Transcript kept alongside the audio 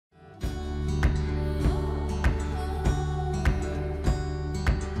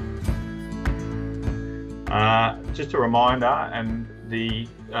Just a reminder, and the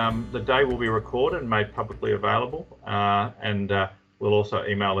day will be recorded and made publicly available, and we'll also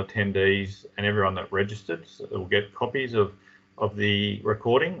email attendees and everyone that registered. So they'll get copies of the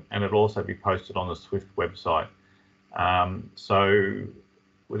recording, and it'll also be posted on the Swift website. So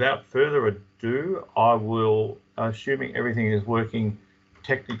without further ado, I will, assuming everything is working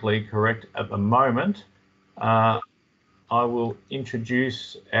technically correct at the moment, I will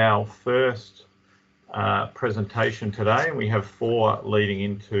introduce our first presentation today. We have 4 leading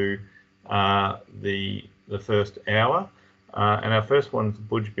into the first hour, and our first one is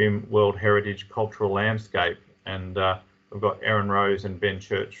Budj World Heritage Cultural Landscape, and we've got Erin Rose and Ben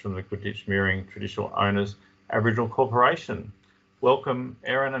Church from the Gunditj Mirring Traditional Owners Aboriginal Corporation. Welcome,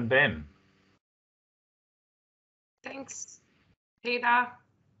 Erin and Ben. Thanks, Peter.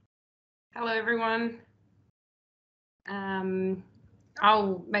 Hello, everyone.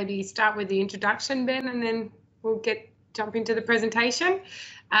 I'll maybe start with the introduction, Ben, and then we'll jump into the presentation.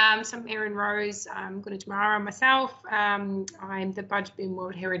 So I'm Erin Rose, Gunditj Mirring myself. I'm the Budj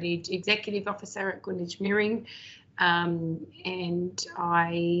World Heritage Executive Officer at Gunditj Mirring. And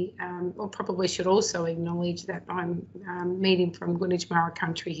I probably should also acknowledge that I'm meeting from Gunditj Mirring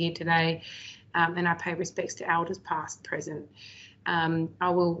Country here today, and I pay respects to Elders past, present. I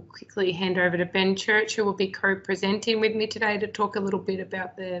will quickly hand over to Ben Church, who will be co-presenting with me today to talk a little bit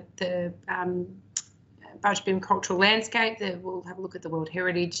about the Budj cultural landscape. We'll have a look at the World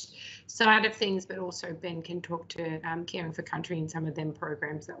Heritage side of things, but also Ben can talk to Caring for Country and some of them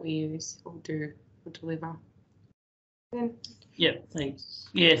programs that we use or deliver. Ben? Yeah, thanks.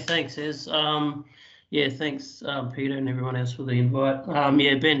 Yeah, thanks, Ez. Yeah, thanks, Peter and everyone else for the invite.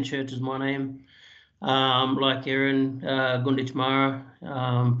 Yeah, Ben Church is my name. Like Erin, Gunditj Mirring,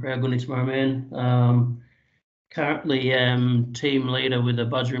 proud Gunditj Mirring man. Currently team leader with the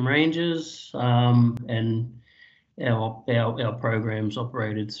Budj Rangers, and our program's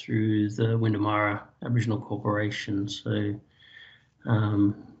operated through the Windamara Aboriginal Corporation. So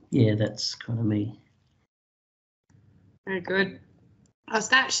yeah, that's kind of me. Very good. I'll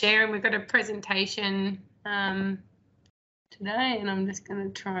start sharing. We've got a presentation today, and I'm just going to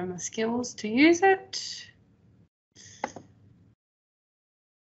try my skills to use it.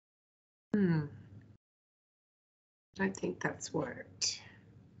 I don't think that's worked.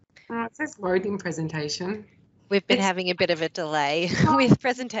 It says loading presentation. We've been having a bit of a delay with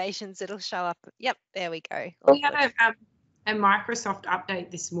presentations. It'll show up. Yep, there we go. We had a Microsoft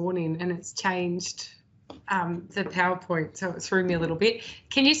update this morning, and it's changed the PowerPoint, so it threw me a little bit.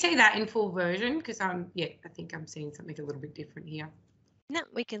 Can you see that in full version? Because I think I'm seeing something a little bit different here. No,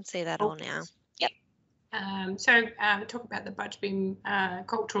 we can see that all now. Yep. So talk about the Budj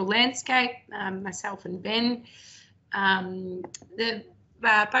cultural landscape, myself and Ben. The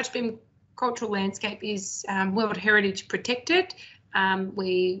Budj cultural landscape is World Heritage protected.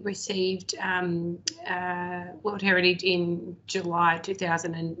 We received World Heritage in July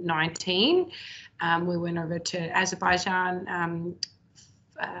 2019. We went over to Azerbaijan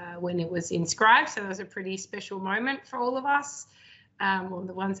when it was inscribed, so it was a pretty special moment for all of us. Well,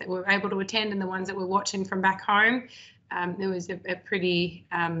 the ones that were able to attend and the ones that were watching from back home. It was a pretty,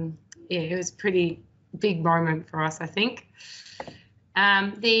 it was a pretty big moment for us, I think.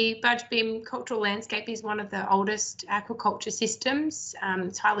 The Budj cultural landscape is one of the oldest aquaculture systems.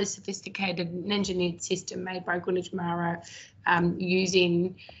 It's a highly sophisticated and engineered system made by Gunditj Mirring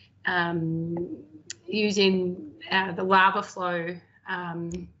using the lava flow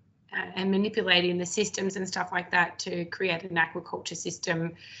and manipulating the systems and stuff like that to create an aquaculture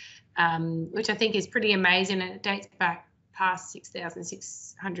system, which I think is pretty amazing, and it dates back past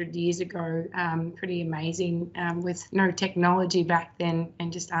 6,600 years ago. Pretty amazing, with no technology back then,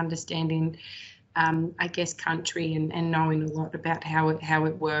 and just understanding, I guess, country and knowing a lot about how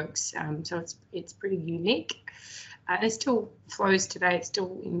it works. So it's pretty unique. It still flows today. It's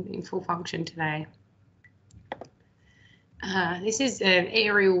still in full function today. This is an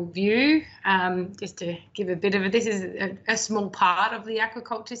aerial view, just to give a bit of this is a small part of the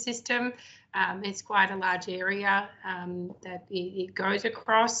aquaculture system. It's quite a large area that it goes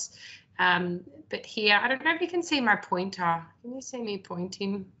across. But here, I don't know if you can see my pointer. Can you see me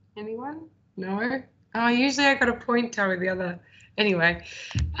pointing? Anyone? No? Oh, usually I got a pointer with the other. Anyway,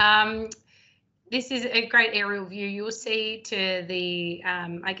 this is a great aerial view. You'll see to the,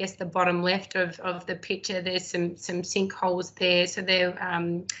 I guess, the bottom left of the picture, there's some sinkholes there. So they're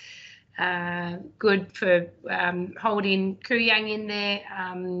good for holding kuyang in there.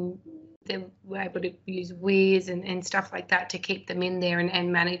 They were able to use weirs and stuff like that to keep them in there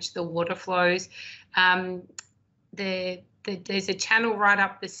and manage the water flows. There's a channel right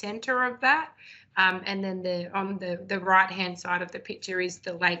up the centre of that, And then on the right-hand side of the picture is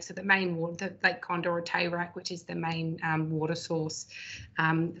the lake, so the main water, the Lake Condor or Tayrak, which is the main water source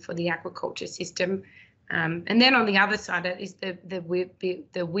for the aquaculture system. And then on the other side is the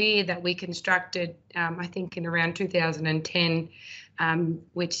weir that we constructed, I think in around 2010,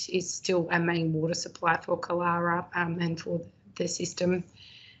 which is still a main water supply for Kalara and for the system.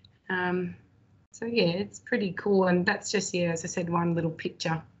 So yeah, it's pretty cool, and that's just, yeah, as I said, one little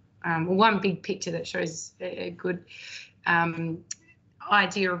picture, one big picture that shows a good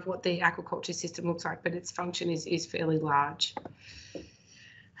idea of what the aquaculture system looks like, but its function is fairly large.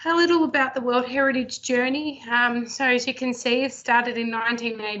 A little about the World Heritage Journey. So as you can see, it started in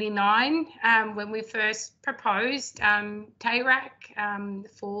 1989 when we first proposed Tayrak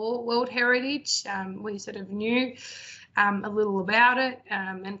for World Heritage. We sort of knew a little about it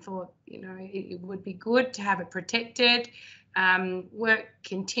and thought, you know, it would be good to have it protected. Work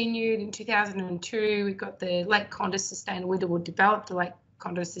continued in 2002. We got the Lake Condor Sustainable, we developed the Lake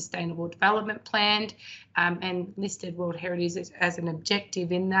Condor Sustainable Development Plan and listed World Heritage as an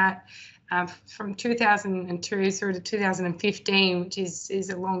objective in that. From 2002 through to 2015, which is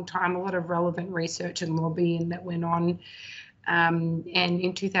a long time, a lot of relevant research and lobbying that went on. And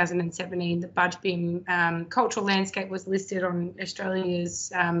in 2017, the Budj cultural landscape was listed on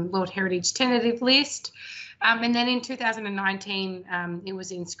Australia's World Heritage tentative list. And then in 2019, it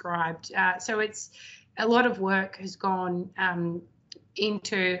was inscribed. So it's a lot of work has gone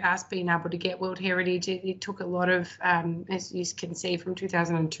into us being able to get World Heritage. It took a lot of, as you can see, from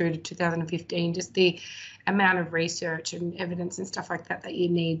 2002 to 2015, just the amount of research and evidence and stuff like that you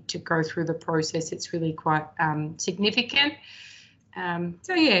need to go through the process. It's really quite significant.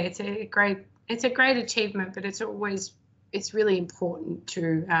 So yeah, it's a great achievement, but it's really important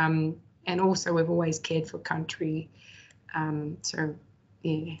to, and also we've always cared for country. So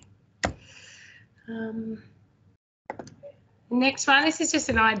yeah. Next one, this is just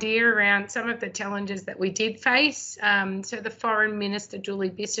an idea around some of the challenges that we did face. So the Foreign Minister, Julie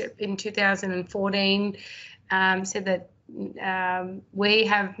Bishop, in 2014 said that we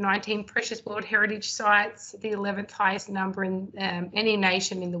have 19 precious World Heritage sites, the 11th highest number in any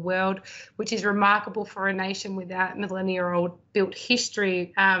nation in the world, which is remarkable for a nation without millennia-old built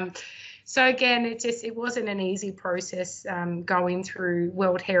history. So again, it wasn't an easy process going through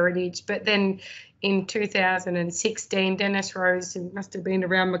World Heritage, but then in 2016, Dennis Rose, who must have been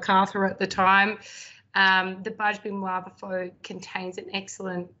around MacArthur at the time, the Budj lava flow contains an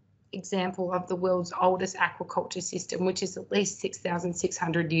excellent example of the world's oldest aquaculture system, which is at least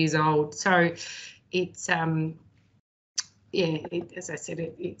 6,600 years old. So it's, yeah, as I said,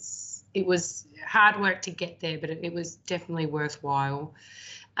 it was hard work to get there, but it was definitely worthwhile.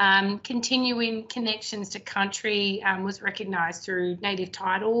 Continuing connections to country was recognised through native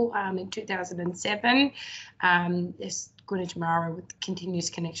title in 2007. There's Gunditj Mirring with continuous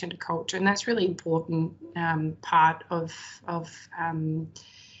connection to culture, and that's really important part of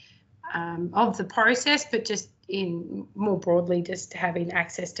the process, but just in more broadly, just having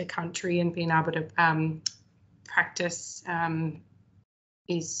access to country and being able to practice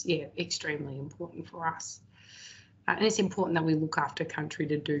is, yeah, extremely important for us. And it's important that we look after country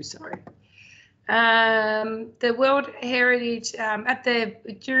to do so. The World Heritage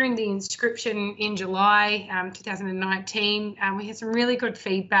during the inscription in July 2019, we had some really good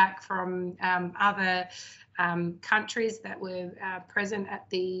feedback from other countries that were present at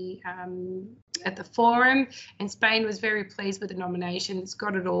the forum, and Spain was very pleased with the nomination. It's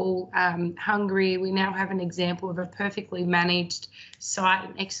got it all. Hungary, we now have an example of a perfectly managed site,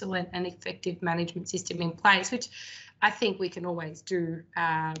 an excellent and effective management system in place, which I think we can always do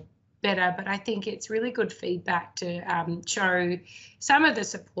better, but I think it's really good feedback to show some of the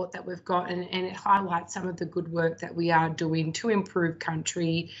support that we've got, and it highlights some of the good work that we are doing to improve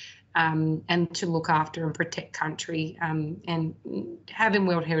country and to look after and protect country, and having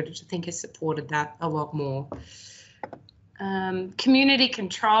World Heritage, I think, has supported that a lot more. Community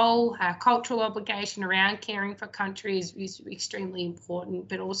control, cultural obligation around caring for country is extremely important,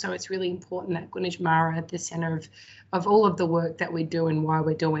 but also it's really important that Gunditj Mirring at the centre of all of the work that we do and why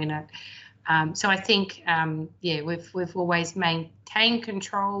we're doing it. So I think, yeah, we've always maintained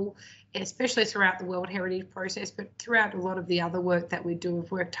control, especially throughout the World Heritage process, but throughout a lot of the other work that we do, we've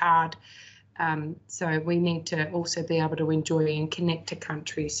worked hard. So we need to also be able to enjoy and connect to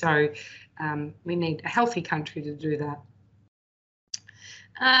country. So we need a healthy country to do that.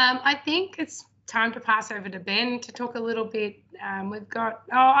 I think it's time to pass over to Ben to talk a little bit. We've got,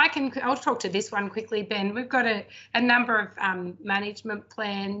 I'll talk to this one quickly, Ben. We've got a number of management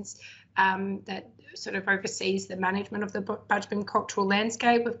plans that sort of oversees the management of the Budj cultural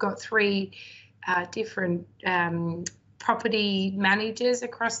landscape. We've got three different property managers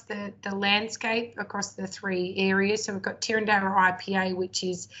across the landscape, across the 3 areas. So we've got Tirrendara IPA, which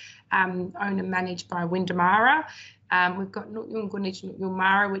is owned and managed by Windamara. We've got Gunditj Mirring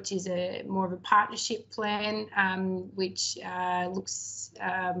Country, which is more of a partnership plan, which looks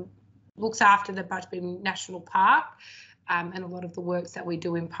after the Budj National Park. And a lot of the works that we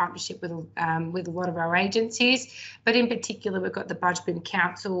do in partnership with a lot of our agencies. But in particular, we've got the Budj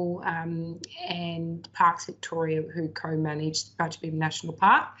Council and Parks Victoria, who co-manage Budj National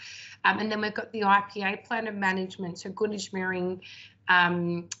Park. And then we've got the IPA plan of management. So Gunditj Mirring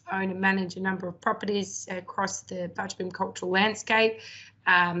own and manage a number of properties across the Budj cultural landscape,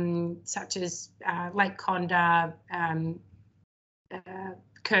 such as Lake Conda,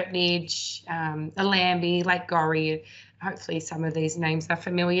 Curtinage, Alambi, Lake Gorrie. Hopefully some of these names are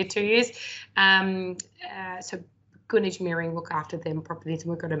familiar to you. So Gunditj Mirring look after them properties, and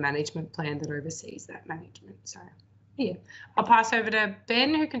we've got a management plan that oversees that management. So yeah, I'll pass over to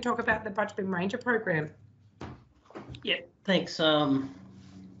Ben, who can talk about the Budj Ranger program. Yeah, thanks.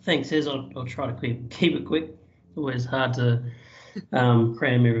 Thanks, Ez. I'll try to keep it quick. It's always hard to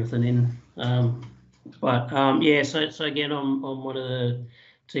cram everything in. Yeah, so again, I'm one of the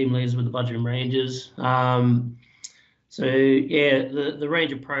team leaders with the Budj Rangers. So yeah, the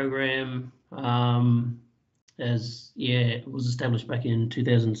Ranger program it was established back in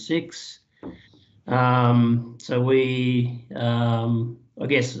 2006. So we, I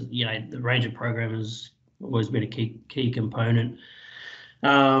guess, the Ranger program has always been a key component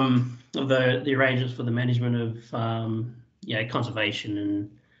of the arrangements for the management of conservation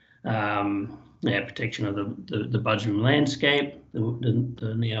and protection of the Budj landscape, the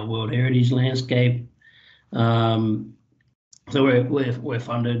World Heritage landscape. So we're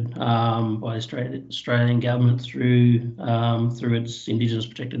funded by the Australian government through its Indigenous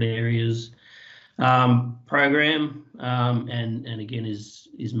Protected Areas program, and again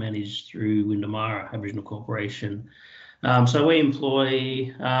is managed through Windamara Aboriginal Corporation. So we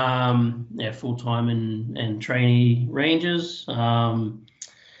employ full-time and trainee rangers. We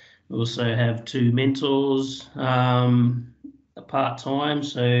also have 2 mentors part-time,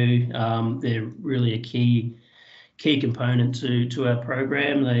 so they're really a key component to our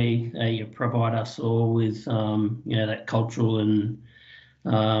program. They provide us all with that cultural and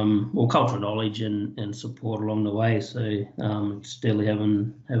cultural knowledge and support along the way. So it's definitely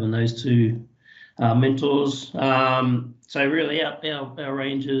having those 2 mentors. So really our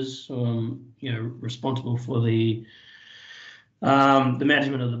rangers responsible for the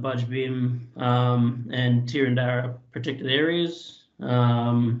management of the Budj and Tirrendara protected areas.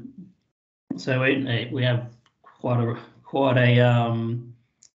 So we have quite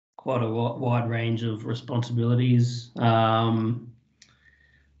a wide range of responsibilities.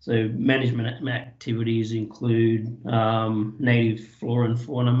 So management activities include native flora and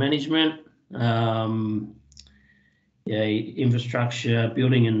fauna management, infrastructure,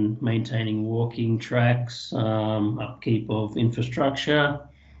 building and maintaining walking tracks, upkeep of infrastructure,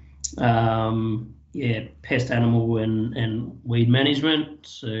 pest, animal and weed management.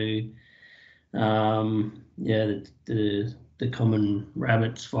 So the common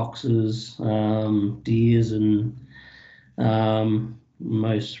rabbits, foxes, deers, and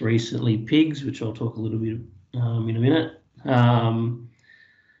most recently pigs, which I'll talk a little bit in a minute.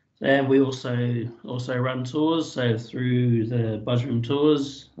 And we also run tours. So through the Budj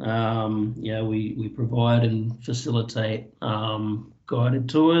tours, we provide and facilitate guided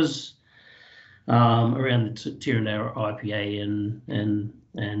tours around the Tirrendara IPA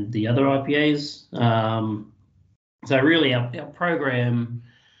and the other IPAs. So really our program,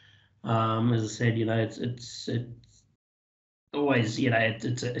 as I said, it's always,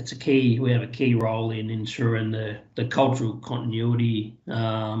 it's a key. We have a key role in ensuring the cultural continuity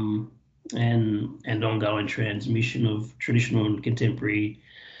and ongoing transmission of traditional and contemporary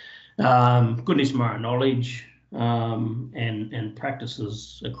Gunditj Mirring knowledge and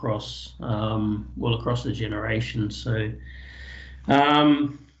practices across the generations. So I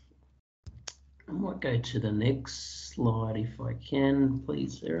might go to the next slide if I can,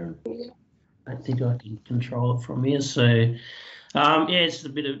 please, Erin. I think I can control it from here. So it's a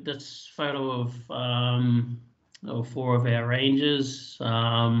bit of that's photo of 4 of our rangers,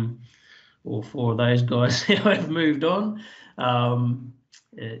 or 4 of those guys who have moved on.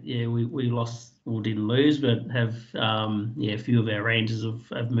 We lost, or didn't lose, but have a few of our rangers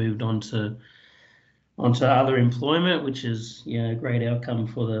have moved onto other employment, which is a great outcome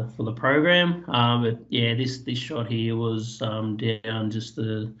for the program. But this shot here was down just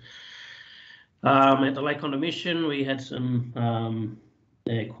at the Lake Conda Mission. We had some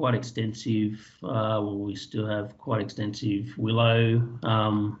quite extensive. Well, we still have quite extensive willow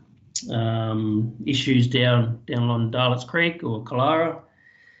issues down on Darlets Creek or Kalara.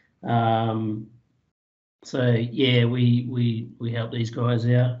 So yeah, we help these guys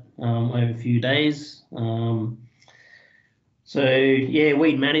out over a few days. So yeah,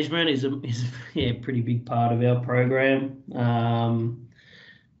 weed management is a pretty big part of our program.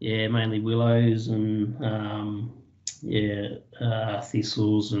 Yeah, mainly willows and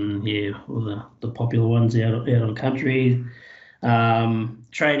thistles and all the popular ones out on country.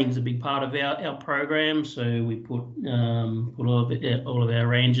 Training's a big part of our program, so we put all of our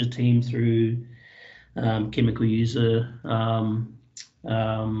ranger team through chemical user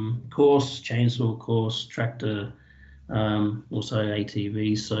course, chainsaw course, tractor, also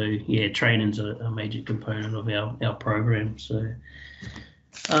ATV. So yeah, training's a major component of our program. So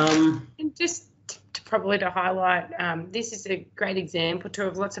and just probably to highlight, this is a great example too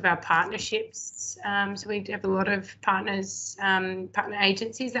of lots of our partnerships. So we have a lot of partners, partner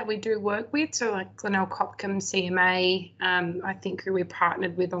agencies that we do work with. So like Glenelg, Hopkins, CMA, I think who we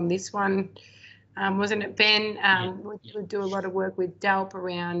partnered with on this one, wasn't it, Ben? We do a lot of work with DELP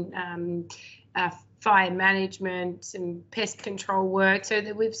around fire management and pest control work. So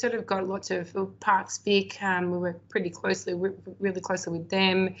that we've sort of got lots of Parks Vic. We work really closely with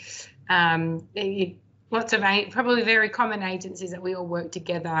them. Lots of probably very common agencies that we all work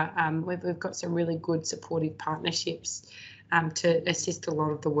together. We've got some really good supportive partnerships to assist a lot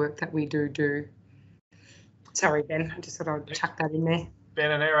of the work that we do. Sorry, Ben, I just thought I'd chuck that in there.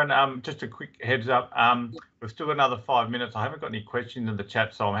 Ben and Erin, just a quick heads up. We've still got another 5 minutes. I haven't got any questions in the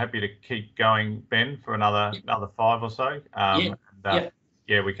chat, so I'm happy to keep going, Ben, for another 5 or so.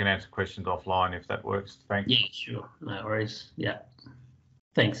 Yeah, we can answer questions offline if that works. Thanks. Yeah, sure. No worries. Yeah.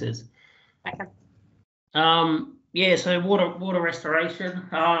 Thanks, Ez. Okay. Yeah, so water restoration.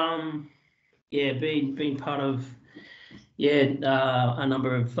 Yeah, being part of a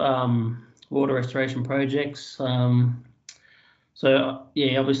number of water restoration projects. So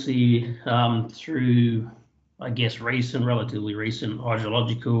yeah, obviously through I guess relatively recent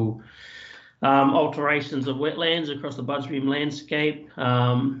hydrological alterations of wetlands across the Budj landscape,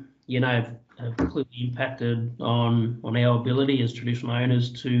 have clearly impacted on our ability as traditional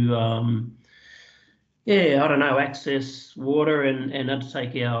owners to access water and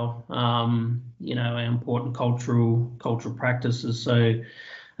undertake our our important cultural practices. So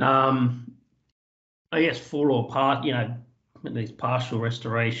I guess full or part, at least partial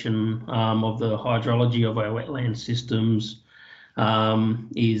restoration of the hydrology of our wetland systems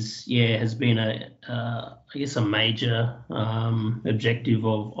has been a major objective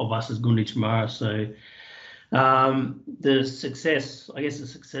of us as Gunditj Mirring. So the success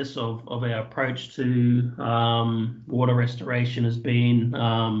of our approach to water restoration has been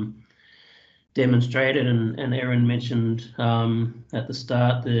demonstrated, and Erin mentioned at the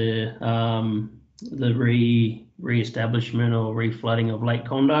start the re-establishment or reflooding of Lake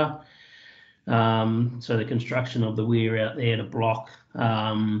Conda. So the construction of the weir out there to block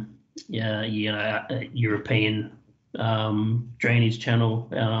European drainage channel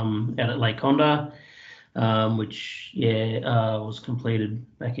out at Lake Conda, which was completed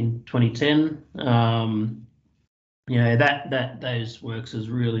back in 2010. Those works has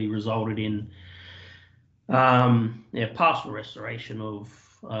really resulted in partial restoration of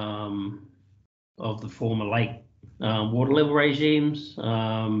the former lake water level regimes,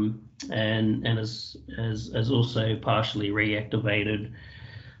 and has also partially reactivated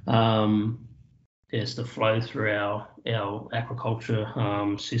the flow through our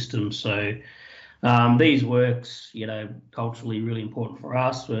aquaculture system. So these works, culturally really important for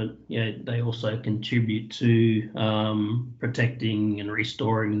us, but they also contribute to protecting and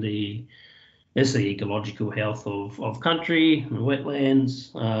restoring the ecological health of country and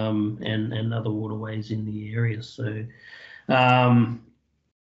wetlands and other waterways in the area. So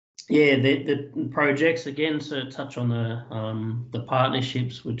the projects, again, so touch on the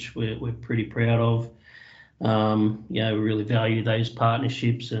partnerships, which we're pretty proud of. We really value those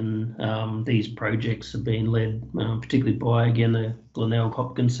partnerships, and these projects have been led particularly by, again, the Glenelg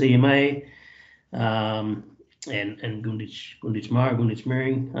Hopkins CMA and Gunditj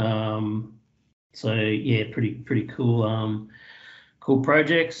Mirring. So yeah, pretty cool cool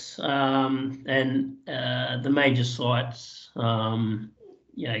projects, and the major sites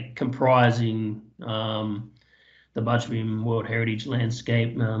comprising the Budj World Heritage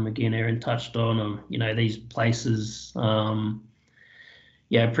Landscape. Again, Erin touched on these places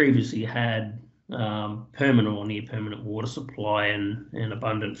previously had permanent or near permanent water supply and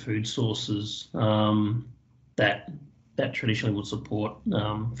abundant food sources that that traditionally would support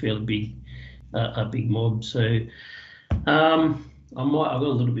fairly big a big mob. So I've got a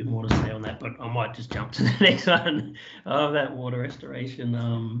little bit more to say on that, but I might just jump to the next one. That water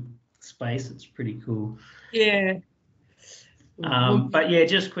restoration space. It's pretty cool. Yeah. But yeah,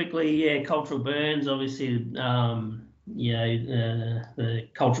 just quickly, yeah, cultural burns. Obviously, the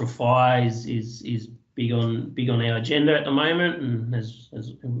cultural fire is big on our agenda at the moment, and as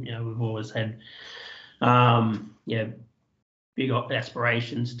you know, we've always had big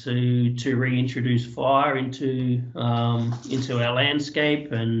aspirations to reintroduce fire into our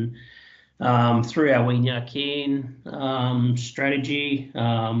landscape, and through our Winyarkin strategy,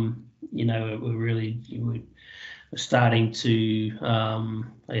 we're starting to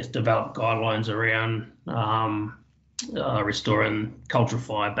develop guidelines around restoring cultural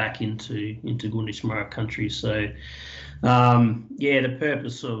fire back into Gunditj Mirring Country. So the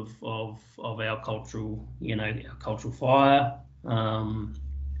purpose of our cultural fire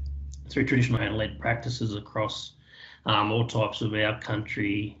through traditional hand-led practices across all types of our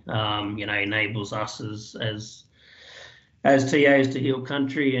country, enables us as TAs to heal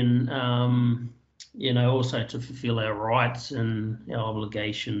country, and also to fulfil our rights and our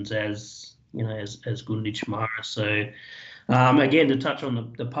obligations as Gunditj Mirring. So again, to touch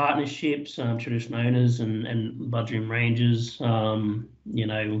on the partnerships, traditional owners and budgeting rangers,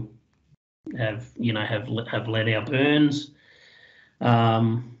 have led our burns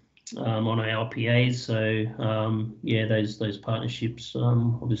on our LPAs. So those partnerships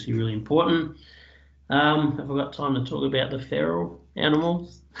obviously really important. Have I got time to talk about the feral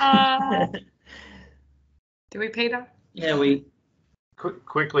animals? Do we, Peter? Yeah, we.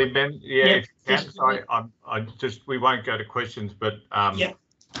 Quickly, Ben. Yeah, sorry, we won't go to questions, but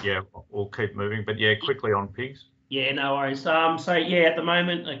we'll keep moving. But yeah, quickly on pigs. Yeah, no worries. So yeah, at the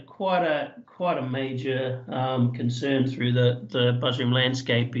moment, quite a major concern through the Budj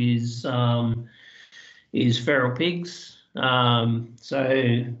landscape is feral pigs.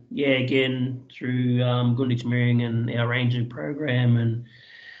 So yeah, again through Gunditj Mirring and our ranging program,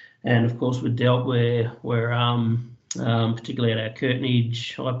 and of course we've dealt where particularly at our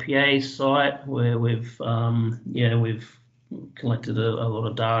Gunditj IPA site, where we've collected a lot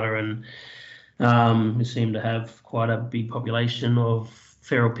of data, and we seem to have quite a big population of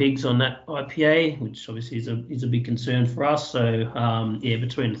feral pigs on that IPA, which obviously is a big concern for us. So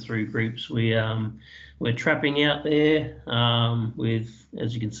between the three groups, we're trapping out there with,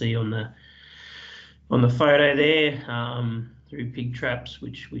 as you can see on the photo there, through pig traps,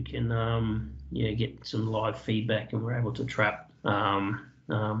 which we can get some live feedback, and we're able to trap them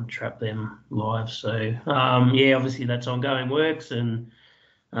live. So obviously that's ongoing works, and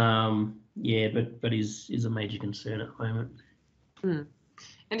but is a major concern at the moment.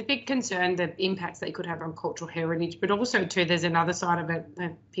 And a big concern, the impacts they could have on cultural heritage, but also too, there's another side of it,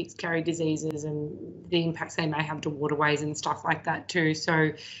 that pigs carry diseases and the impacts they may have to waterways and stuff like that too.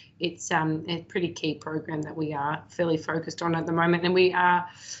 So it's a pretty key program that we are fairly focused on at the moment. And we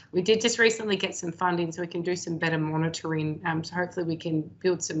did just recently get some funding so we can do some better monitoring. So hopefully we can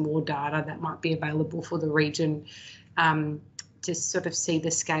build some more data that might be available for the region, to sort of see the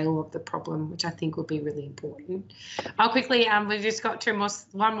scale of the problem, which I think will be really important. I'll quickly, we've just got two more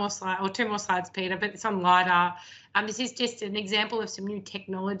slides, Peter, but it's on LiDAR. This is just an example of some new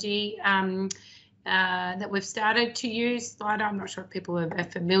technology that we've started to use. LiDAR, I'm not sure if people are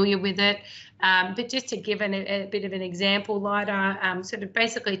familiar with it, but just to give a bit of an example, LiDAR sort of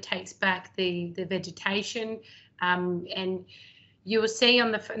basically takes back the vegetation, and you will see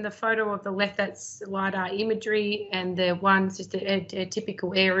on the photo of the left, that's LiDAR imagery, and the one's just a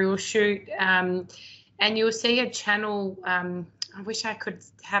typical aerial shoot. And you'll see a channel. I wish I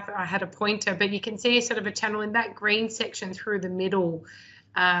had a pointer, but you can see a sort of a channel in that green section through the middle,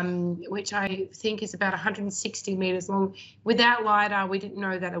 which I think is about 160 metres long. Without LiDAR, we didn't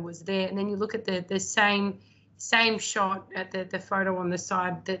know that it was there. And then you look at the same shot at the photo on the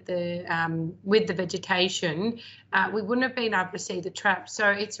side, that with the vegetation, we wouldn't have been able to see the trap. So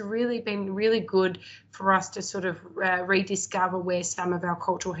it's really been really good for us to sort of rediscover where some of our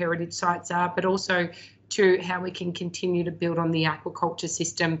cultural heritage sites are, but also to how we can continue to build on the aquaculture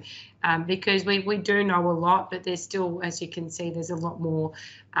system, because we do know a lot, but there's still, as you can see, there's a lot more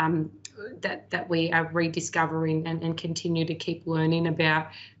that we are rediscovering and continue to keep learning about.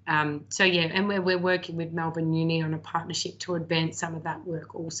 And we're working with Melbourne Uni on a partnership to advance some of that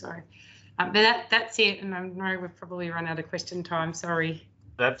work also. But that's it, and I know we've probably run out of question time, sorry.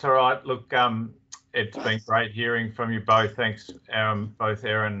 That's all right. Look, it's been great hearing from you both. Thanks, both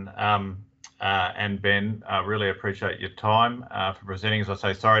Erin and Ben. Really appreciate your time for presenting. As I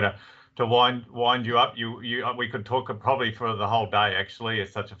say, sorry to to wind you up, we could talk probably for the whole day. Actually,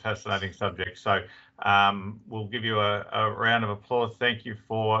 it's such a fascinating subject. So we'll give you a round of applause. Thank you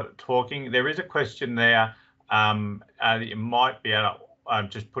for talking. There is a question there. You might be able to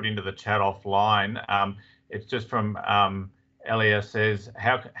just put into the chat offline. It's just from Elia says,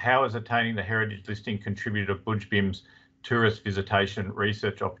 how has attaining the heritage listing contributed to Budj BIM's tourist visitation,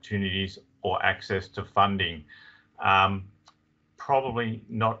 research opportunities, or access to funding? Probably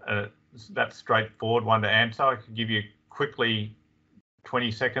not that straightforward one to answer. I could give you quickly 20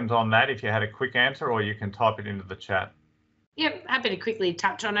 seconds on that if you had a quick answer, or you can type it into the chat. Yep, happy to quickly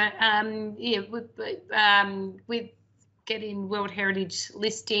touch on it. With getting World Heritage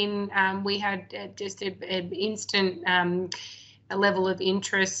listing, we had just an instant a level of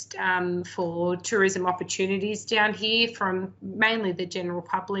interest for tourism opportunities down here from mainly the general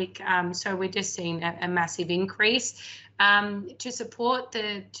public. So we're just seeing a massive increase. To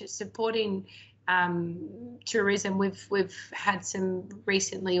supporting tourism, we've had some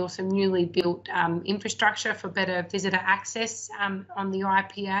recently or some newly built infrastructure for better visitor access on the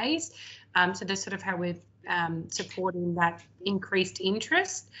IPAs. So that's sort of how we're supporting that increased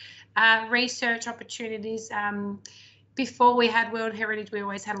interest. Research opportunities. Before we had World Heritage, we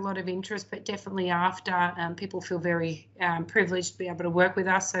always had a lot of interest, but definitely after, people feel very privileged to be able to work with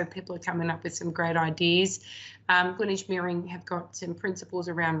us. So people are coming up with some great ideas. Gunditj Mirring have got some principles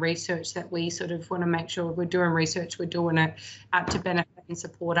around research that we sort of want to make sure we're doing research, we're doing it to benefit and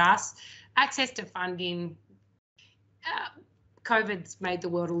support us. Access to funding. COVID's made the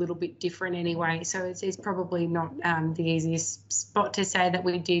world a little bit different anyway, so it's probably not the easiest spot to say that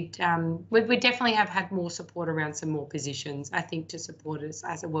we did. We definitely have had more support around some more positions, I think, to support us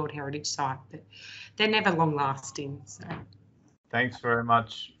as a World Heritage site, but they're never long lasting. So. Thanks very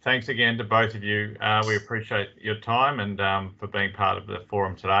much. Thanks again to both of you. We appreciate your time and for being part of the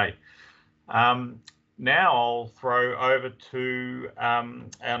forum today. Now I'll throw over to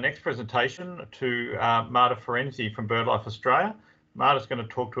our next presentation to Marta Ferenczi from Birdlife Australia. Marta's going to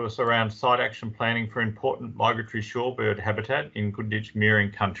talk to us around site action planning for important migratory shorebird habitat in Gunditj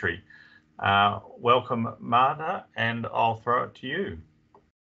Mirring Country. Welcome, Marta, and I'll throw it to you.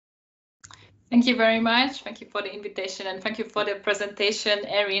 Thank you very much. Thank you for the invitation and thank you for the presentation,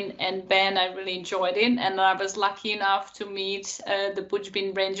 Erin and Ben. I really enjoyed it, and I was lucky enough to meet the Budj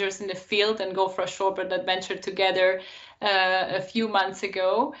BIM rangers in the field and go for a shorebird adventure together a few months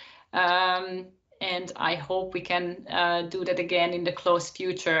ago. And I hope we can do that again in the close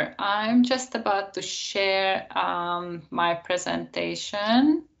future. I'm just about to share my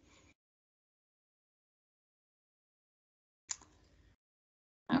presentation.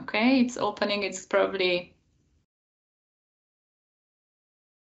 Okay, it's opening. It's probably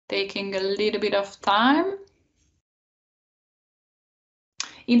taking a little bit of time.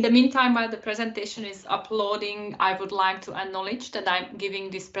 In the meantime, while the presentation is uploading, I would like to acknowledge that I'm giving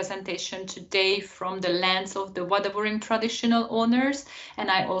this presentation today from the lands of the Wadawurrung traditional owners, and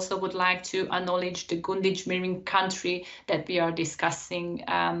I also would like to acknowledge the Gunditj Mirring Country that we are discussing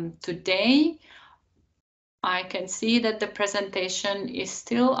today. I can see that the presentation is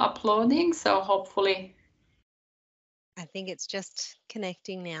still uploading, so hopefully. I think it's just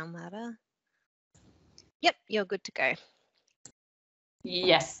connecting now, Marta. Yep, you're good to go.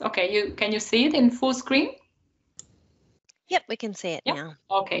 Yes, okay, can you see it in full screen? Yep, we can see it now.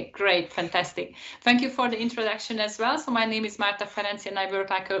 Okay, great, fantastic. Thank you for the introduction as well. So my name is Marta Ferenczi and I work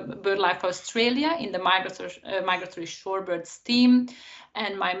at Birdlife Australia in the migratory shorebirds team.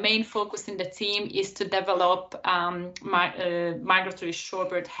 And my main focus in the team is to develop migratory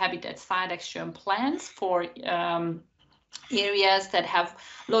shorebird habitat site action plans for areas that have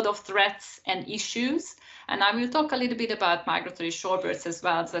a lot of threats and issues. And I will talk a little bit about migratory shorebirds as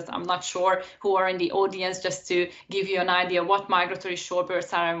well, so I'm not sure who are in the audience, just to give you an idea what migratory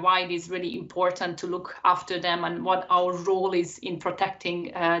shorebirds are and why it is really important to look after them and what our role is in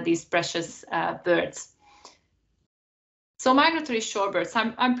protecting these precious birds. So migratory shorebirds,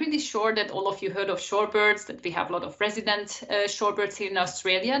 I'm pretty sure that all of you heard of shorebirds, that we have a lot of resident shorebirds here in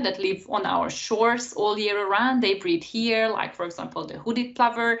Australia that live on our shores all year around. They breed here, like for example, the hooded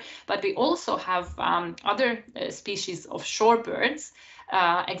plover, but we also have other species of shorebirds,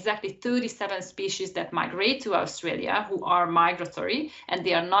 exactly 37 species that migrate to Australia who are migratory, and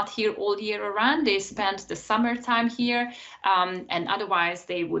they are not here all year around. They spend the summertime here, and otherwise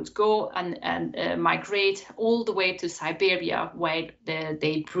they would go and migrate all the way to Siberia where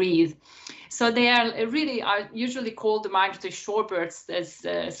they breed. So they are usually called the migratory shorebirds as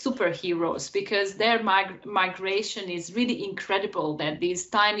superheroes, because their migration is really incredible, that these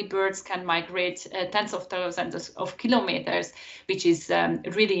tiny birds can migrate tens of thousands of kilometers, which is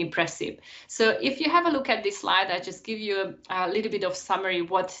really impressive. So if you have a look at this slide, I just give you a little bit of summary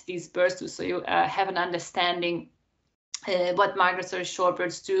what these birds do, so you have an understanding what migratory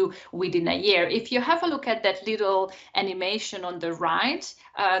shorebirds do within a year. If you have a look at that little animation on the right,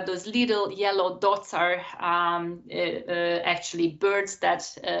 those little yellow dots are actually birds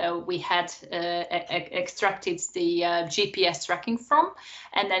that we had extracted the GPS tracking from.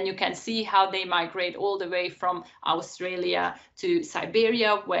 And then you can see how they migrate all the way from Australia to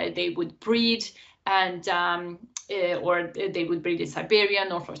Siberia, where they would breed, and or they would breed in Siberia,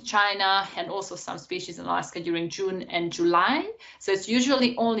 north of China, and also some species in Alaska during June and July. So it's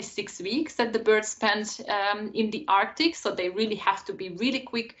usually only 6 weeks that the birds spend in the Arctic, so they really have to be really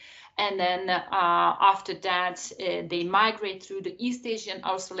quick. And then after that, they migrate through the East Asian,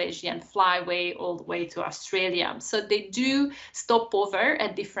 Australasian flyway all the way to Australia. So they do stop over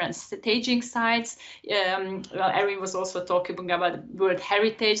at different staging sites. Erin was also talking about bird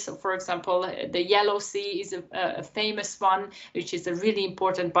heritage. So for example, the Yellow Sea is a famous one, which is a really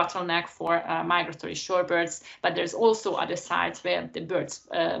important bottleneck for migratory shorebirds. But there's also other sites where the birds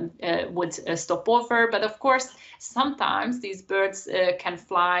would stop over. But of course, sometimes these birds can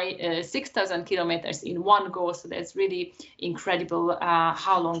fly 6,000 kilometers in one go. So that's really incredible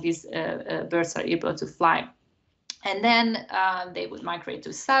how long these birds are able to fly. And then they would migrate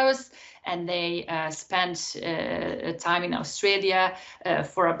to south, and they spend time in Australia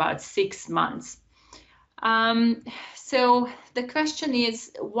for about 6 months. So the question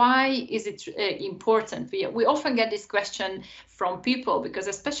is, why is it important? We often get this question from people, because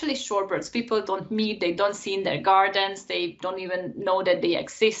especially shorebirds, people don't meet, they don't see in their gardens, they don't even know that they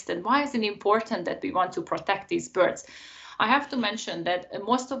exist. And why is it important that we want to protect these birds? I have to mention that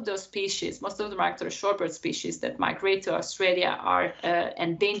most of those species, most of the migratory shorebird species that migrate to Australia are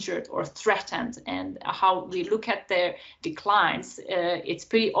endangered or threatened. And how we look at their declines, it's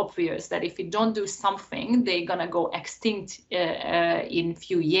pretty obvious that if we don't do something, they're gonna go extinct in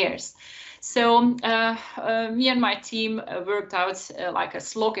few years. So me and my team worked out like a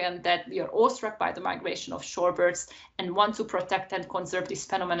slogan that we are awestruck by the migration of shorebirds and want to protect and conserve this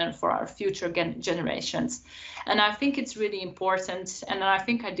phenomenon for our future generations. And I think it's really important, and I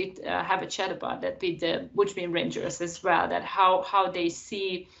think I did have a chat about that with the Budj rangers as well, that how they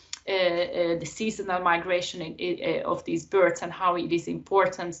see the seasonal migration of these birds, and how it is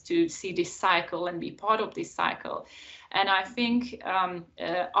important to see this cycle and be part of this cycle. And I think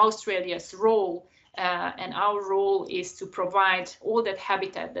Australia's role and our role is to provide all that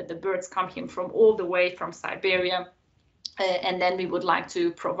habitat that the birds come here from, all the way from Siberia. And then we would like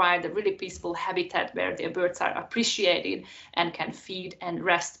to provide a really peaceful habitat where the birds are appreciated and can feed and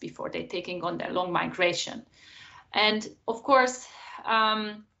rest before they're taking on their long migration. And of course,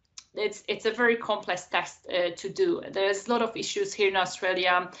 it's a very complex task to do. There's a lot of issues here in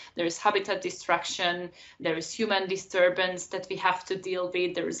Australia. There is habitat destruction, there is human disturbance that we have to deal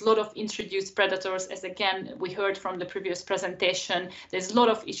with. There is a lot of introduced predators, as again we heard from the previous presentation. There's a lot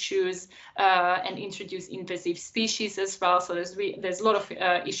of issues and introduced invasive species as well. So there's a lot of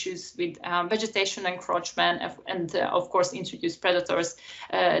issues with vegetation encroachment and of course introduced predators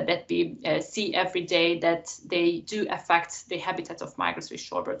that we see every day, that they do affect the habitat of migratory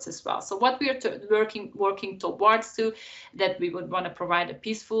shorebirds as well. So what we are working towards that we would want to provide a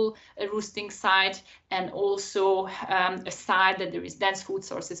peaceful roosting site, and also a site that there is dense food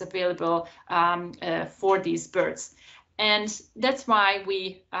sources available for these birds. And that's why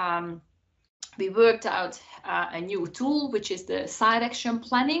we worked out a new tool, which is the site action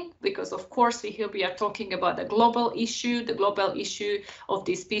planning, because of course here we are talking about the global issue of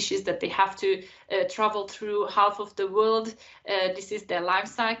these species, that they have to travel through half of the world. This is their life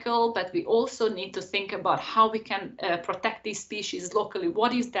cycle, but we also need to think about how we can protect these species locally.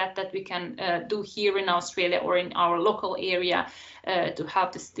 What is that we can do here in Australia or in our local area to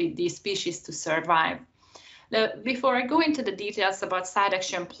help these species to survive? Before I go into the details about site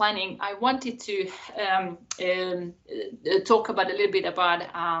action planning, I wanted to talk about a little bit about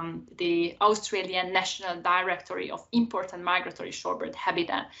the Australian National Directory of Important Migratory Shorebird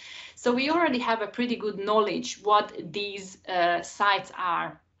Habitat. So we already have a pretty good knowledge what these sites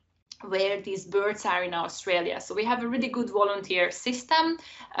are, where these birds are in Australia. So we have a really good volunteer system,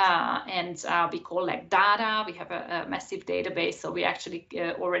 and we collect data. We have a massive database, so we actually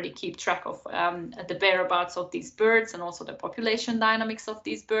already keep track of the whereabouts of these birds and also the population dynamics of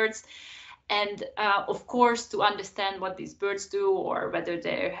these birds. And of course, to understand what these birds do or whether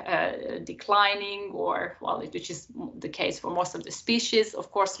they're declining or, well, which is the case for most of the species,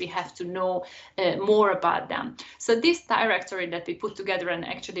 of course, we have to know more about them. So this directory that we put together and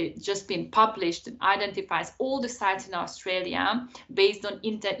actually just been published identifies all the sites in Australia based on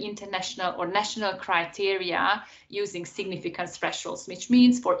international or national criteria using significance thresholds, which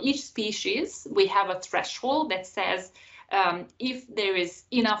means for each species, we have a threshold that says if there is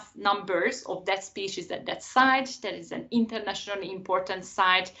enough numbers of that species at that site, that is an internationally important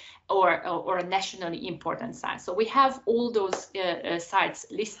site or a nationally important site. So we have all those sites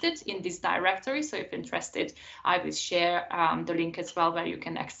listed in this directory. So if interested, I will share the link as well where you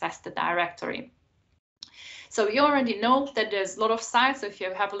can access the directory. So we already know that there's a lot of sites. So if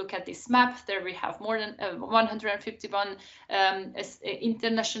you have a look at this map, there we have more than 151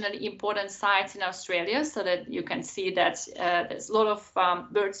 internationally important sites in Australia, so that you can see that there's a lot of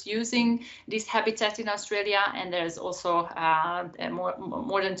birds using this habitat in Australia, and there's also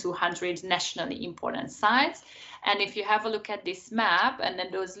more than 200 nationally important sites. And if you have a look at this map, and then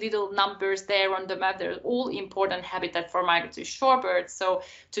those little numbers there on the map, they're all important habitat for migratory shorebirds. So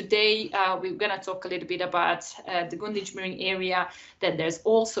today we're going to talk a little bit about the Gunditj Mirring area, that there's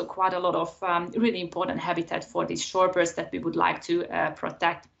also quite a lot of really important habitat for these shorebirds that we would like to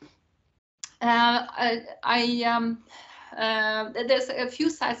protect. There's a few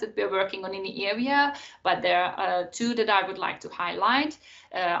sites that we're working on in the area, but there are two that I would like to highlight.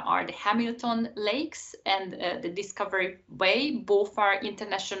 Are the Hamilton Lakes and the Discovery Bay. Both are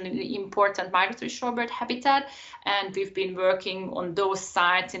internationally important migratory shorebird habitat, and we've been working on those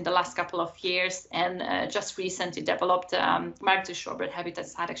sites in the last couple of years, and just recently developed migratory shorebird habitat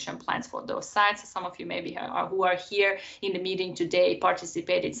site action plans for those sites. Some of you maybe who are here in the meeting today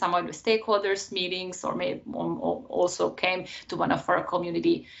participated in some of the stakeholders meetings, or may also came to one of our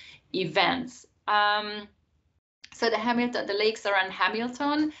community events. So the lakes around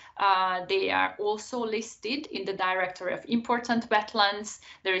Hamilton, they are also listed in the directory of important wetlands.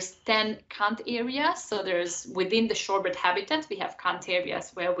 There is 10 count areas. So there's within the shorebird habitat, we have count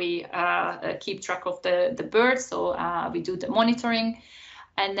areas where we keep track of the birds. So we do the monitoring.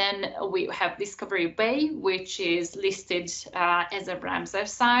 And then we have Discovery Bay, which is listed as a Ramsar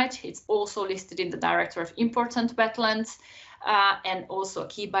site. It's also listed in the directory of important wetlands. And also a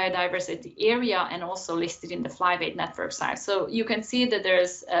key biodiversity area, and also listed in the Flyweight network site. So you can see that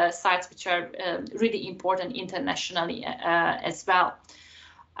there's sites which are really important internationally as well.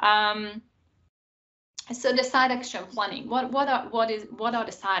 So the site action planning, what are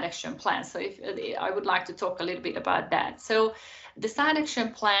the site action plans? So if I would like to talk a little bit about that. So the site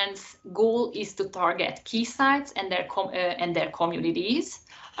action plan's goal is to target key sites and their communities.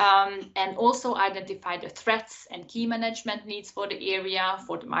 And also identify the threats and key management needs for the area,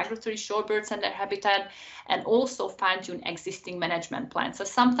 for the migratory shorebirds and their habitat, and also fine-tune existing management plans. So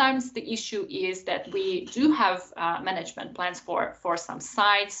sometimes the issue is that we do have management plans for some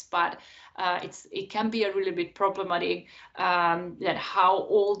sites, but it can be a really bit problematic that how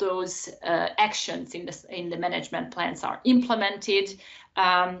all those actions in the management plans are implemented.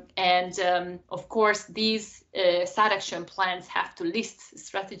 Of course, these site action plans have to list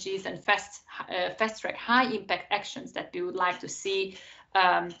strategies and fast-track high-impact actions that we would like to see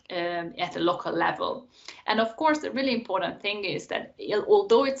at a local level. And of course, the really important thing is that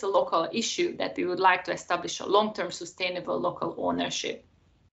although it's a local issue, that we would like to establish a long-term sustainable local ownership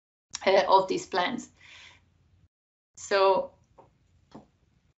of these plans. So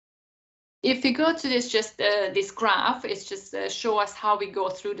if we go to this graph, it's just show us how we go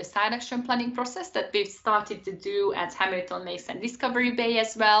through the site action planning process that we've started to do at Hamilton Lakes and Discovery Bay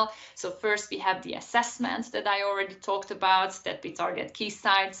as well. So first we have the assessments that I already talked about, that we target key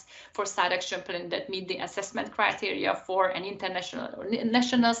sites for site action plan that meet the assessment criteria for an international or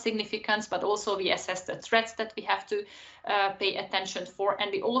national significance, but also we assess the threats that we have to pay attention for,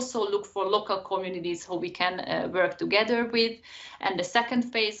 and we also look for local communities who we can work together with. And the second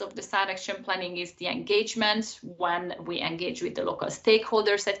phase of the site action planning is the engagement, when we engage with the local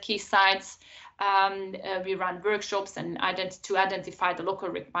stakeholders at key sites. We run workshops and to identify the local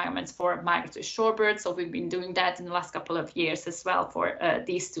requirements for migratory shorebirds. So we've been doing that in the last couple of years as well for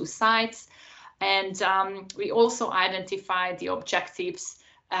these two sites. And we also identify the objectives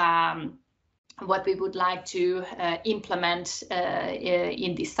what we would like to implement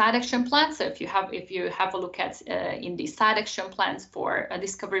in the site action plan. So if you have a look at in the site action plans for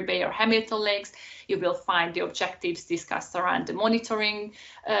Discovery Bay or Hamilton Lakes, you will find the objectives discussed around the monitoring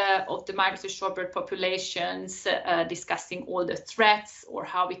of the migratory shorebird populations, discussing all the threats or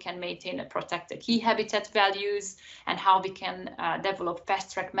how we can maintain and protect the key habitat values, and how we can develop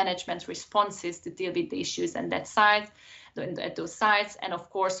fast-track management responses to deal with the issues and that site. At those sites, and of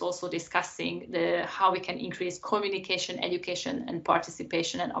course also discussing how we can increase communication, education and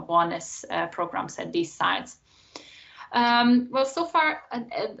participation and awareness programs at these sites. Well, so far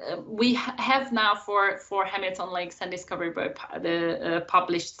we have now for Hamilton Lakes and Discovery Bay the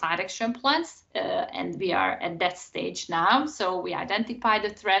published site action plans, and we are at that stage now. So we identify the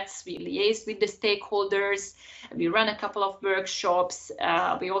threats, we liaise with the stakeholders, we run a couple of workshops,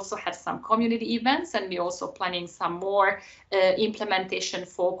 we also have some community events, and we're also planning some more implementation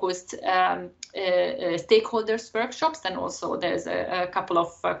focused stakeholders workshops, and also there's a couple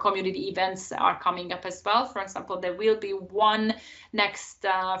of community events are coming up as well. For example, there will be one next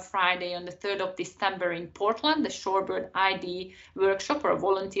Friday on the 3rd of December in Portland, the Shorebird ID workshop, or a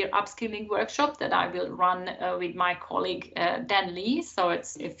volunteer upskilling workshop that I will run with my colleague Dan Lee. So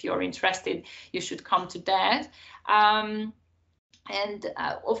if you're interested, you should come to that.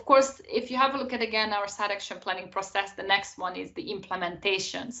 Of course, if you have a look at again our site action planning process, the next one is the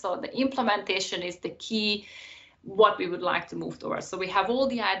implementation. So the implementation is the key, what we would like to move towards. So we have all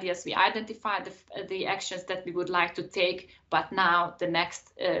the ideas, we identify the actions that we would like to take, but now the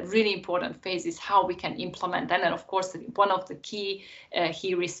next really important phase is how we can implement them. And of course, one of the key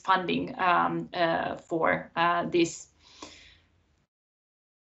here is funding for this.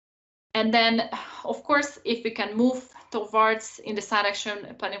 And then, of course, if we can move towards in the site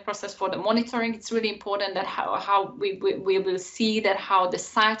action planning process for the monitoring, it's really important that how we will see that how the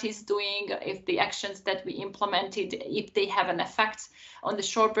site is doing, if the actions that we implemented, if they have an effect on the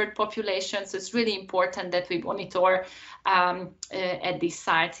shorebird population. So it's really important that we monitor at these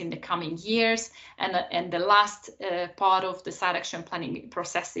sites in the coming years. And the last part of the site action planning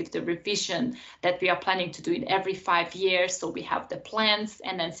process is the revision that we are planning to do in every 5 years. So we have the plans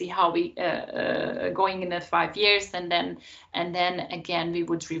and then see how we going in the 5 years, and then again we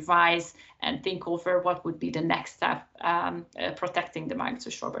would revise and think over what would be the next step protecting the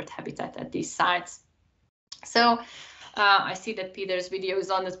migratory shorebird habitat at these sites. So I see that Peter's video is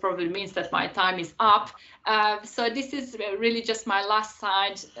on. This probably means that my time is up. So this is really just my last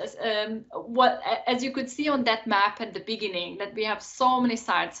slide. As you could see on that map at the beginning, that we have so many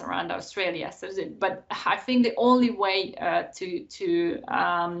sites around Australia. So, but I think the only way to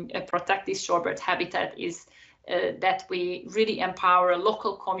protect this shorebird habitat is that we really empower a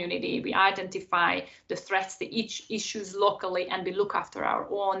local community. We identify the threats, the issues locally, and we look after our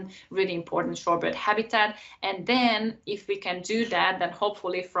own really important shorebird habitat. And then if we can do that, then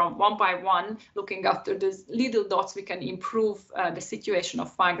hopefully from one by one, looking after those little dots, we can improve the situation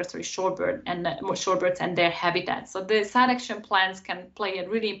of migratory shorebird and shorebirds and their habitat. So the site action plans can play a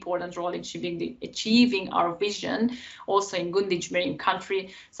really important role in achieving our vision, also in Gunditj Mirring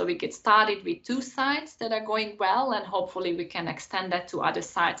Country. So we get started with 2 sites that are going well, and hopefully we can extend that to other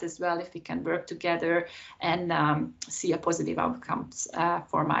sites as well if we can work together and see a positive outcomes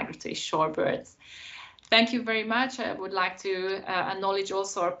for migratory shorebirds. Thank you very much. I would like to acknowledge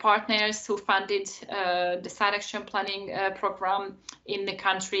also our partners who funded the site action planning program in the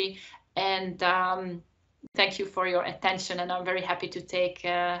country, and thank you for your attention, and I'm very happy to take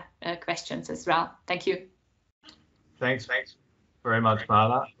questions as well. Thank you. Thanks very much,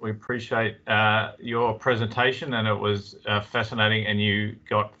 Marta. We appreciate your presentation, and it was fascinating, and you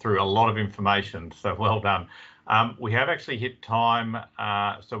got through a lot of information, so well done. We have actually hit time,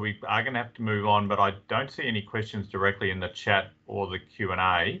 so we are going to have to move on, but I don't see any questions directly in the chat or the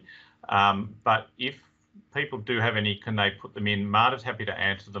Q&A. But if people do have any, can they put them in? Marta's happy to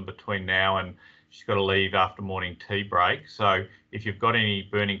answer them between now, and she's got to leave after morning tea break. So if you've got any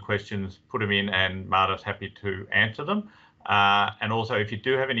burning questions, put them in, and Marta's happy to answer them. And also, if you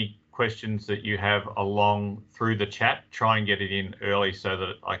do have any questions that you have along through the chat, try and get it in early so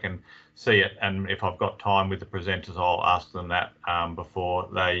that I can see it. And if I've got time with the presenters, I'll ask them that before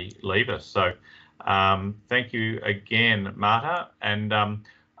they leave us. So thank you again, Marta. And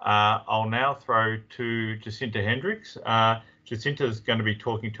I'll now throw to Jacinta Hendriks. Jacinta is going to be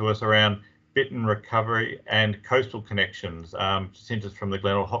talking to us around Bittern recovery and coastal connections. Jacinta's from the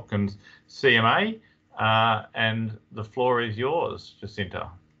Glenelg Hopkins CMA. And the floor is yours, Jacinta.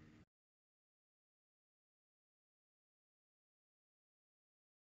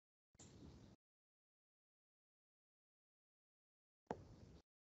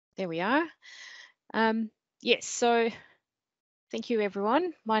 there we are. Yes, so thank you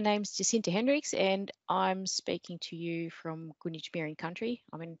everyone. My name's Jacinta Hendriks and I'm speaking to you from Gunditj Mirring Country.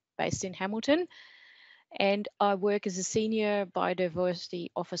 I'm based in Hamilton and I work as a Senior Biodiversity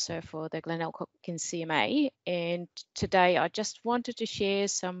Officer for the Glenelg Hopkins CMA. And today I just wanted to share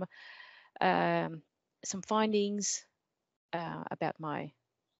some findings about my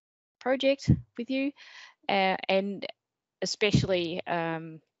project with you, and especially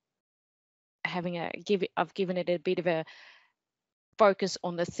I've given it a bit of a focus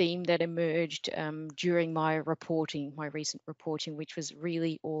on the theme that emerged during my recent reporting, which was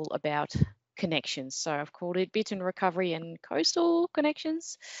really all about connections. So I've called it Bittern recovery and coastal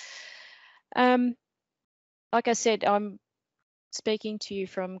connections. Like I said, I'm speaking to you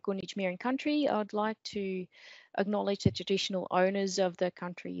from Gunditj Mirring Country. I'd like to acknowledge the traditional owners of the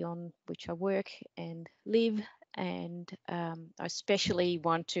country on which I work and live, and I especially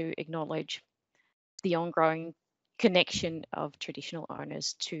want to acknowledge the ongoing connection of traditional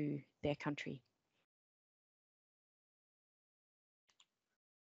owners to their country.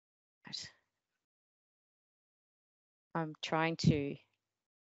 I'm trying to,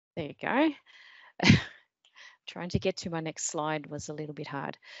 there you go. Trying to get to my next slide was a little bit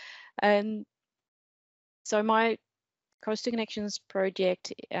hard. So my Coastal Connections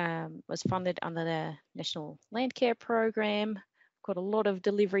project was funded under the National Land Care Program. Got a lot of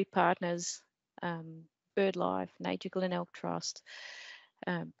delivery partners, Birdlife, Nature Glenelg Trust,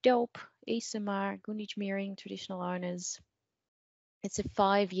 DELP, Eastermar, Gunditj Mirring, traditional owners. It's a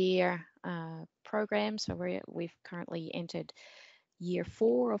 5-year program, so we've currently entered year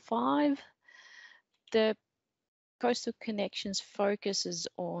 4 or 5. The Coastal Connections focuses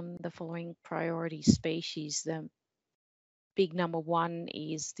on the following priority species. The big number 1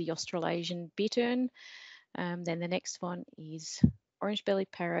 is the Australasian bittern. Then the next one is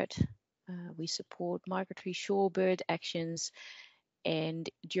orange-bellied parrot. We support migratory shorebird actions, and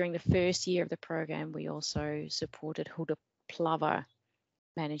during the first year of the program, we also supported hooded plover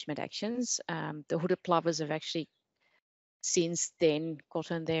management actions. The hooded plovers have actually since then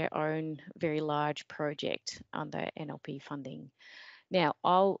gotten their own very large project under NLP funding. Now,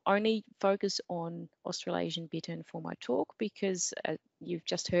 I'll only focus on Australasian bittern for my talk because you've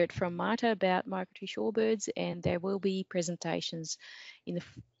just heard from Marta about migratory shorebirds, and there will be presentations in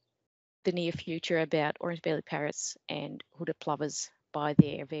the near future about orange-bellied parrots and hooded plovers by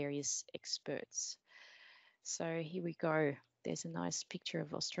their various experts. So here we go. There's a nice picture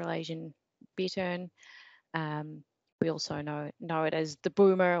of Australasian bittern. We also know it as the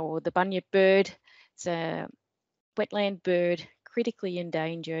boomer or the bunyip bird. It's a wetland bird, critically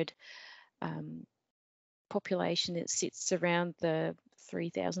endangered. Population, it sits around the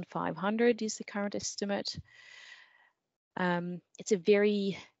 3,500 is the current estimate. It's a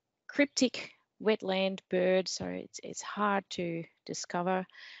very cryptic wetland bird, so it's hard to discover.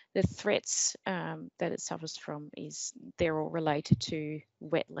 The threats that it suffers from they're all related to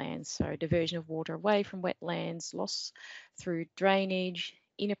wetlands, so diversion of water away from wetlands, loss through drainage,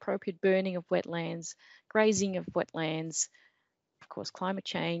 inappropriate burning of wetlands, grazing of wetlands, of course climate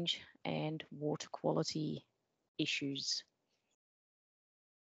change and water quality issues.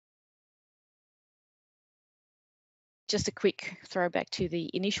 Just a quick throwback to the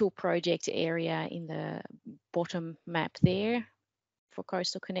initial project area in the bottom map there for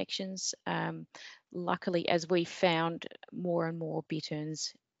Coastal Connections. Luckily, as we found more and more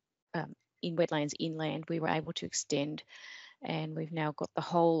bitterns in wetlands inland, we were able to extend, and we've now got the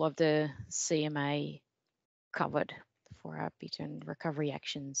whole of the CMA covered for our bittern recovery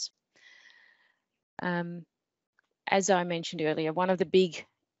actions. As I mentioned earlier, one of the big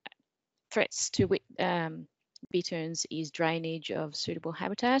threats to bitterns is drainage of suitable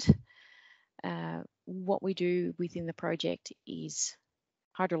habitat. What we do within the project is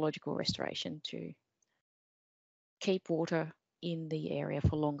hydrological restoration to keep water in the area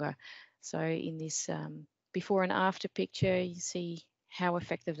for longer. So in this before and after picture, you see how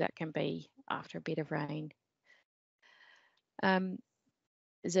effective that can be after a bit of rain.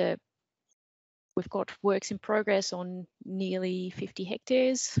 We've got works in progress on nearly 50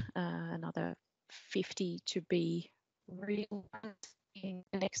 hectares, another 50 to be realised in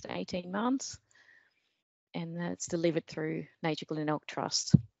the next 18 months. And that's delivered through Nature Glenelg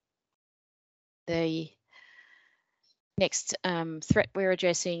Trust. The next threat we're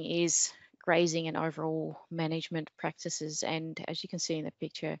addressing is grazing and overall management practices. And as you can see in the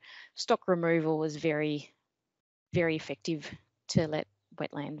picture, stock removal is very, very effective to let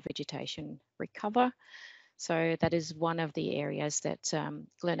wetland vegetation recover. So that is one of the areas that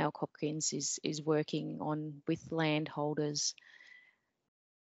Glenelg Hopkins is working on with landholders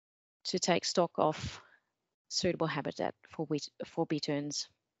to take stock of suitable habitat for bitterns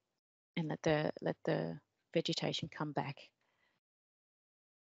and let the vegetation come back.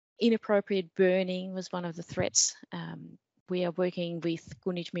 Inappropriate burning was one of the threats. We are working with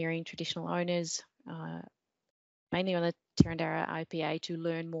Gunditj Mirring traditional owners, mainly on the Tirrandara IPA, to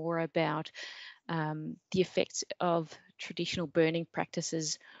learn more about the effects of traditional burning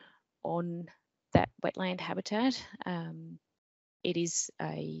practices on that wetland habitat. It is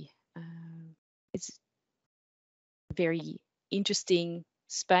it's a very interesting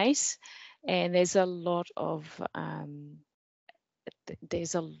space, and there's a lot of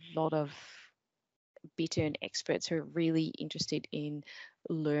bittern experts who are really interested in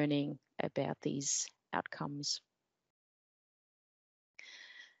learning about these outcomes.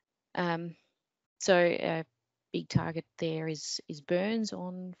 So a big target there is burns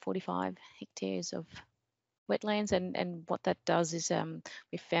on 45 hectares of wetlands, and what that does is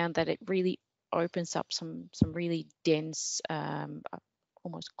we found that it really opens up some really dense,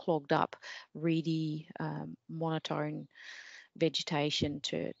 almost clogged up, reedy, monotone vegetation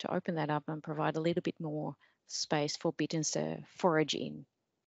to open that up and provide a little bit more space for bitterns to forage in.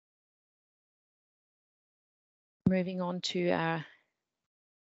 Moving on to our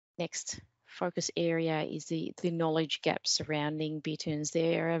next focus area is the knowledge gap surrounding bitterns.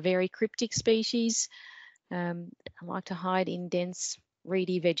 They're a very cryptic species. Like to hide in dense,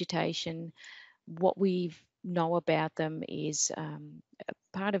 reedy vegetation. What we know about them is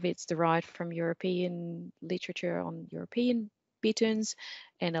part of it's derived from European literature on European bitterns,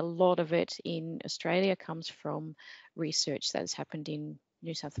 and a lot of it in Australia comes from research that's happened in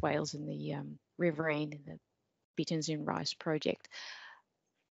New South Wales in the Riverine, in the Bitterns in Rice project.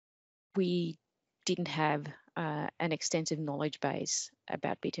 We didn't have an extensive knowledge base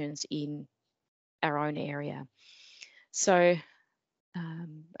about bitterns in our own area. So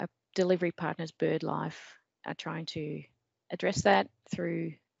our delivery partners, Birdlife, are trying to address that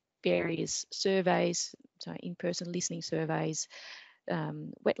through various surveys, so in-person listening surveys,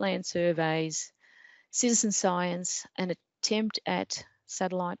 wetland surveys, citizen science, an attempt at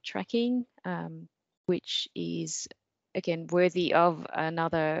satellite tracking, which is, again, worthy of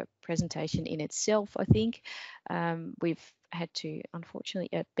another presentation in itself, I think. We've had to, unfortunately,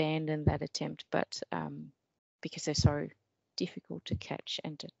 abandon that attempt, but because they're so difficult to catch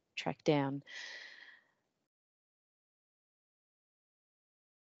and to track down.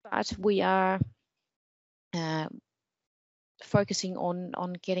 But we are focusing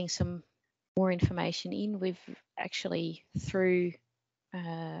on getting some more information in. We've actually, through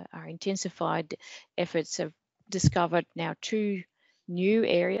our intensified efforts, have discovered now two new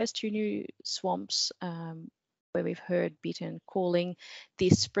areas, two new swamps where we've heard bittern calling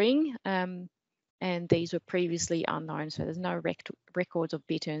this spring, and these were previously unknown, so there's no records of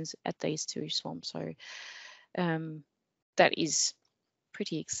bitterns at these two swamps. So that is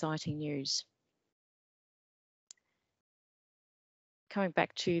pretty exciting news. Coming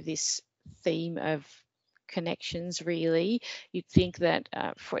back to this theme of connections, really, you'd think that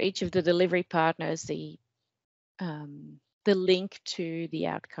for each of the delivery partners, the link to the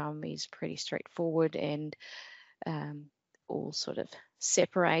outcome is pretty straightforward and all sort of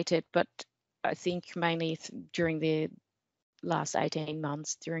separated. But I think mainly during the last 18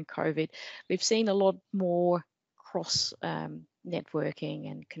 months during COVID, we've seen a lot more cross networking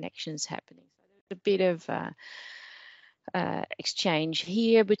and connections happening. So there's a bit of exchange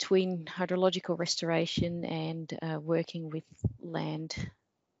here between hydrological restoration and working with land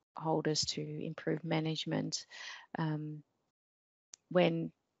holders to improve management.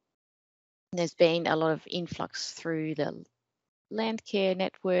 When there's been a lot of influx through the land care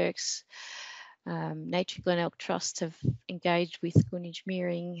networks, Nature Glenelg Trust have engaged with Gunditj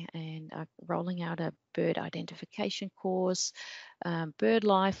Mirring and are rolling out a bird identification course.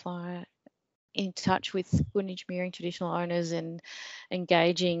 Birdlife are in touch with Gunditj Mirring traditional owners and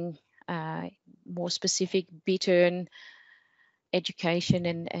engaging more specific bittern education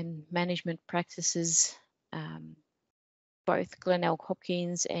and management practices. Both Glenelg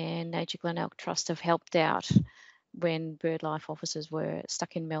Hopkins and Nature Glenelg Trust have helped out when Birdlife officers were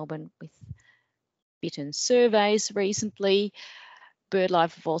stuck in Melbourne with bittern surveys recently.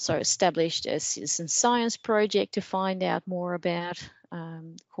 Birdlife have also established a citizen science project to find out more about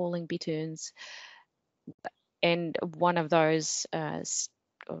calling bitterns, and one of those,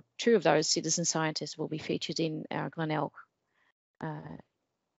 or two of those citizen scientists will be featured in our Glenelg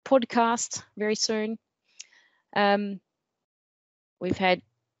podcast very soon. We've had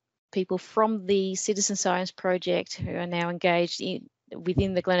people from the citizen science project who are now engaged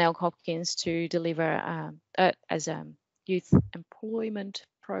within the Glenelg Hopkins to deliver as a youth employment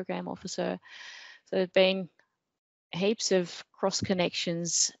Program Officer. So there's been heaps of cross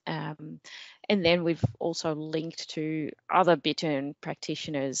connections, and then we've also linked to other Bittern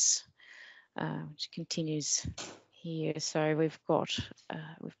practitioners, which continues here. So we've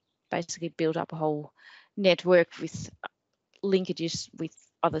basically built up a whole network with linkages with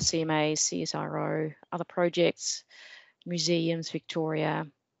other CMAs, CSIRO, other projects, museums, Victoria,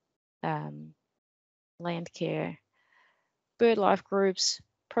 Landcare, birdlife groups,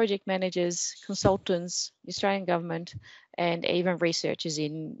 project managers, consultants, the Australian government, and even researchers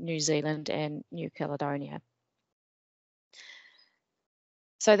in New Zealand and New Caledonia.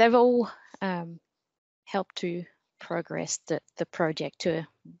 So they've all helped to progress the project to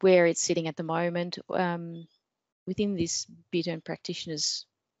where it's sitting at the moment. Within this Bittern practitioners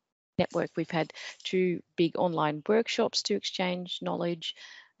network, we've had 2 big online workshops to exchange knowledge.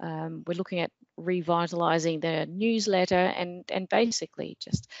 We're looking at revitalising the newsletter and basically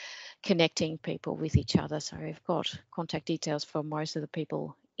just connecting people with each other. So we've got contact details for most of the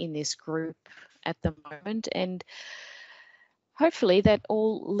people in this group at the moment, and hopefully that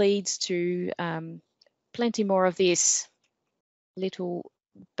all leads to plenty more of this. Little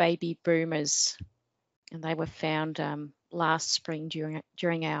baby boomers, and they were found last spring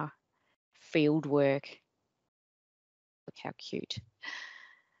during our field work. Look how cute.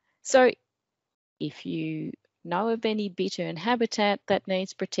 So if you know of any Bittern habitat that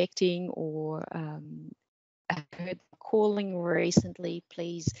needs protecting, or have heard calling recently,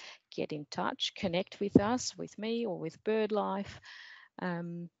 please get in touch, connect with us, with me, or with BirdLife.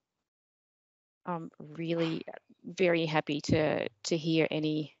 I'm really very happy to hear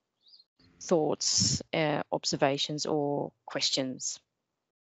any thoughts, observations, or questions.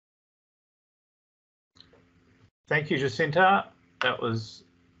 Thank you, Jacinta. That was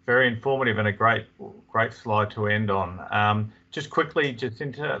very informative and a great slide to end on. Just quickly,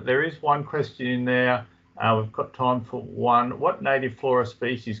 Jacinta, there is one question in there. We've got time for one. What native flora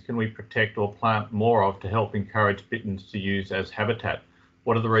species can we protect or plant more of to help encourage bitterns to use as habitat?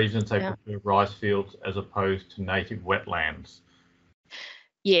 What are the reasons they prefer rice fields as opposed to native wetlands?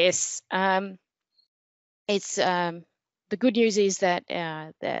 Yes, it's the good news is that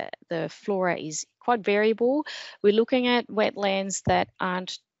the flora is quite variable. We're looking at wetlands that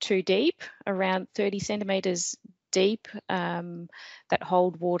aren't too deep, around 30 centimetres deep, that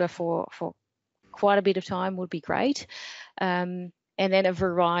hold water for quite a bit of time would be great. And then a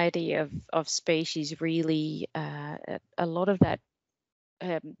variety of species, really, a lot of that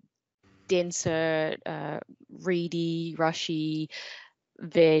denser, reedy, rushy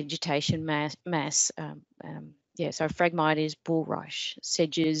vegetation mass. So Phragmites, bulrush,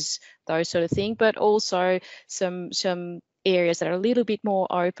 sedges, those sort of thing, but also some areas that are a little bit more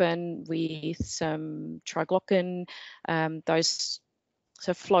open with some triglocan, those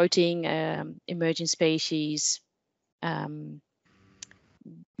so floating emerging species. Where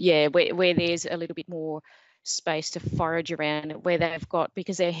there's a little bit more space to forage around, where they've got,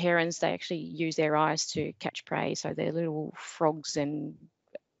 because they're herons, they actually use their eyes to catch prey. So they're little frogs and,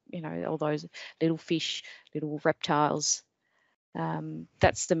 all those little fish, little reptiles.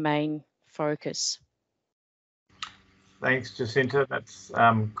 That's the main focus. Thanks, Jacinta. That's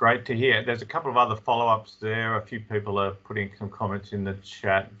great to hear. There's a couple of other follow-ups there. A few people are putting some comments in the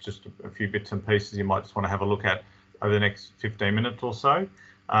chat, just a few bits and pieces you might just want to have a look at over the next 15 minutes or so.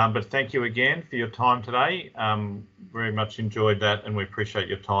 But thank you again for your time today. Very much enjoyed that, and we appreciate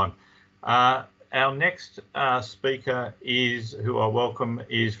your time. Our next speaker who I welcome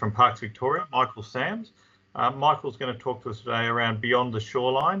is from Parks Victoria, Michael Sams. Michael's going to talk to us today around Beyond the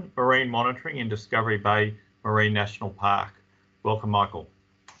Shoreline, marine monitoring in Discovery Bay Marine National Park. Welcome, Michael.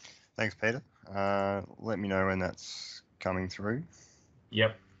 Thanks, Peter. Let me know when that's coming through.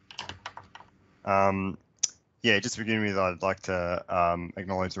 Yep. Just to begin with, I'd like to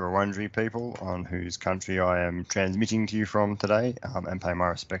acknowledge the Wurundjeri people on whose country I am transmitting to you from today, and pay my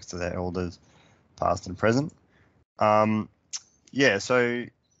respects to their elders, past and present. So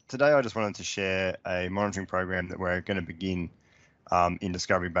today I just wanted to share a monitoring program that we're going to begin in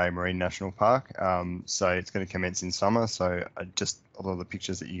Discovery Bay Marine National Park. So it's going to commence in summer. So a lot of the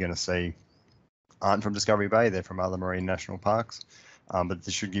pictures that you're going to see aren't from Discovery Bay, they're from other marine national parks. But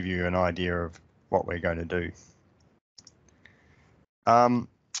this should give you an idea of what we're going to do.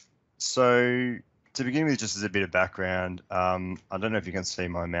 So to begin with, just as a bit of background, I don't know if you can see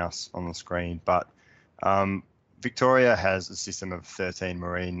my mouse on the screen, but Victoria has a system of 13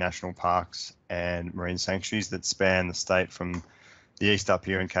 marine national parks and marine sanctuaries that span the state, from the east up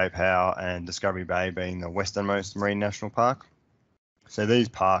here in Cape Howe and Discovery Bay being the westernmost marine national park. So these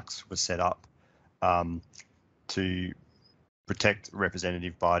parks were set up to protect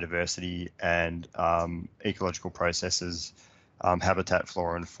representative biodiversity and ecological processes, habitat,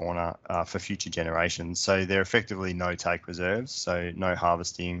 flora and fauna for future generations. So they're effectively no-take reserves, so no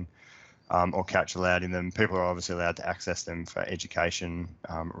harvesting or catch allowed in them. People are obviously allowed to access them for education,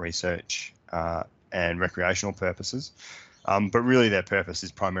 research and recreational purposes. But really their purpose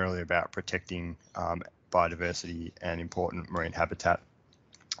is primarily about protecting biodiversity and important marine habitat.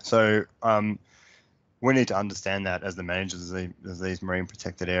 So we need to understand that as the managers of these marine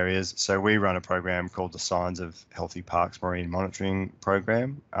protected areas. So we run a program called the Signs of Healthy Parks Marine Monitoring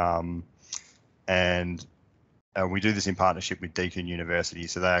Program. And we do this in partnership with Deakin University,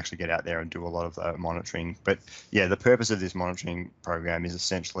 so they actually get out there and do a lot of the monitoring. But yeah, the purpose of this monitoring program is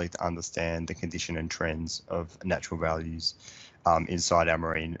essentially to understand the condition and trends of natural values inside our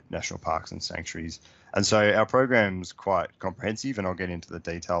marine national parks and sanctuaries. And so our program's quite comprehensive, and I'll get into the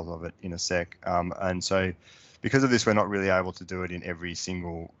details of it in a sec. And so because of this, we're not really able to do it in every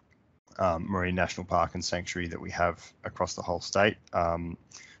single marine national park and sanctuary that we have across the whole state.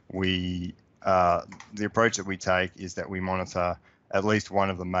 The approach that we take is that we monitor at least one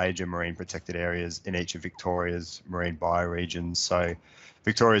of the major marine protected areas in each of Victoria's marine bioregions. So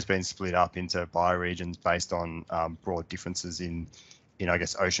Victoria's been split up into bioregions based on broad differences in I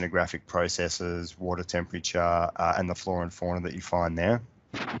guess, oceanographic processes, water temperature, and the flora and fauna that you find there.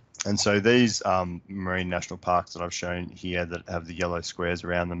 And so these marine national parks that I've shown here that have the yellow squares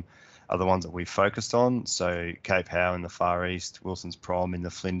around them are the ones that we've focused on. So Cape Howe in the Far East, Wilson's Prom in the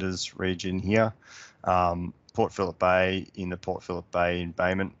Flinders region here, Port Phillip Bay in the Port Phillip Bay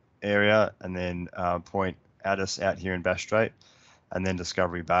embayment area, and then Point Addis out here in Bass Strait, and then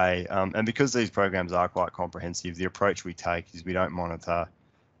Discovery Bay. And because these programs are quite comprehensive, the approach we take is we don't monitor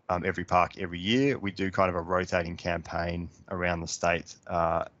every park every year. We do kind of a rotating campaign around the state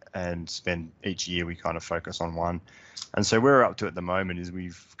and spend each year we kind of focus on one. And so where we're up to at the moment is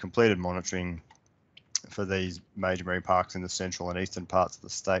we've completed monitoring for these major marine parks in the central and eastern parts of the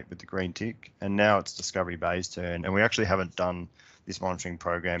state with the green tick, and now it's Discovery Bay's turn, and we actually haven't done this monitoring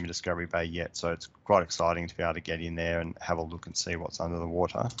program in Discovery Bay yet, so it's quite exciting to be able to get in there and have a look and see what's under the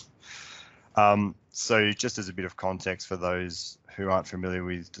water. So just as a bit of context for those who aren't familiar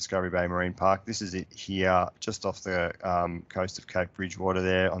with Discovery Bay Marine Park, this is it here, just off the coast of Cape Bridgewater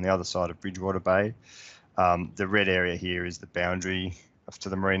there, on the other side of Bridgewater Bay. The red area here is the boundary to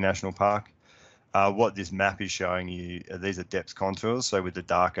the Marine National Park. What this map is showing you, these are depth contours, so with the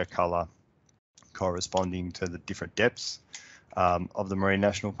darker colour corresponding to the different depths of the Marine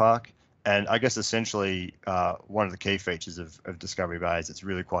National Park. And I guess essentially one of the key features of Discovery Bay is it's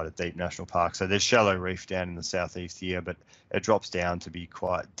really quite a deep national park. So there's shallow reef down in the southeast here, but it drops down to be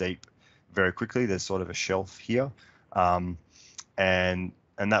quite deep very quickly. There's sort of a shelf here, and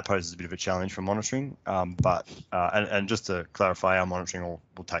that poses a bit of a challenge for monitoring. And just to clarify, our monitoring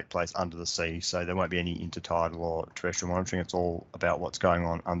will take place under the sea, so there won't be any intertidal or terrestrial monitoring. It's all about what's going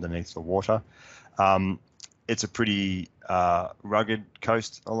on underneath the water. It's a pretty rugged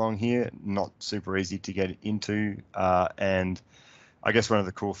coast along here, not super easy to get into. And I guess one of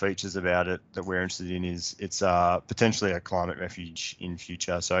the cool features about it that we're interested in is it's potentially a climate refuge in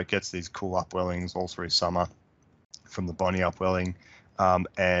future. So it gets these cool upwellings all through summer from the Bonnie upwelling.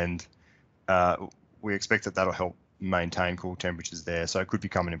 And we expect that that'll help maintain cool temperatures there. So it could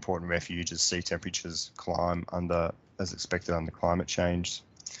become an important refuge as sea temperatures climb as expected under climate change.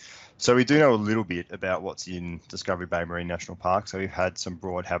 So we do know a little bit about what's in Discovery Bay Marine National Park. So we've had some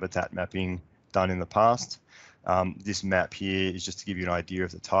broad habitat mapping done in the past. This map here is just to give you an idea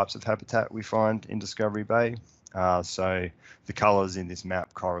of the types of habitat we find in Discovery Bay. So the colours in this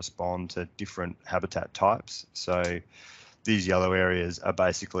map correspond to different habitat types. So these yellow areas are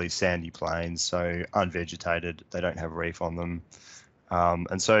basically sandy plains, so unvegetated, they don't have reef on them.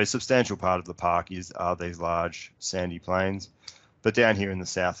 And so a substantial part of the park are these large sandy plains. But down here in the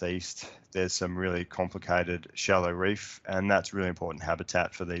southeast, there's some really complicated shallow reef, and that's really important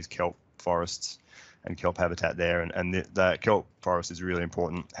habitat for these kelp forests and kelp habitat there. And the kelp forest is really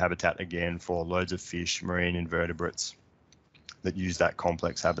important habitat again for loads of fish, marine invertebrates that use that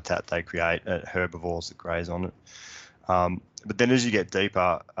complex habitat they create, herbivores that graze on it. But then as you get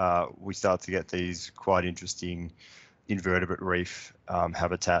deeper, we start to get these quite interesting invertebrate reef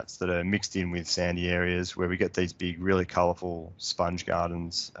habitats that are mixed in with sandy areas, where we get these big, really colourful sponge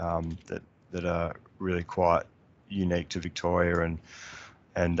gardens that are really quite unique to Victoria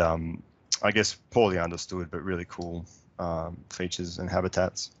and I guess poorly understood, but really cool features and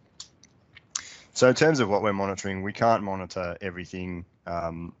habitats. So in terms of what we're monitoring, we can't monitor everything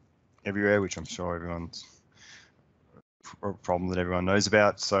everywhere, which I'm sure everyone's problem that everyone knows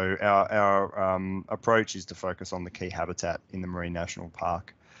about. So our approach is to focus on the key habitat in the Marine National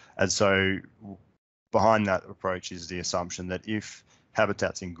Park. And so behind that approach is the assumption that if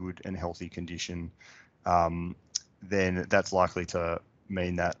habitat's in good and healthy condition, then that's likely to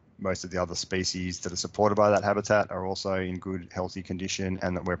mean that most of the other species that are supported by that habitat are also in good, healthy condition,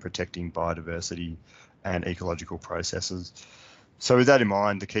 and that we're protecting biodiversity and ecological processes. So with that in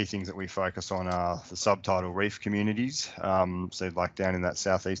mind, the key things that we focus on are the subtidal reef communities, so like down in that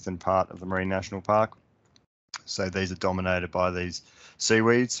southeastern part of the Marine National Park. So these are dominated by these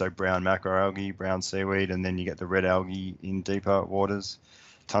seaweeds, so brown macroalgae, brown seaweed, and then you get the red algae in deeper waters.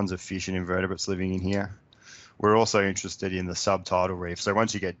 Tons of fish and invertebrates living in here. We're also interested in the subtidal reef. So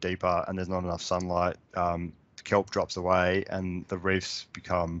once you get deeper and there's not enough sunlight, kelp drops away and the reefs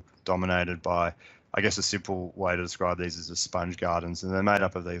become dominated by, I guess a simple way to describe these is as sponge gardens, and they're made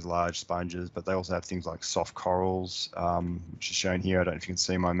up of these large sponges, but they also have things like soft corals, which is shown here. I don't know if you can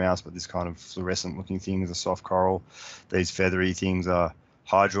see my mouse, but this kind of fluorescent looking thing is a soft coral. These feathery things are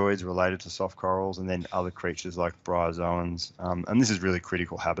hydroids related to soft corals, and then other creatures like bryozoans. And this is really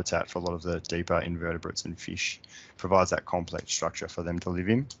critical habitat for a lot of the deeper invertebrates and fish, provides that complex structure for them to live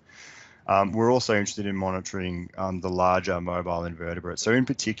in. We're also interested in monitoring the larger mobile invertebrates. So in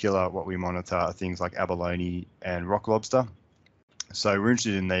particular, what we monitor are things like abalone and rock lobster. So we're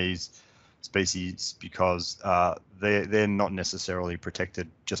interested in these species because they're not necessarily protected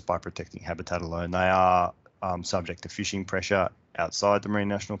just by protecting habitat alone. They are subject to fishing pressure outside the Marine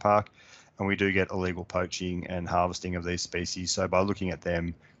National Park, and we do get illegal poaching and harvesting of these species. So by looking at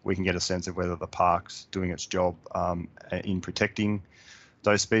them, we can get a sense of whether the park's doing its job in protecting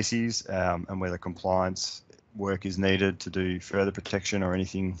those species, and whether compliance work is needed to do further protection or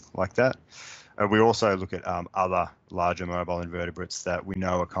anything like that. We also look at other larger mobile invertebrates that we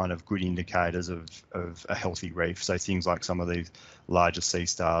know are kind of good indicators of a healthy reef. So things like some of these larger sea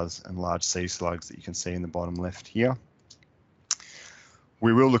stars and large sea slugs that you can see in the bottom left here.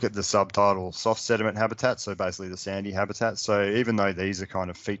 We will look at the subtidal soft sediment habitats, so basically the sandy habitats. So even though these are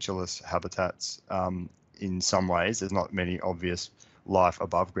kind of featureless habitats in some ways, there's not many obvious life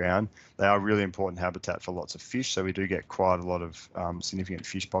above ground, they are really important habitat for lots of fish. So we do get quite a lot of significant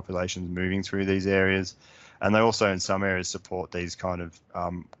fish populations moving through these areas. And they also in some areas support these kind of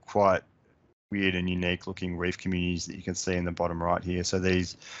quite weird and unique looking reef communities that you can see in the bottom right here. So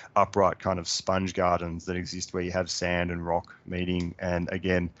these upright kind of sponge gardens that exist where you have sand and rock meeting, and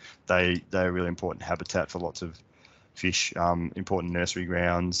again they're really important habitat for lots of fish, important nursery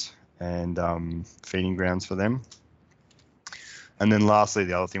grounds and feeding grounds for them. And then lastly,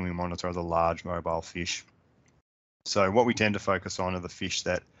 the other thing we monitor are the large mobile fish. So what we tend to focus on are the fish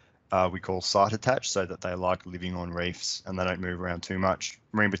that we call site attached, so that they like living on reefs and they don't move around too much.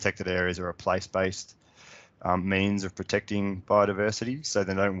 Marine protected areas are a place-based means of protecting biodiversity, so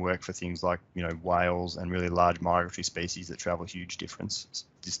they don't work for things like, you know, whales and really large migratory species that travel huge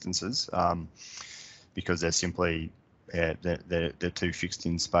distances, because they're simply they're too fixed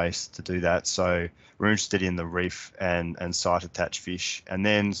in space to do that. So we're interested in the reef and site attached fish, and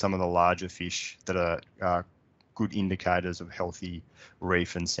then some of the larger fish that are good indicators of healthy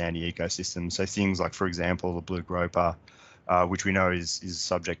reef and sandy ecosystems. So things like, for example, the blue groper, which we know is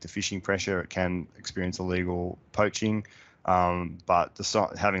subject to fishing pressure. It can experience illegal poaching, but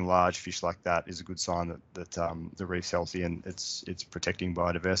having large fish like that is a good sign that the reef's healthy and it's protecting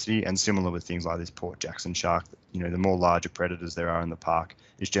biodiversity. And similar with things like this Port Jackson shark, you know, the more larger predators there are in the park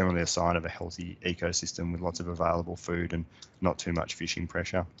is generally a sign of a healthy ecosystem with lots of available food and not too much fishing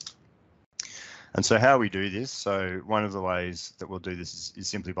pressure. And so how we do this, so one of the ways that we'll do this is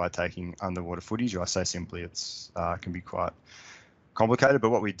simply by taking underwater footage. I say simply, it's can be quite complicated, but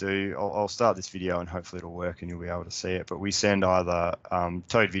what we do, I'll start this video and hopefully it'll work and you'll be able to see it, but we send either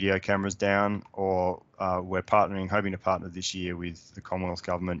towed video cameras down, or we're hoping to partner this year with the Commonwealth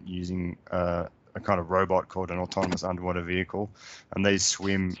Government using a kind of robot called an autonomous underwater vehicle, and these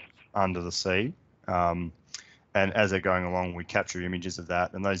swim under the sea. And as they're going along, we capture images of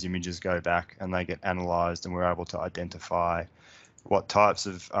that, and those images go back and they get analysed, and we're able to identify what types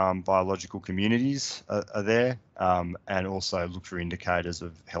of biological communities are there, and also look for indicators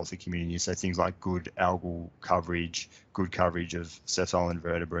of healthy communities. So things like good algal coverage, good coverage of sessile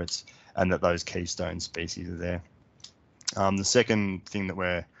invertebrates, and that those keystone species are there. The second thing that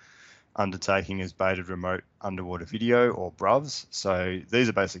we're undertaking is baited remote underwater video, or BRUVs. So these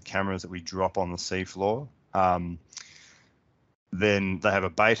are basically cameras that we drop on the seafloor. Then they have a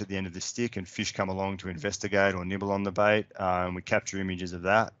bait at the end of the stick, and fish come along to investigate or nibble on the bait, and we capture images of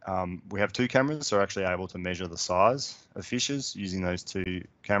that. We have two cameras, so we're actually able to measure the size of fishes using those two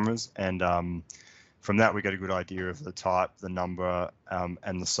cameras, and From that, we get a good idea of the type, the number,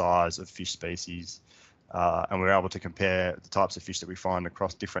 and the size of fish species. And we're able to compare the types of fish that we find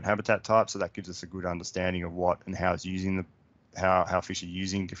across different habitat types. So that gives us a good understanding of what and how it's using how fish are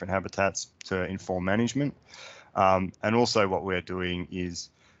using different habitats to inform management. And also what we're doing is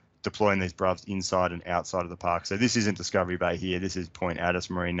deploying these bruvs inside and outside of the park. So this isn't Discovery Bay here. This is Point Addis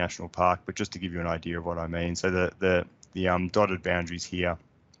Marine National Park. But just to give you an idea of what I mean, so the dotted boundaries here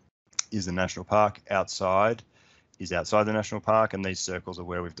is the national park. Outside is outside the national park, and these circles are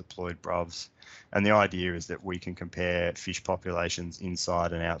where we've deployed bruvs. And the idea is that we can compare fish populations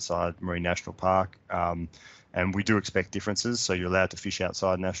inside and outside Marine National Park. And we do expect differences. So you're allowed to fish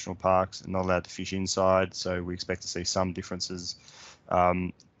outside national parks and not allowed to fish inside. So we expect to see some differences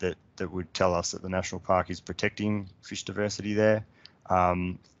that would tell us that the national park is protecting fish diversity there.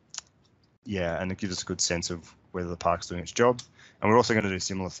 Yeah, and it gives us a good sense of whether the park's doing its job. And we're also going to do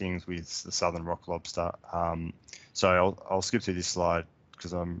similar things with the southern rock lobster. So I'll skip through this slide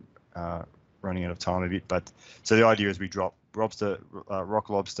because I'm running out of time a bit. But so the idea is we drop rock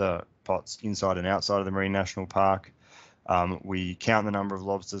lobster pots inside and outside of the Marine National Park. We count the number of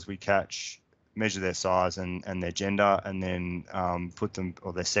lobsters we catch, measure their size and their gender, and then put them,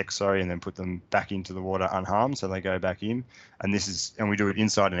 or their sex, sorry, and then put them back into the water unharmed, so they go back in. And we do it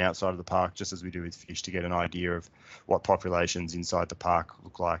inside and outside of the park, just as we do with fish, to get an idea of what populations inside the park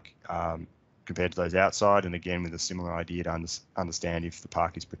look like compared to those outside. And again, with a similar idea to understand if the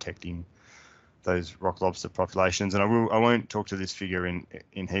park is protecting those rock lobster populations. And I won't talk to this figure in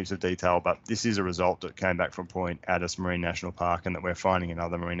heaps of detail, but this is a result that came back from Point Addis Marine National Park and that we're finding in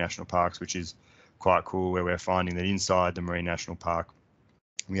other marine national parks, which is quite cool, where we're finding that inside the Marine National Park,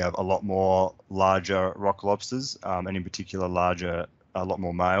 we have a lot more larger rock lobsters, and in particular a lot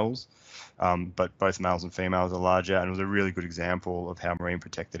more males, but both males and females are larger. And it was a really good example of how marine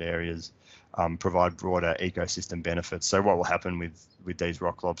protected areas provide broader ecosystem benefits. So what will happen with these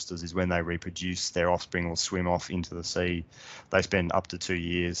rock lobsters is when they reproduce, their offspring will swim off into the sea. They spend up to 2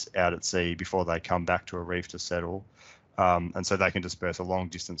 years out at sea before they come back to a reef to settle. And so they can disperse a long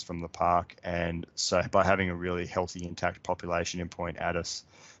distance from the park. And so by having a really healthy, intact population in Point Addis,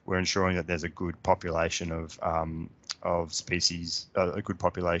 we're ensuring that there's a good population of species, a good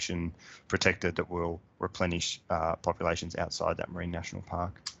population protected that will replenish populations outside that Marine National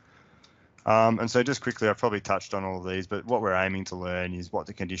Park. And so just quickly, I've probably touched on all of these, but what we're aiming to learn is what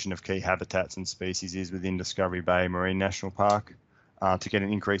the condition of key habitats and species is within Discovery Bay Marine National Park, to get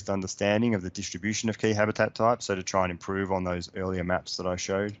an increased understanding of the distribution of key habitat types, so to try and improve on those earlier maps that I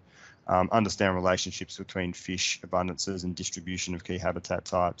showed, understand relationships between fish abundances and distribution of key habitat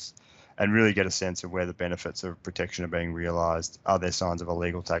types, and really get a sense of where the benefits of protection are being realised. Are there signs of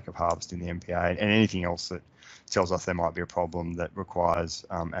illegal take of harvest in the MPA, and anything else that tells us there might be a problem that requires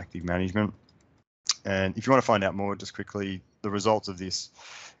active management. And if you want to find out more, just quickly, the results of this,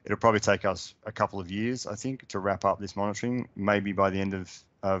 it'll probably take us a couple of years, I think, to wrap up this monitoring. Maybe by the end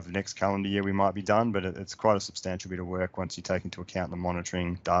of next calendar year we might be done, but it's quite a substantial bit of work once you take into account the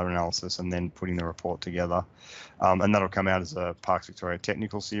monitoring, data analysis, and then putting the report together. And that'll come out as a Parks Victoria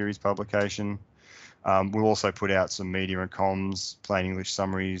Technical Series publication. We'll also put out some media and comms, plain English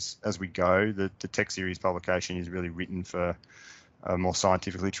summaries as we go. The tech series publication is really written for a more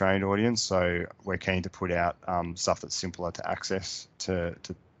scientifically trained audience, so we're keen to put out stuff that's simpler to access to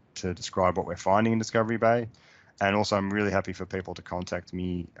describe what we're finding in Discovery Bay. And also, I'm really happy for people to contact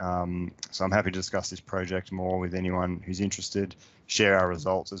me. So I'm happy to discuss this project more with anyone who's interested, share our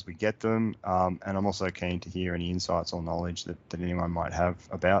results as we get them. And I'm also keen to hear any insights or knowledge that anyone might have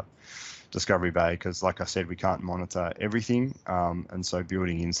about Discovery Bay, because like I said, we can't monitor everything. And so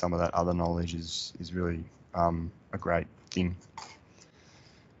building in some of that other knowledge is really a great thing.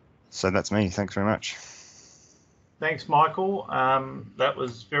 So that's me. Thanks very much. Thanks, Michael. That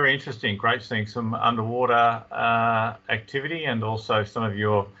was very interesting. Great seeing some underwater activity and also some of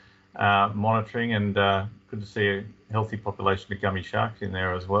your monitoring, and good to see a healthy population of gummy sharks in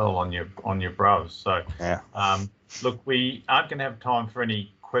there as well on your bruvs. So yeah. Look, we aren't going to have time for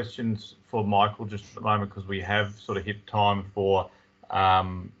any questions for Michael just at the moment, because we have sort of hit time for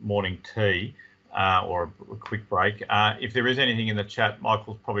morning tea or a quick break. If there is anything in the chat,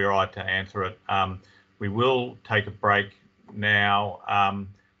 Michael's probably all right to answer it. We will take a break now.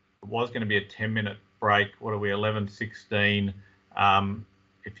 It was going to be a 10-minute break. What are we, 11:16?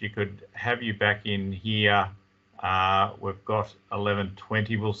 If you could have you back in here, we've got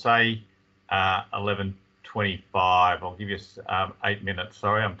 11:20. We'll say 11:25. I'll give you 8 minutes.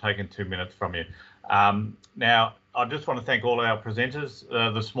 Sorry, I'm taking 2 minutes from you. Now, I just want to thank all our presenters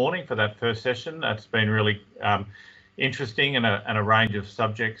this morning for that first session. That's been really interesting and a range of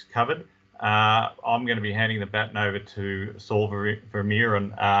subjects covered. I'm going to be handing the baton over to Saul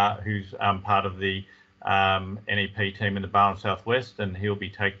Vermeuren, who's part of the NEP team in the Barwon South West, and he'll be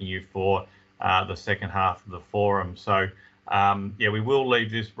taking you for the second half of the forum. So yeah, we will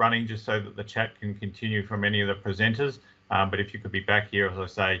leave this running just so that the chat can continue from any of the presenters. But if you could be back here, as I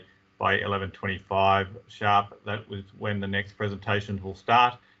say, by 11:25 sharp, that was when the next presentations will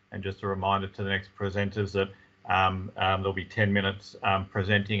start. And just a reminder to the next presenters that there'll be 10 minutes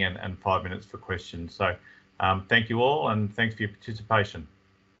presenting and 5 minutes for questions. So thank you all, and thanks for your participation.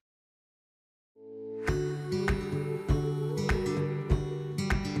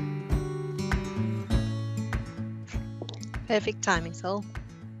 Perfect timing, Saul.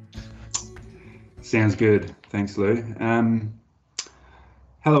 Sounds good. Thanks, Lou.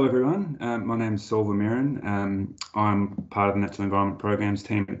 Hello, everyone. My name is Saul Vermeuren. I'm part of the Natural Environment Programs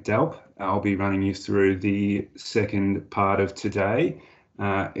team at DELP. I'll be running you through the second part of today.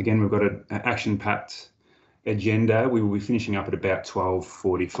 Again, we've got an action-packed agenda. We will be finishing up at about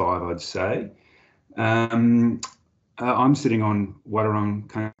 12:45, I'd say. I'm sitting on Wadawurrung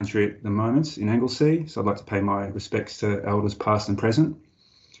country at the moment in Anglesea, so I'd like to pay my respects to elders past and present.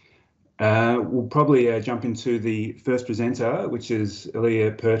 We'll probably jump into the first presenter, which is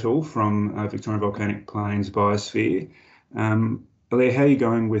Elia Pirtle from Victorian Volcanic Plains Biosphere. Elia, how are you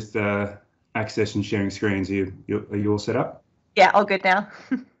going with access and sharing screens? Are you all set up? Yeah, all good now.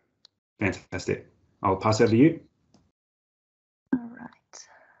 Fantastic. I'll pass over to you. All right.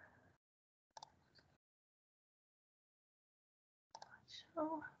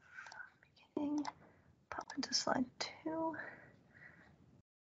 So, beginning, pop into slide 2.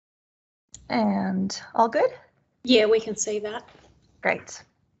 And all good? Yeah, we can see that. Great.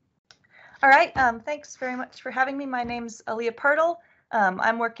 All right, thanks very much for having me. My name's Elia Pirtle.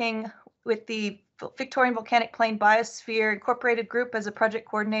 I'm working with the Victorian Volcanic Plain Biosphere Incorporated Group as a project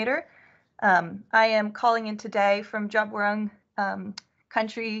coordinator. I am calling in today from Wadawurrung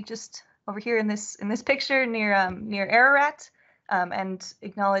country, just over here in this picture near Ararat, and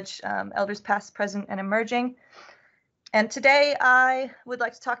acknowledge elders past, present, and emerging. And today I would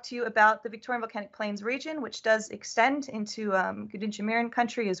like to talk to you about the Victorian Volcanic Plains region, which does extend into Gunditj Mirring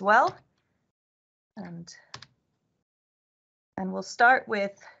Country as well. And we'll start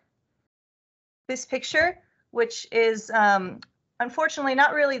with this picture, which is unfortunately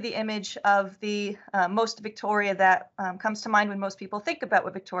not really the image of the most Victoria that comes to mind when most people think about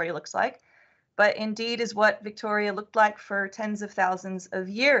what Victoria looks like, but indeed is what Victoria looked like for tens of thousands of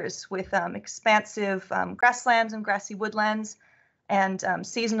years, with expansive grasslands and grassy woodlands and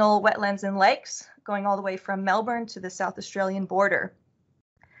seasonal wetlands and lakes going all the way from Melbourne to the South Australian border.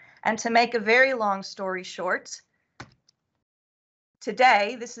 And to make a very long story short,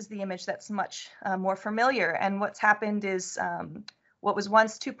 today, this is the image that's much more familiar. And what's happened is what was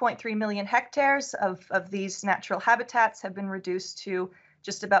once 2.3 million hectares of these natural habitats have been reduced to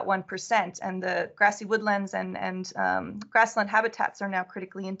just about 1%. And the grassy woodlands and grassland habitats are now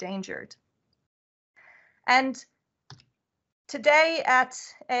critically endangered. And today at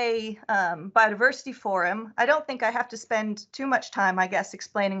a biodiversity forum, I don't think I have to spend too much time, I guess,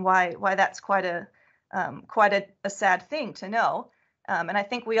 explaining why that's quite a sad thing to know. And I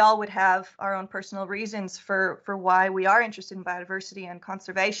think we all would have our own personal reasons for why we are interested in biodiversity and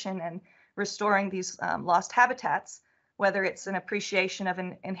conservation and restoring these lost habitats, whether it's an appreciation of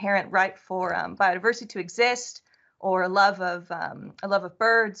an inherent right for biodiversity to exist, or a love of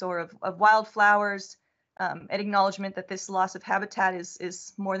birds or of wildflowers, an acknowledgement that this loss of habitat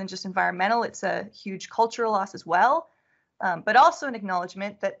is more than just environmental, it's a huge cultural loss as well. But also an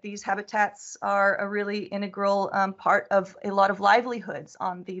acknowledgement that these habitats are a really integral part of a lot of livelihoods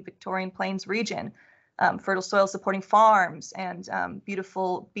on the Victorian Plains region, fertile soil supporting farms and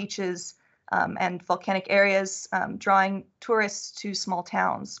beautiful beaches and volcanic areas drawing tourists to small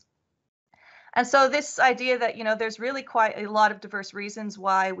towns. And so this idea that, you know, there's really quite a lot of diverse reasons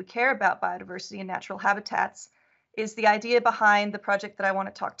why we care about biodiversity and natural habitats is the idea behind the project that I want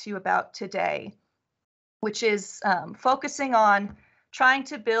to talk to you about today, which is focusing on trying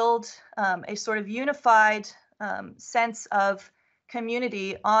to build a sort of unified sense of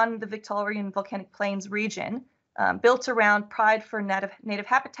community on the Victorian Volcanic Plains region, built around pride for native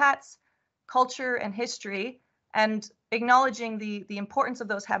habitats, culture, and history, and acknowledging the importance of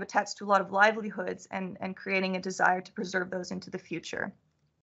those habitats to a lot of livelihoods and creating a desire to preserve those into the future.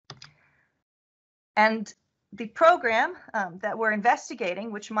 And the program that we're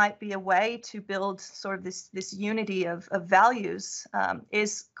investigating, which might be a way to build sort of this unity of values,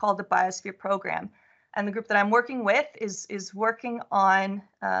 is called the Biosphere program. And the group that I'm working with is working on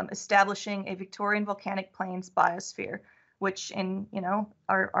establishing a Victorian Volcanic Plains biosphere, which in,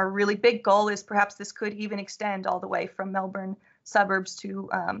 our really big goal is perhaps this could even extend all the way from Melbourne suburbs to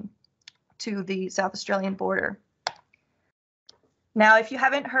the South Australian border. Now, if you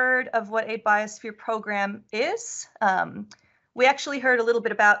haven't heard of what a biosphere program is, we actually heard a little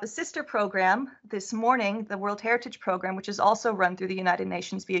bit about the sister program this morning, the World Heritage Program, which is also run through the United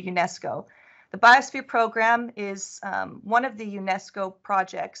Nations via UNESCO. The Biosphere Program is one of the UNESCO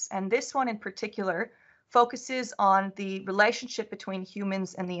projects, and this one in particular focuses on the relationship between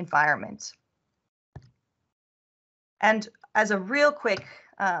humans and the environment. And as a real quick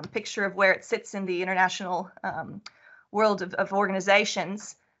picture of where it sits in the international world of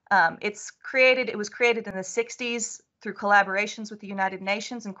organizations, it was created in the 60s through collaborations with the United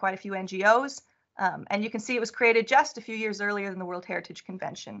Nations and quite a few NGOs. And you can see it was created just a few years earlier than the World Heritage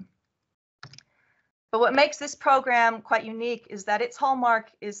Convention. But what makes this program quite unique is that its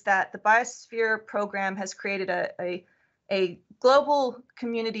hallmark is that the Biosphere program has created a global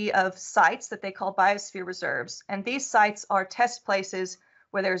community of sites that they call biosphere reserves. And these sites are test places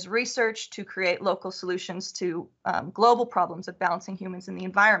where there's research to create local solutions to global problems of balancing humans and the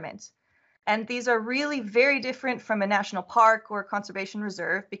environment. And these are really very different from a national park or a conservation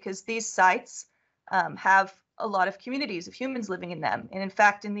reserve because these sites have a lot of communities of humans living in them. And in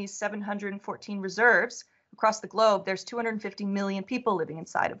fact, in these 714 reserves across the globe, there's 250 million people living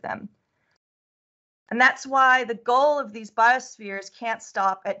inside of them. And that's why the goal of these biospheres can't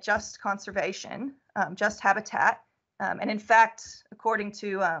stop at just conservation, just habitat. And in fact, according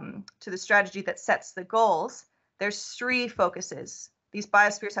to the strategy that sets the goals, there's 3 focuses. These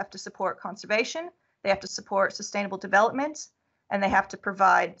biospheres have to support conservation, they have to support sustainable development, and they have to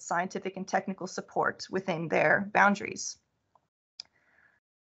provide scientific and technical support within their boundaries.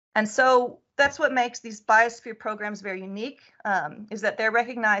 And so that's what makes these biosphere programs very unique, is that they're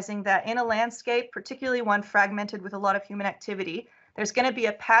recognizing that in a landscape, particularly one fragmented with a lot of human activity, there's going to be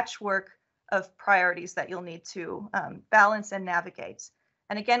a patchwork of priorities that you'll need to balance and navigate.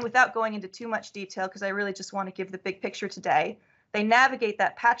 And again, without going into too much detail, because I really just want to give the big picture today, they navigate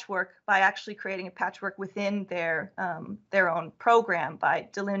that patchwork by actually creating a patchwork within their own program by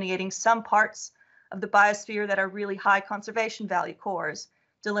delineating some parts of the biosphere that are really high conservation value cores,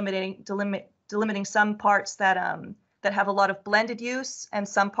 delimiting some parts that have a lot of blended use and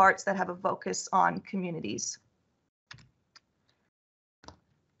some parts that have a focus on communities.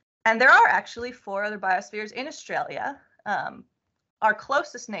 And there are actually 4 other biospheres in Australia. Our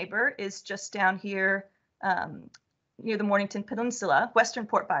closest neighbor is just down here near the Mornington Peninsula, Western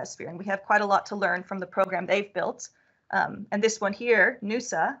Port Biosphere, and we have quite a lot to learn from the program they've built. And this one here,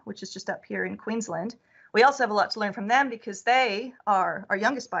 Noosa, which is just up here in Queensland, we also have a lot to learn from them because they are our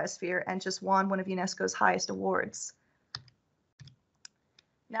youngest biosphere and just won one of UNESCO's highest awards.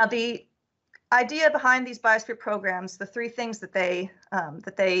 Now, the idea behind these biosphere programs, the 3 things that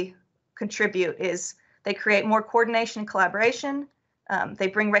they contribute is they create more coordination and collaboration. They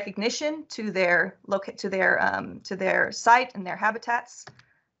bring recognition to their site and their habitats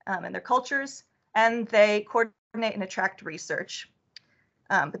and their cultures, and they coordinate and attract research.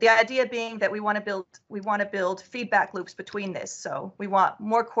 But the idea being that we want to build feedback loops between this. So we want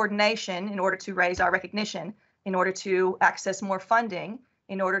more coordination in order to raise our recognition, in order to access more funding,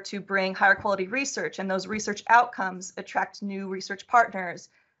 in order to bring higher quality research, and those research outcomes attract new research partners,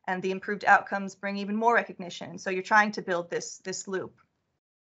 and the improved outcomes bring even more recognition. So you're trying to build this loop.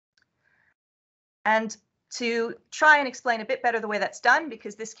 And to try and explain a bit better the way that's done,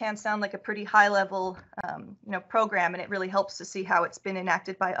 because this can sound like a pretty high level program, and it really helps to see how it's been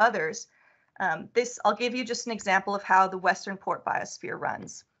enacted by others. I'll give you just an example of how the Western Port Biosphere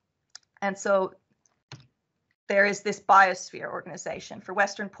runs. And so there is this Biosphere organization. For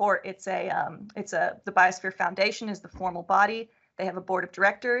Western Port, the Biosphere Foundation is the formal body. They have a board of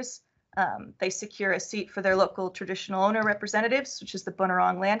directors. They secure a seat for their local traditional owner representatives, which is the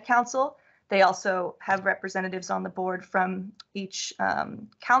Bunurong Land Council. They also have representatives on the board from each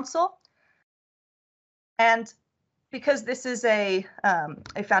council. And because this is a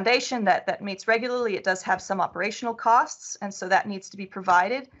foundation that meets regularly, it does have some operational costs, and so that needs to be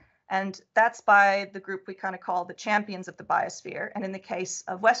provided. And that's by the group we kind of call the champions of the biosphere. And in the case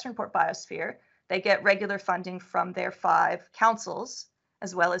of Western Port Biosphere, they get regular funding from their 5 councils,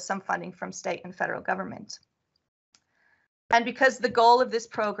 as well as some funding from state and federal government. And because the goal of this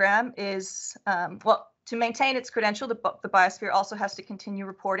program is, to maintain its credential, the biosphere also has to continue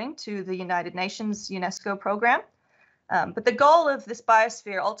reporting to the United Nations UNESCO program. But the goal of this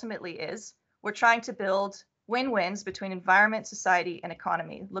biosphere ultimately is we're trying to build win-wins between environment, society, and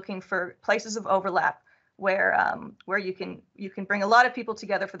economy, looking for places of overlap where you can bring a lot of people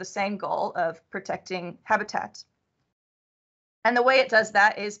together for the same goal of protecting habitat. And the way it does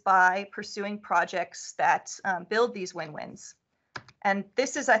that is by pursuing projects that build these win-wins. And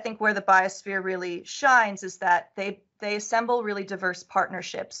this is, I think, where the Biosphere really shines, is that they assemble really diverse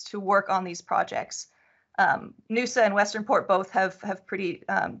partnerships to work on these projects. Noosa and Western Port both have pretty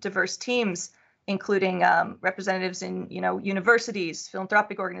diverse teams, including representatives in universities,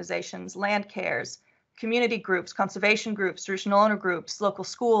 philanthropic organizations, land cares, community groups, conservation groups, traditional owner groups, local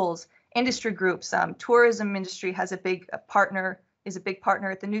schools, industry groups. Tourism industry has a big partner at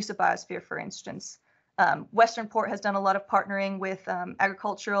the Noosa Biosphere, for instance. Western Port has done a lot of partnering with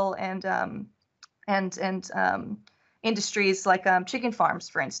agricultural and industries like chicken farms,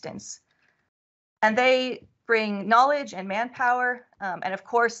 for instance. And they bring knowledge and manpower, and of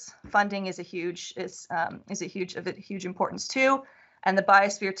course, funding is a huge importance too. And the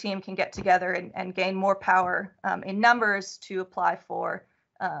Biosphere team can get together and gain more power in numbers to apply for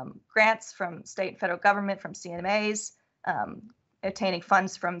grants from state and federal government, from CNMAs, obtaining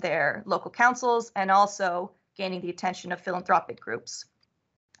funds from their local councils, and also gaining the attention of philanthropic groups.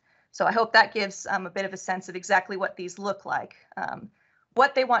 So I hope that gives a bit of a sense of exactly what these look like.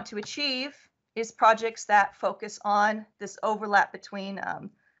 What they want to achieve is projects that focus on this overlap between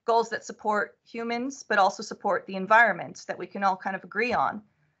goals that support humans, but also support the environment that we can all kind of agree on.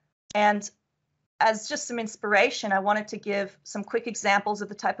 And as just some inspiration, I wanted to give some quick examples of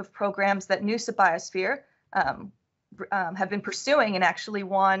the type of programs that Noosa Biosphere have been pursuing, and actually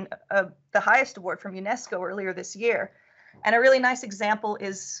won the highest award from UNESCO earlier this year. And a really nice example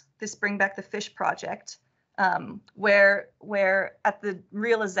is this Bring Back the Fish project, where at the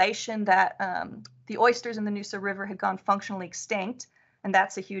realization that the oysters in the Noosa River had gone functionally extinct, and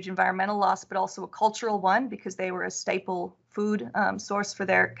that's a huge environmental loss, but also a cultural one because they were a staple food source for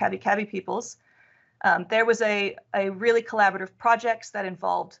their Kabi peoples. There was a really collaborative project that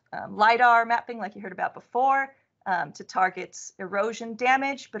involved LiDAR mapping, like you heard about before, to target erosion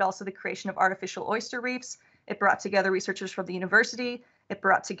damage, but also the creation of artificial oyster reefs. It brought together researchers from the university. It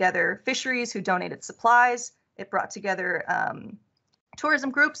brought together fisheries who donated supplies. It brought together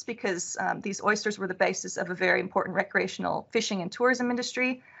tourism groups because these oysters were the basis of a very important recreational fishing and tourism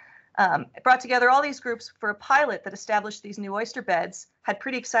industry. It brought together all these groups for a pilot that established these new oyster beds, had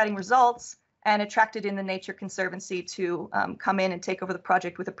pretty exciting results, and attracted in the Nature Conservancy to come in and take over the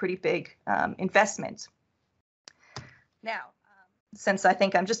project with a pretty big investment. Now, since I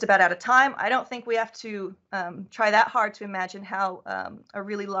think I'm just about out of time, I don't think we have to try that hard to imagine how a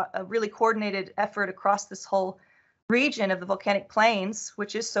really coordinated effort across this whole region of the volcanic plains,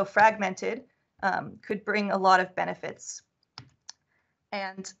 which is so fragmented, could bring a lot of benefits.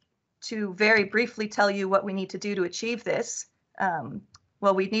 And to very briefly tell you what we need to do to achieve this,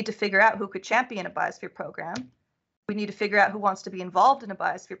 well, we need to figure out who could champion a biosphere program. We need to figure out who wants to be involved in a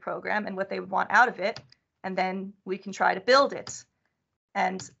biosphere program and what they would want out of it, and then we can try to build it.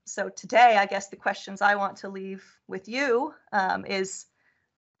 And so today, I guess the questions I want to leave with you is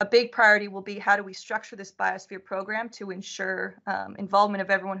a big priority will be, how do we structure this biosphere program to ensure involvement of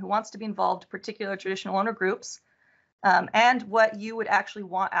everyone who wants to be involved, particular traditional owner groups, and what you would actually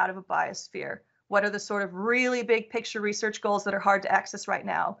want out of a biosphere. What are the sort of really big picture research goals that are hard to access right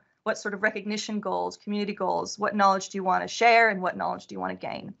now? What sort of recognition goals, community goals? What knowledge do you want to share, and what knowledge do you want to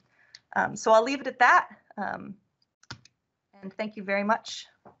gain? So I'll leave it at that. And thank you very much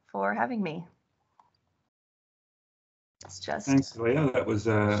for having me. It's just... Thanks, Elia. That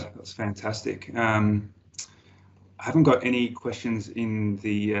was fantastic. I haven't got any questions in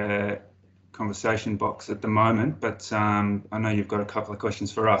the conversation box at the moment, but I know you've got a couple of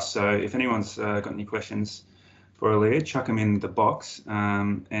questions for us. So if anyone's got any questions for Elia, chuck them in the box,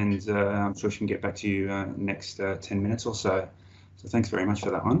 and I'm sure she can get back to you next 10 minutes or so. So thanks very much for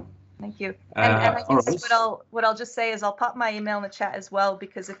that one. Thank you. And I guess what I'll just say is I'll pop my email in the chat as well,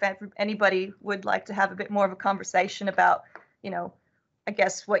 because if anybody would like to have a bit more of a conversation about, I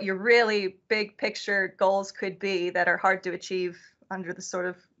guess what your really big picture goals could be that are hard to achieve under the sort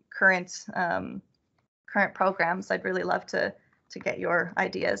of current programs, I'd really love to get your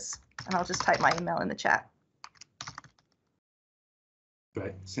ideas, and I'll just type my email in the chat.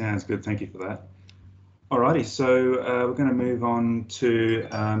 Great, sounds good. Thank you for that. Alrighty, so we're going to move on to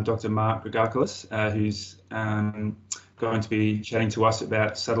Dr. Mark Ferenczi, who's going to be chatting to us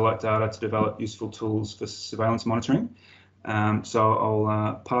about satellite data to develop useful tools for surveillance monitoring. So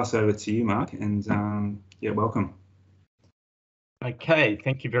I'll pass over to you, Mark, and yeah, welcome. Okay,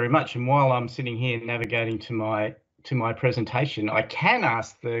 thank you very much. And while I'm sitting here navigating to my presentation, I can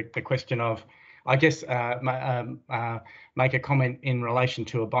ask the question of, I guess, make a comment in relation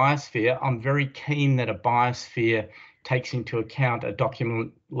to a biosphere. I'm very keen that a biosphere takes into account a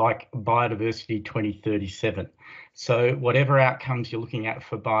document like Biodiversity 2037. So whatever outcomes you're looking at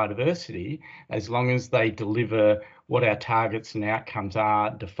for biodiversity, as long as they deliver what our targets and outcomes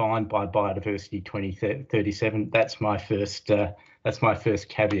are defined by Biodiversity 2037, that's my first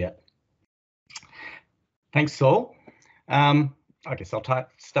caveat. Thanks, Saul. I guess I'll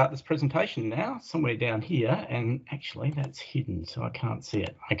start this presentation now, somewhere down here, and actually that's hidden, so I can't see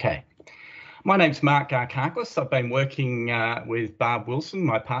it. Okay. My name's Mark Garkarklis. I've been working with Barb Wilson,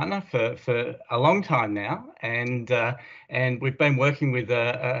 my partner, for a long time now, and we've been working with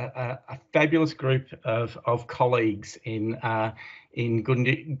a fabulous group of colleagues in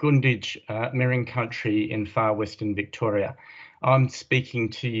Gunditj Mirring Country in far western Victoria. I'm speaking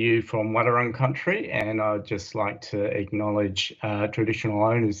to you from Wadawurrung Country, and I'd just like to acknowledge traditional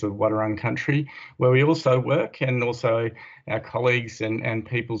owners of Wadawurrung Country, where we also work, and also our colleagues and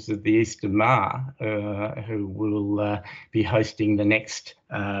peoples of the Eastern Maar, who will be hosting the next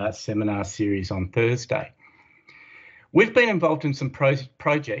seminar series on Thursday. We've been involved in some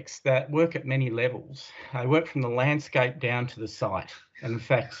projects that work at many levels. They work from the landscape down to the site. And in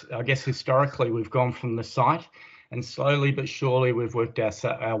fact, I guess historically we've gone from the site, and slowly but surely we've worked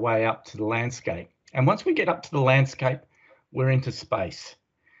our way up to the landscape. And once we get up to the landscape, we're into space.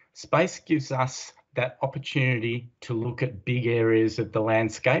 Space gives us that opportunity to look at big areas of the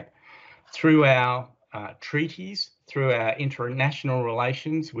landscape through our treaties, through our international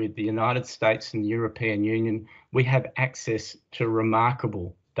relations with the United States and the European Union. We have access to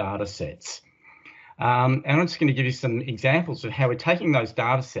remarkable data sets. And I'm just going to give you some examples of how we're taking those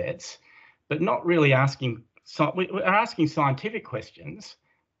data sets, but not really asking. So we're asking scientific questions,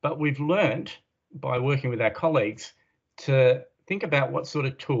 but we've learned by working with our colleagues to think about what sort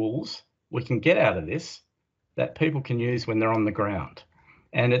of tools we can get out of this that people can use when they're on the ground.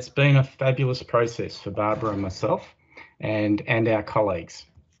 And it's been a fabulous process for Barbara and myself and our colleagues.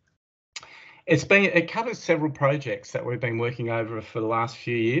 It covers several projects that we've been working over for the last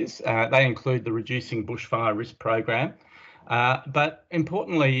few years. They include the Reducing Bushfire Risk Program. But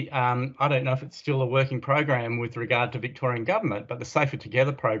importantly, I don't know if it's still a working program with regard to Victorian government, but the Safer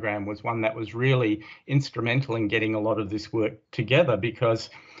Together program was one that was really instrumental in getting a lot of this work together, because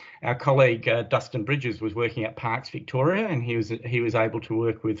our colleague Dustin Bridges was working at Parks Victoria, and he was able to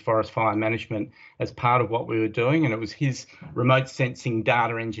work with Forest Fire Management as part of what we were doing, and it was his remote sensing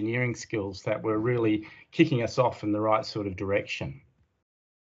data engineering skills that were really kicking us off in the right sort of direction.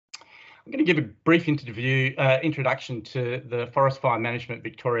 I'm going to give a brief introduction to the Forest Fire Management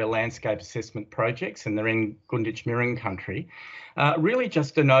Victoria Landscape Assessment Projects, and they're in Gunditj Mirring Country. Really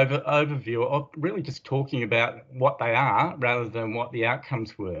just an overview of really just talking about what they are rather than what the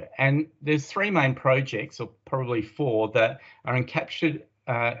outcomes were. And there's three main projects, or probably four, that are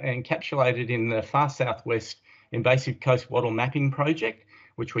encapsulated in the Far South West Invasive Coast Wattle Mapping Project,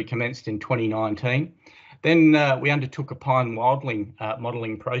 which we commenced in 2019. Then we undertook a pine wildling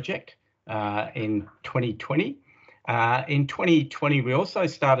modelling project in 2020. In 2020, we also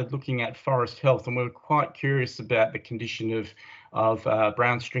started looking at forest health, and we were quite curious about the condition of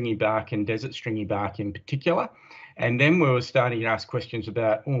brown stringy bark and desert stringy bark in particular. And then we were starting to ask questions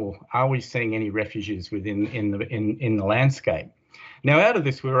about, are we seeing any refuges within the landscape? Now, out of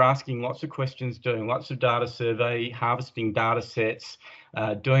this, we were asking lots of questions, doing lots of data survey, harvesting data sets,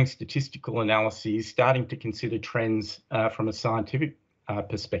 doing statistical analyses, starting to consider trends from a scientific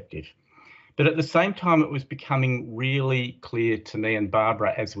perspective. But at the same time, it was becoming really clear to me and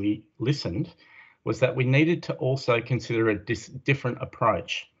Barbara as we listened, was that we needed to also consider a different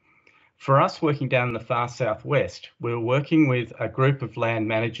approach. For us working down in the far southwest, we were working with a group of land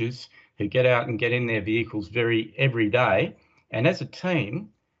managers who get out and get in their vehicles every day. And as a team,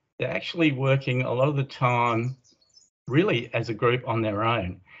 they're actually working a lot of the time really as a group on their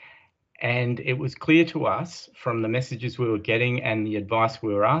own. And it was clear to us from the messages we were getting and the advice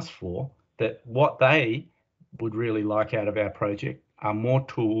we were asked for that what they would really like out of our project are more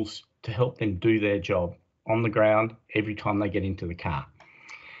tools to help them do their job on the ground every time they get into the car.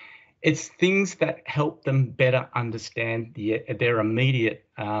 It's things that help them better understand their immediate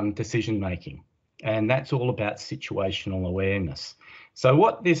decision making, and that's all about situational awareness. So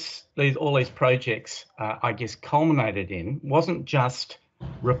what all these projects, I guess, culminated in wasn't just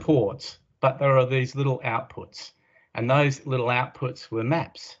reports, but there are these little outputs, and those little outputs were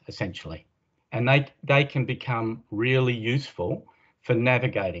maps essentially, and they can become really useful for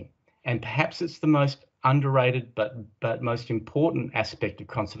navigating. And perhaps it's the most underrated but most important aspect of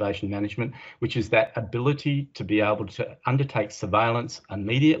conservation management, which is that ability to be able to undertake surveillance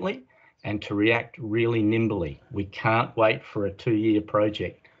immediately and to react really nimbly. We can't wait for a 2-year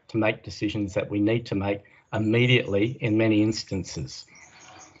project to make decisions that we need to make immediately in many instances.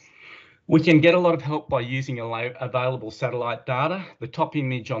 We can get a lot of help by using available satellite data. The top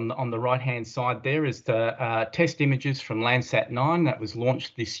image on the right-hand side there is the test images from Landsat 9 that was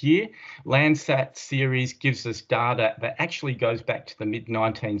launched this year. Landsat series gives us data that actually goes back to the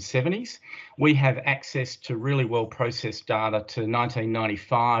mid-1970s. We have access to really well-processed data to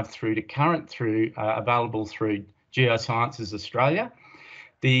 1995 through to current, available through Geosciences Australia.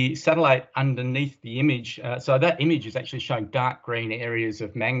 The satellite underneath the image, so that image is actually showing dark green areas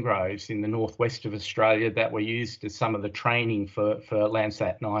of mangroves in the northwest of Australia that were used as some of the training for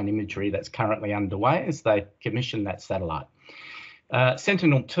Landsat 9 imagery that's currently underway as they commission that satellite.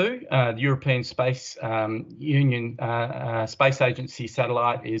 Sentinel-2, the European Space Union Space Agency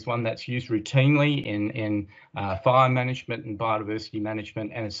satellite, is one that's used routinely in fire management and biodiversity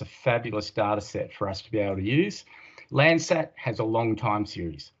management, and it's a fabulous data set for us to be able to use. Landsat has a long time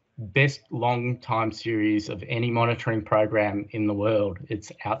series, best long time series of any monitoring program in the world.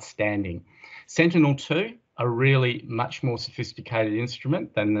 It's outstanding. Sentinel-2, a really much more sophisticated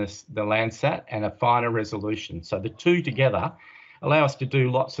instrument than the Landsat and a finer resolution. So the two together allow us to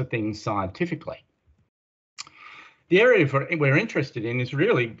do lots of things scientifically. The area we're interested in is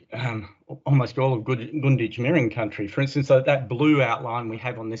really almost all of Gunditj Mirring Country. For instance, so that blue outline we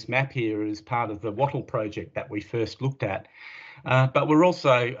have on this map here is part of the Wattle project that we first looked at. But we're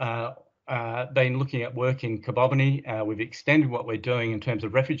also been looking at work in Kabobani. We've extended what we're doing in terms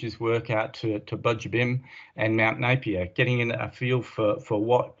of refuges work out to Budj and Mount Napier, getting in a feel for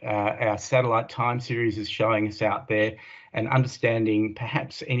what our satellite time series is showing us out there, and understanding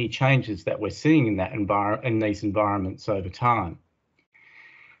perhaps any changes that we're seeing in that in these environments over time.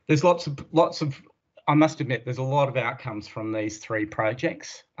 There's lots of, I must admit, there's a lot of outcomes from these three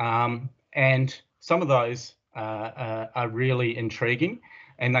projects, and some of those are really intriguing,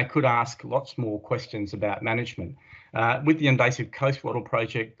 and they could ask lots more questions about management. With the invasive coast wattle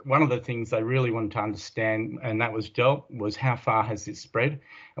project, one of the things they really wanted to understand, and that was was how far has it spread?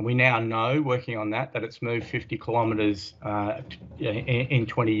 And we now know, working on that it's moved 50 kilometres in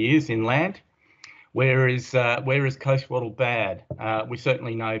 20 years inland. Where is coast wattle bad? We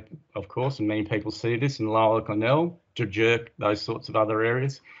certainly know, of course, and many people see this in lower Glenelg, Jerk, those sorts of other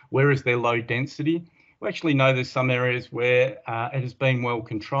areas. Where is their low density? We actually know there's some areas where it has been well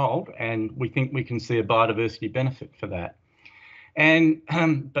controlled, and we think we can see a biodiversity benefit for that. And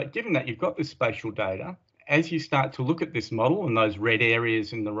but given that you've got this spatial data, as you start to look at this model, and those red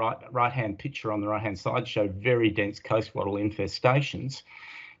areas in the right-hand picture on the right-hand side show very dense coast wattle infestations,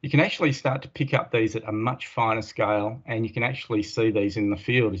 you can actually start to pick up these at a much finer scale, and you can actually see these in the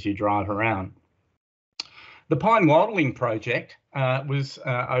field as you drive around. The pine watling project was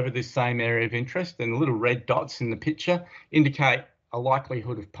over this same area of interest, and the little red dots in the picture indicate a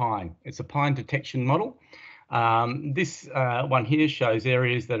likelihood of pine. It's a pine detection model. This one here shows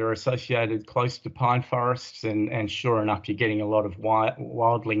areas that are associated close to pine forests, and sure enough, you're getting a lot of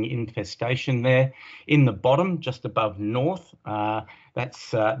wildling infestation there. In the bottom, just above north,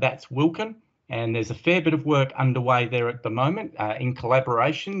 that's Wilkin. And there's a fair bit of work underway there at the moment in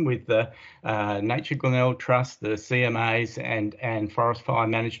collaboration with the Nature Glenelg Trust, the CMAs and Forest Fire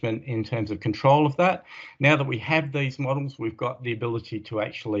Management in terms of control of that. Now that we have these models, we've got the ability to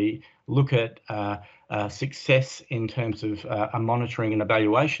actually look at success in terms of a monitoring and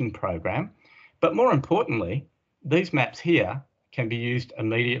evaluation program. But more importantly, these maps here can be used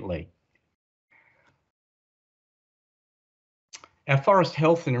immediately. Our Forest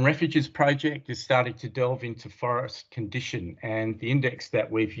Health and Refuges project is starting to delve into forest condition, and the index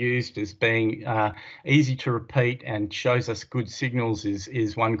that we've used as being easy to repeat and shows us good signals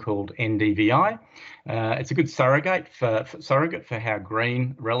is one called NDVI. It's a good surrogate for how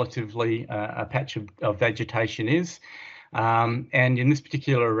green relatively a patch of vegetation is. And in this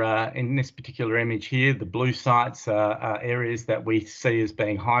particular image here, the blue sites are areas that we see as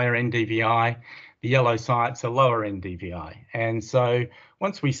being higher NDVI. The yellow sites are lower NDVI. And so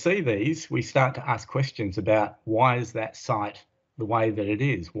once we see these, we start to ask questions about why is that site the way that it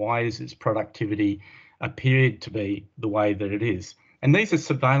is? Why is its productivity appeared to be the way that it is? And these are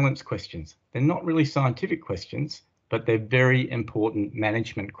surveillance questions. They're not really scientific questions, but they're very important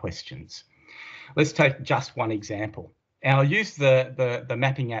management questions. Let's take just one example. I'll use the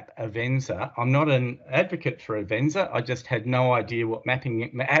mapping app Avenza. I'm not an advocate for Avenza. I just had no idea what mapping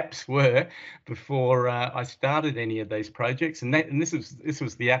apps were before I started any of these projects. And this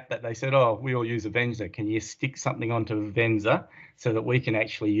was the app that they said, oh, we all use Avenza. Can you stick something onto Avenza so that we can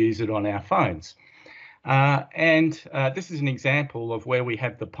actually use it on our phones? This is an example of where we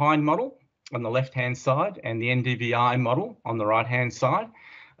have the pine model on the left-hand side and the NDVI model on the right-hand side.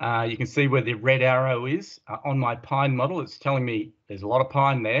 You can see where the red arrow is. On my pine model, it's telling me there's a lot of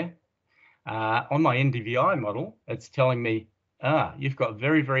pine there. On my NDVI model, it's telling me, you've got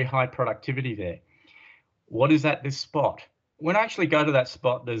very, very high productivity there. What is at this spot? When I actually go to that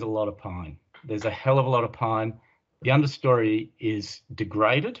spot, there's a lot of pine. There's a hell of a lot of pine. The understory is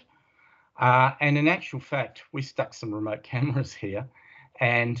degraded. And in actual fact, we stuck some remote cameras here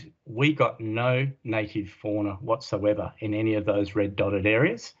and we got no native fauna whatsoever in any of those red dotted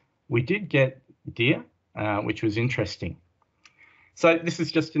areas. We did get deer, which was interesting. So this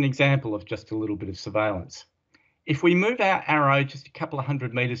is just an example of just a little bit of surveillance. If we move our arrow just a couple of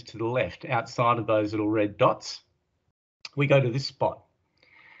 100 metres to the left outside of those little red dots, we go to this spot.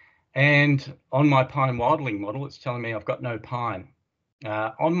 And on my pine wildling model, it's telling me I've got no pine.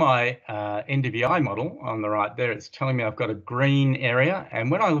 On my NDVI model on the right there, it's telling me I've got a green area. And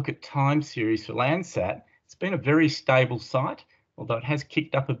when I look at time series for Landsat, it's been a very stable site, although it has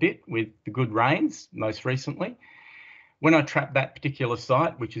kicked up a bit with the good rains most recently. When I trap that particular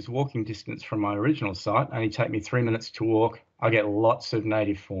site, which is walking distance from my original site, only take me 3 minutes to walk, I get lots of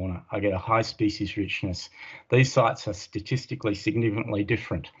native fauna. I get a high species richness. These sites are statistically significantly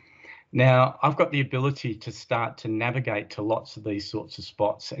different. Now, I've got the ability to start to navigate to lots of these sorts of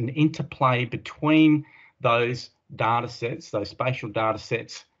spots and interplay between those data sets, those spatial data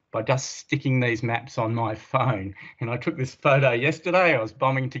sets, by just sticking these maps on my phone. And I took this photo yesterday. I was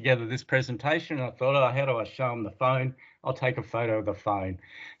bombing together this presentation. And I thought, oh, how do I show them the phone? I'll take a photo of the phone.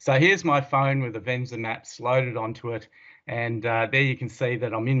 So here's my phone with the Venza maps loaded onto it. And there you can see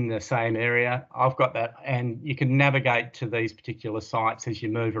that I'm in the same area. I've got that, and you can navigate to these particular sites as you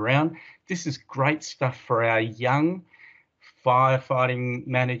move around. This is great stuff for our young firefighting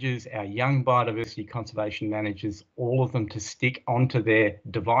managers, our young biodiversity conservation managers, all of them to stick onto their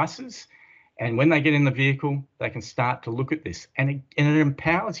devices. And when they get in the vehicle, they can start to look at this. And it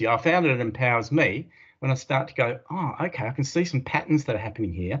empowers you. I found it empowers me when I start to go, oh, okay, I can see some patterns that are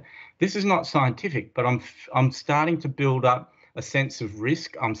happening here. This is not scientific, but I'm starting to build up a sense of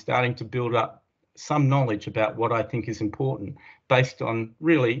risk. I'm starting to build up some knowledge about what I think is important based on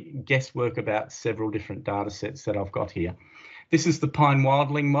really guesswork about several different data sets that I've got here. This is the pine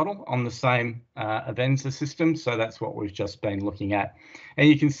wildling model on the same Avenza system, so that's what we've just been looking at. And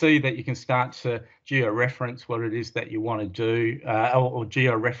you can see that you can start to georeference what it is that you want to do, or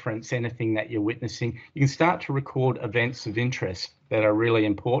georeference anything that you're witnessing. You can start to record events of interest that are really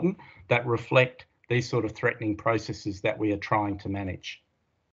important, that reflect these sort of threatening processes that we are trying to manage.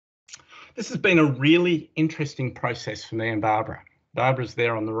 This has been a really interesting process for me and Barbara. Barbara's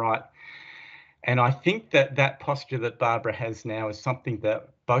there on the right. And I think that that posture that Barbara has now is something that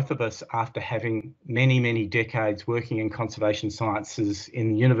both of us, after having many, many decades working in conservation sciences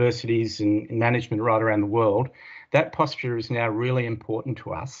in universities and management right around the world, that posture is now really important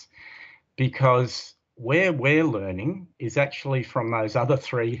to us, because where we're learning is actually from those other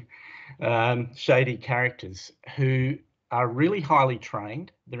three shady characters who are really highly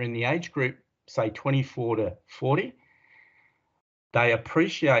trained. They're in the age group, say 24 to 40. They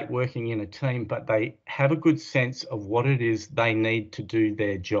appreciate working in a team, but they have a good sense of what it is they need to do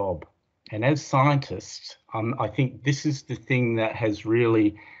their job. And as scientists, I think this is the thing that has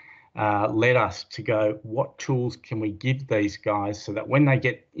really led us to go, what tools can we give these guys so that when they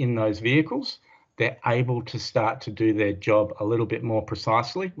get in those vehicles, they're able to start to do their job a little bit more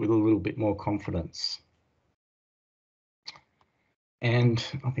precisely with a little bit more confidence. And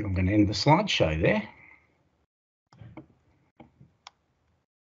I think I'm going to end the slideshow there.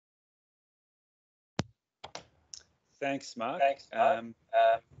 Thanks, Mark. Have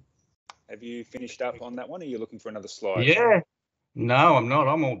you finished up on that one, or are you looking for another slide? Yeah. No, I'm not.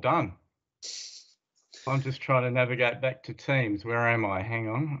 I'm all done. I'm just trying to navigate back to Teams. Where am I? Hang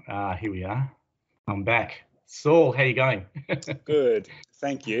on. Here we are. I'm back. Saul, how you going? Good.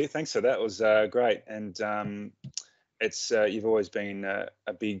 Thank you. Thanks for that. It was great. And it's you've always been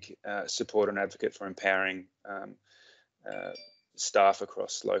a big supporter and advocate for empowering staff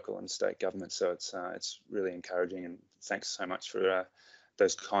across local and state government. So it's really encouraging, and thanks so much for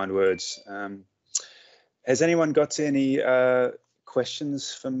those kind words. Has anyone got any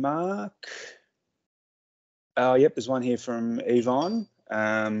questions for Mark? Oh, yep, there's one here from Yvonne.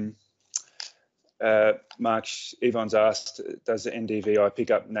 Mark, Yvonne's asked, does the NDVI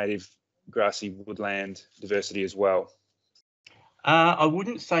pick up native grassy woodland diversity as well? I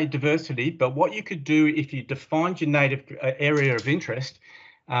wouldn't say diversity, but what you could do if you defined your native area of interest,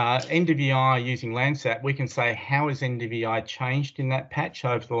 NDVI using Landsat, we can say, how has NDVI changed in that patch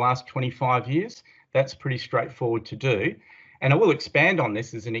over the last 25 years? That's pretty straightforward to do. And I will expand on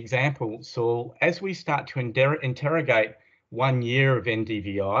this as an example. So as we start to interrogate 1 year of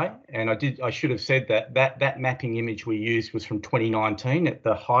NDVI, and I should have said that mapping image we used was from 2019 at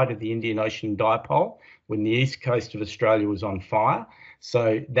the height of the Indian Ocean dipole when the east coast of Australia was on fire.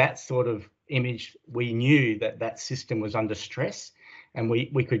 So that sort of image, we knew that system was under stress, and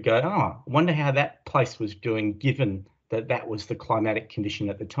we could go, oh, I wonder how that place was doing given that was the climatic condition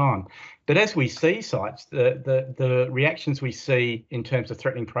at the time. But as we see sites, the reactions we see in terms of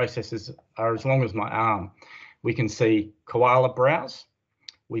threatening processes are as long as my arm. We can see koala browse,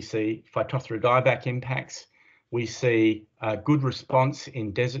 we see Phytophthora dieback impacts, we see a good response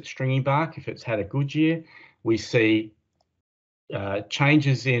in desert stringy bark if it's had a good year, we see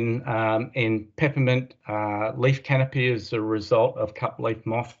changes in peppermint leaf canopy as a result of cup-leaf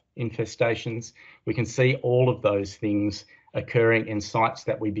moth infestations. We can see all of those things occurring in sites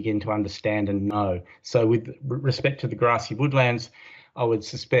that we begin to understand and know. So with respect to the grassy woodlands, I would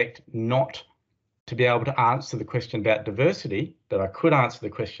suspect not to be able to answer the question about diversity, but I could answer the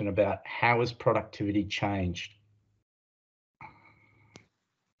question about how has productivity changed.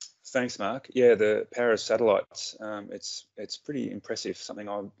 Thanks, Mark. Yeah, the power of satellites, it's pretty impressive, something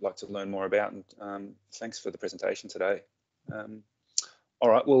I'd like to learn more about, and thanks for the presentation today. All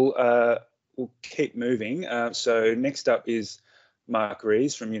right, we'll keep moving. So next up is Mark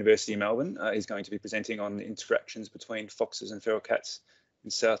Rees from University of Melbourne. He's going to be presenting on the interactions between foxes and feral cats in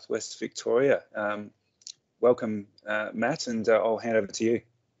South West Victoria. Welcome, Matt, and I'll hand over to you.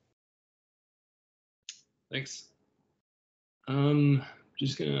 Thanks.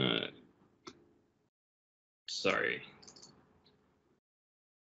 Just gonna, sorry.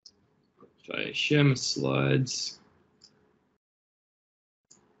 If I share my slides.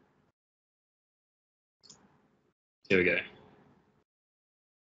 Here we go.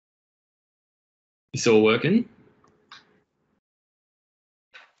 It's all working?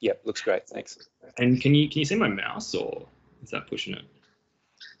 Yep, looks great, thanks. And can you see my mouse, or is that pushing it?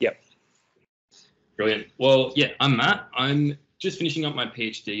 Yep. Brilliant. Well, yeah, I'm Matt. I'm just finishing up my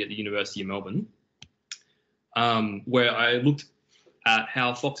PhD at the University of Melbourne, where I looked at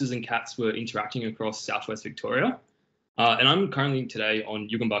how foxes and cats were interacting across southwest Victoria. And I'm currently today on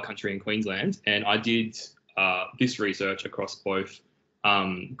Yugambeh country in Queensland, and I did this research across both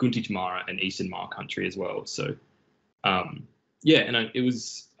Gunditj Mirring and Eastern Mirring Country as well. So yeah, and I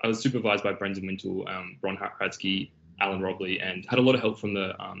was supervised by Brendan Wintle, Ron Hradsky, Alan Robley, and had a lot of help from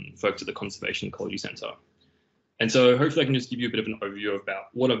the folks at the Conservation Ecology Centre. And so hopefully I can just give you a bit of an overview about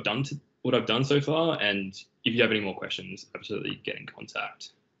what I've done so far, and if you have any more questions, absolutely get in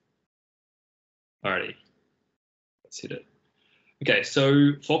contact. Alrighty, let's hit it. Okay,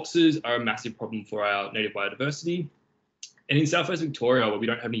 so foxes are a massive problem for our native biodiversity. And in Southwest Victoria, where we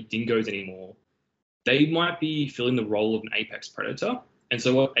don't have any dingoes anymore, they might be filling the role of an apex predator. And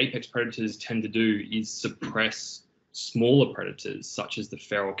so what apex predators tend to do is suppress smaller predators, such as the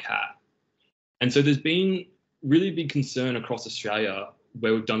feral cat. And so there's been really big concern across Australia,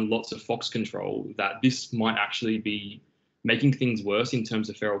 where we've done lots of fox control, that this might actually be making things worse in terms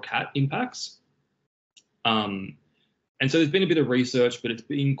of feral cat impacts. And so there's been a bit of research, but it's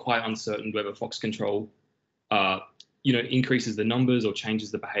been quite uncertain whether fox control, increases the numbers or changes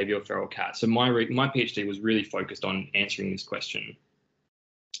the behaviour of feral cats. So my PhD was really focused on answering this question.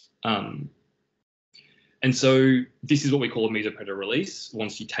 And so this is what we call a mesopredator release.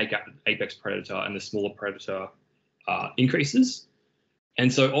 Once you take out the apex predator and the smaller predator increases.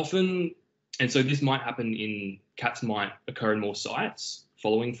 And so this might happen cats might occur in more sites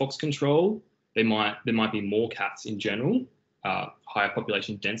following fox control. There might be more cats in general, higher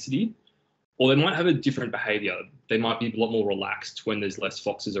population density, or they might have a different behaviour. They might be a lot more relaxed when there's less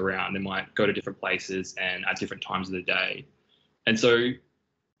foxes around. They might go to different places and at different times of the day. And so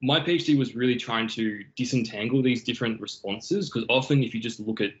my PhD was really trying to disentangle these different responses, because often if you just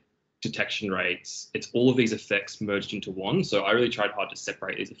look at detection rates, it's all of these effects merged into one. So I really tried hard to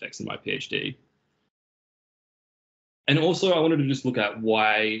separate these effects in my PhD. And also I wanted to just look at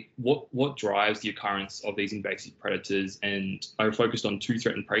what drives the occurrence of these invasive predators. And I focused on two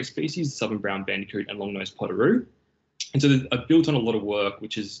threatened prey species, southern brown bandicoot and long-nosed potteroo. And so I built on a lot of work,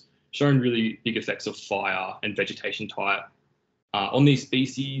 which has shown really big effects of fire and vegetation type on these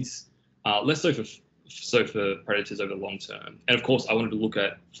species, less so for predators over the long term. And of course, I wanted to look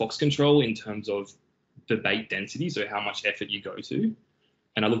at fox control in terms of the bait density, so how much effort you go to.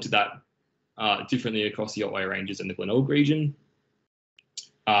 And I looked at that differently across the Otway Ranges and the Glenelg region,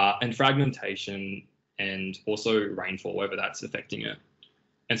 and fragmentation, and also rainfall, whether that's affecting it.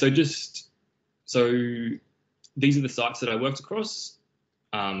 And so these are the sites that I worked across.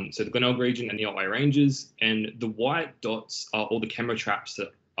 So the Glenelg region and the Otway Ranges, and the white dots are all the camera traps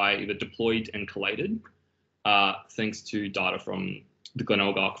that I either deployed and collated. thanks to data from the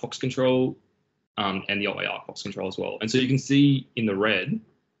Glenelg Arc Fox Control and the Otway Arc Fox Control as well. And so you can see in the red,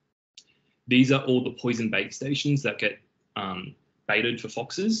 these are all the poison bait stations that get baited for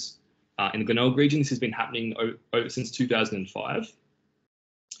foxes in the Glenelg region. This has been happening over since 2005.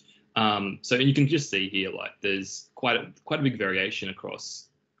 So you can just see here, like there's quite a big variation across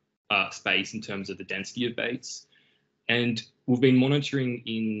space in terms of the density of baits. And we've been monitoring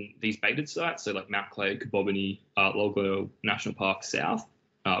in these baited sites, so like Mount Clay, Cabobany, Lower Glenelg National Park South,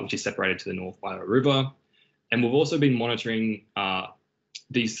 which is separated to the north by a river. And we've also been monitoring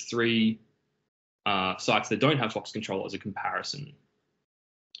these 3 sites that don't have fox control as a comparison.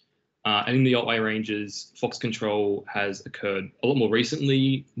 And in the Otway Ranges, fox control has occurred a lot more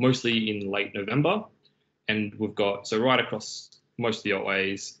recently, mostly in late November. And we've got, so right across most of the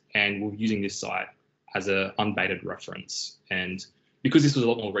Otways, and we're using this site as an unbaited reference. And because this was a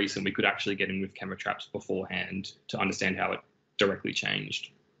lot more recent, we could actually get in with camera traps beforehand to understand how it directly changed.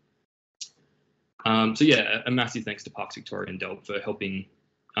 So yeah, a massive thanks to Parks Victoria and Delp for helping,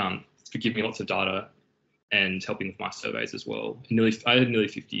 for giving me lots of data and helping with my surveys as well. I had nearly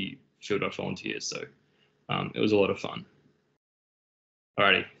 50 fieldwork volunteers, so it was a lot of fun.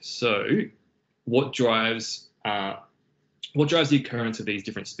 Alrighty, so what drives the occurrence of these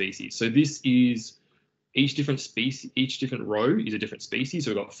different species? So this is each different row is a different species.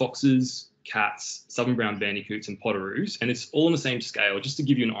 So we've got foxes, cats, southern brown bandicoots, and potoroos, and it's all on the same scale, just to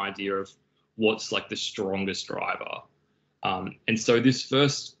give you an idea of what's like the strongest driver. And so this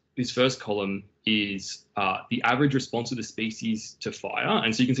first column is the average response of the species to fire.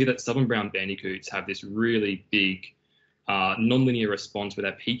 And so you can see that southern brown bandicoots have this really big non-linear response where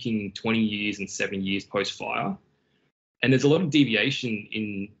they're peaking 20 years and 7 years post-fire. And there's a lot of deviation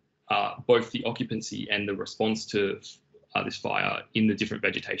in both the occupancy and the response to this fire in the different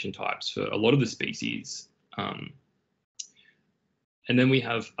vegetation types for a lot of the species. And then we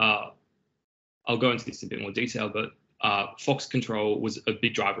have, I'll go into this in a bit more detail, but fox control was a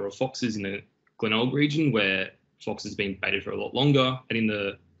big driver of foxes in the Glenelg region, where foxes have been baited for a lot longer. And in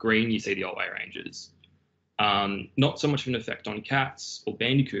the green, you see the Otway Ranges. Not so much of an effect on cats or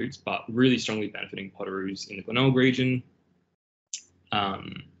bandicoots, but really strongly benefiting potoroos in the Glenelg region.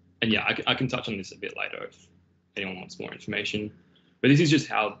 And yeah, I can touch on this a bit later if anyone wants more information. But this is just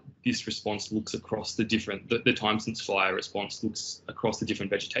how this response looks across the different, the time since fire response looks across the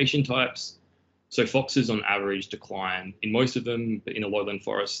different vegetation types. So foxes on average decline in most of them, but in a lowland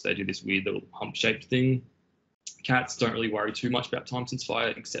forest, they do this weird little hump-shaped thing. Cats don't really worry too much about time since fire,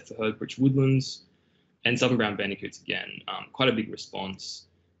 except for herb-rich woodlands. And southern brown bandicoots, again, quite a big response.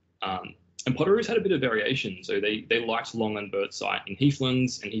 And potoroos had a bit of variation. So they liked longland bird site in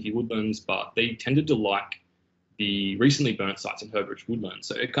heathlands and heathy woodlands, but they tended to like the recently burnt sites in herb-rich woodlands.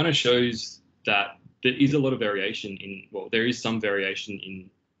 So it kind of shows that there is a lot of variation in, well, there is some variation in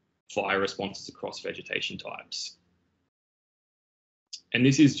fire responses across vegetation types. And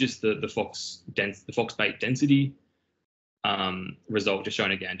this is just the fox bait density result, just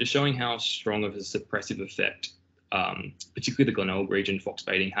shown again, just showing how strong of a suppressive effect, particularly the Glenelg region fox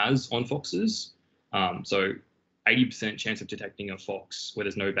baiting has on foxes. So 80% chance of detecting a fox where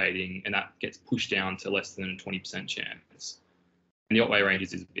there's no baiting, and that gets pushed down to less than a 20% chance. And the Otway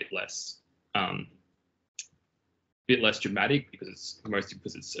Ranges is a bit less dramatic because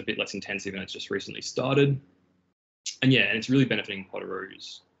it's a bit less intensive and it's just recently started. And yeah, and it's really benefiting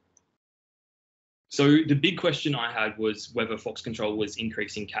potoroos. So the big question I had was whether fox control was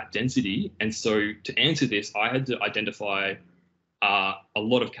increasing cat density. And so to answer this, I had to identify a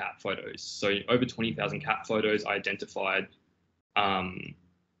lot of cat photos. So over 20,000 cat photos, I identified over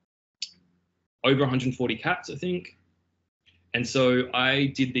 140 cats, I think. And so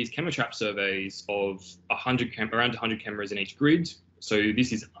I did these camera trap surveys of around 100 cameras in each grid. So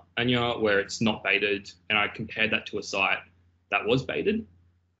this is Anya, where it's not baited, and I compared that to a site that was baited.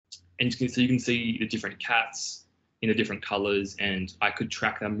 And so you can see the different cats in the different colours, and I could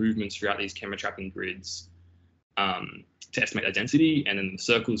track their movements throughout these camera trapping grids to estimate their density. And then the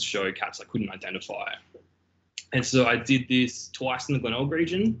circles show cats I couldn't identify. And so I did this twice in the Glenelg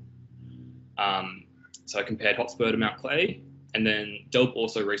region. So I compared Hotspur to Mount Clay. And then Delp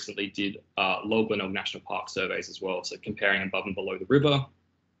also recently did Lower Glenelg National Park surveys as well, so comparing above and below the river.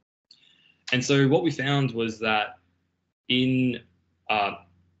 And so what we found was that in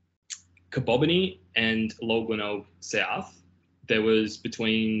Cabobany and Lower Glenelg South, there was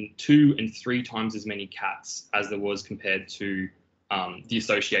between 2 and 3 times as many cats as there was compared to the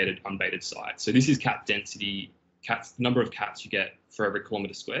associated unbaited site. So this is cat density, the number of cats you get for every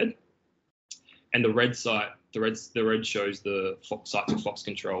kilometre squared. And the red site, the red shows the fox sites with fox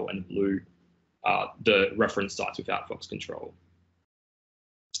control, and the blue the reference sites without fox control.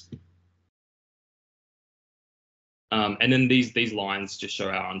 And then these lines just show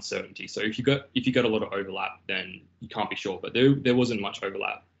our uncertainty. So if you got a lot of overlap, then you can't be sure. But there wasn't much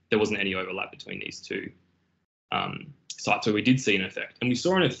overlap. There wasn't any overlap between these two sites. So we did see an effect, and we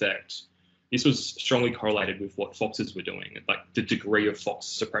saw an effect. This was strongly correlated with what foxes were doing, like the degree of fox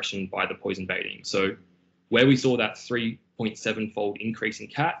suppression by the poison baiting. So where we saw that 3.7-fold increase in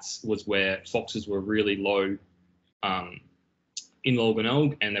cats was where foxes were really low in Lower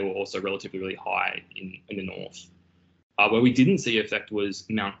Glenelg, and they were also relatively really high in the north. Where we didn't see effect was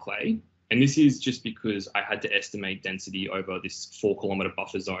Mount Clay, and this is just because I had to estimate density over this 4-kilometre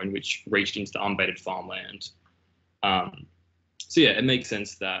buffer zone, which reached into the unbaited farmland. So yeah, it makes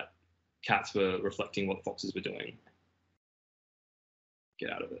sense that cats were reflecting what foxes were doing. Get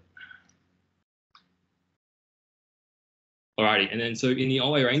out of it. Alrighty, and then so in the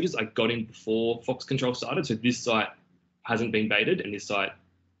Otway Ranges, I got in before fox control started. So this site hasn't been baited, and this site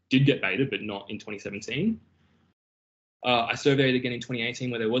did get baited, but not in 2017. I surveyed again in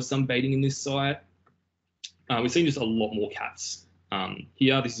 2018 where there was some baiting in this site. We've seen just a lot more cats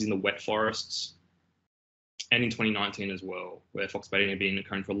here. This is in the wet forests, and in 2019 as well, where fox baiting had been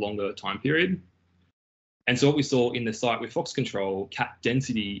occurring for a longer time period. And so what we saw in the site with fox control, cat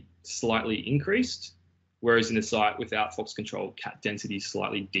density slightly increased, whereas in the site without fox control, cat density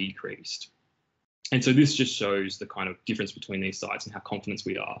slightly decreased. And so this just shows the kind of difference between these sites and how confident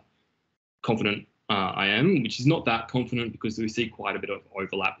I am, which is not that confident because we see quite a bit of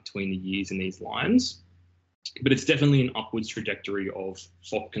overlap between the years in these lines. But it's definitely an upwards trajectory of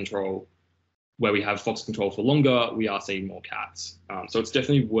fox control. Where we have fox control for longer, we are seeing more cats. So it's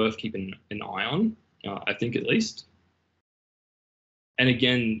definitely worth keeping an eye on, I think at least. And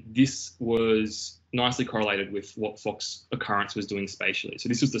again, this was nicely correlated with what fox occurrence was doing spatially. So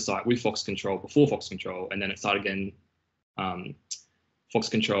this was the site with fox control, before fox control, and then it started again fox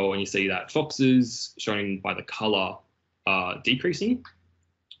control, and you see that foxes, shown by the colour, are decreasing,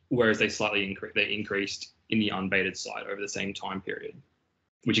 whereas they slightly increased in the unbaited site over the same time period,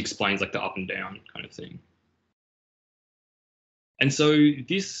 which explains like the up and down kind of thing. And so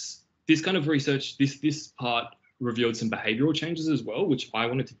this kind of research, this part revealed some behavioural changes as well, which I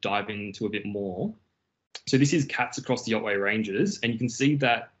wanted to dive into a bit more. So this is cats across the Otway Ranges, and you can see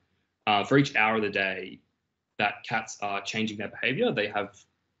that for each hour of the day, that cats are changing their behaviour. They have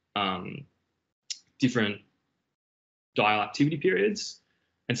different dial activity periods.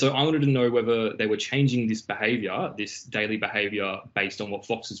 And so I wanted to know whether they were changing this behaviour, this daily behaviour, based on what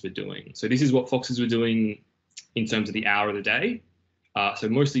foxes were doing. So this is what foxes were doing in terms of the hour of the day. So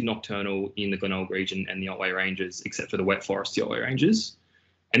mostly nocturnal in the Glenelg region and the Otway Ranges, except for the wet forest, the Otway Ranges.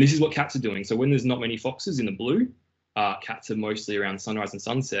 And this is what cats are doing. So when there's not many foxes in the blue, cats are mostly around sunrise and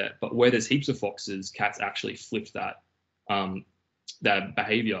sunset, but where there's heaps of foxes, cats actually flip that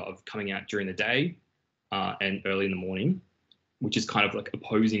behavior of coming out during the day and early in the morning, which is kind of like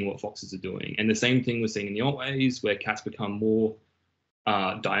opposing what foxes are doing. And the same thing we're seeing in the Otways, where cats become more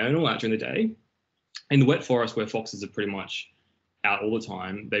diurnal out during the day. In the wet forest, where foxes are pretty much out all the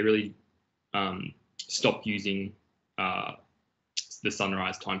time, they really stop using the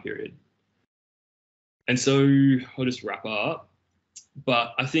sunrise time period. And so I'll just wrap up.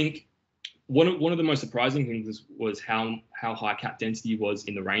 But I think one of the most surprising things was how high cat density was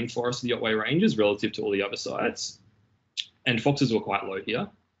in the rainforest of the Otway Ranges relative to all the other sites. And foxes were quite low here.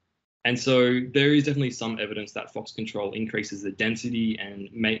 And so there is definitely some evidence that fox control increases the density and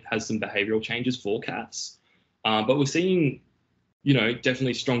has some behavioural changes for cats. But we're seeing, you know,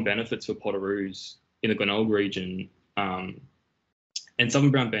 definitely strong benefits for potoroos in the Glenelg region. And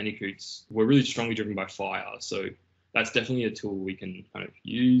southern brown bandicoots were really strongly driven by fire. So that's definitely a tool we can kind of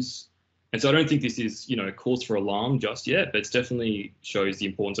use. And so I don't think this is, you know, cause for alarm just yet, but it definitely shows the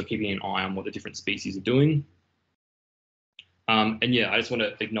importance of keeping an eye on what the different species are doing. And yeah, I just want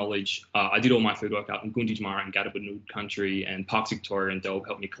to acknowledge, I did all my fieldwork out in Gunditj Mirring Country, and Parks Victoria and Delve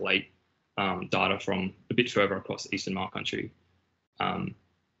helped me collate data from a bit further across Eastern Mark Country.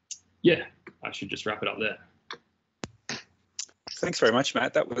 Yeah, I should just wrap it up there. Thanks very much,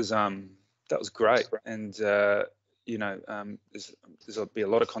 Matt. That was great, and you know, there's be a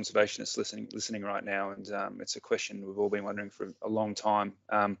lot of conservationists listening right now, and it's a question we've all been wondering for a long time.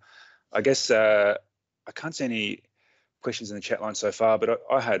 I guess I can't see any questions in the chat line so far, but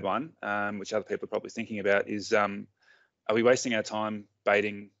I had one, which other people are probably thinking about, is are we wasting our time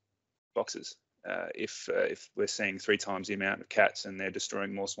baiting foxes if we're seeing 3 times the amount of cats and they're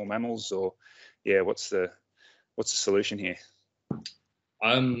destroying more small mammals? Or yeah, what's the solution here?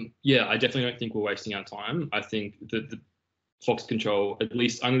 Yeah, I definitely don't think we're wasting our time. I think that fox control at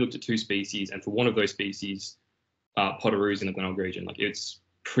least only looked at 2 species, and for one of those species, potoroos in the Glenelg region, like it's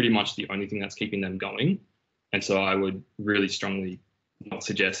pretty much the only thing that's keeping them going. And so I would really strongly not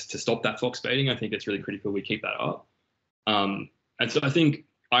suggest to stop that fox baiting. I think it's really critical we keep that up. And so I think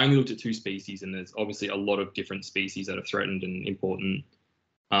I only looked at 2 species, and there's obviously a lot of different species that are threatened and important.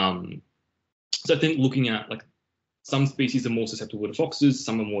 So I think looking at like some species are more susceptible to foxes,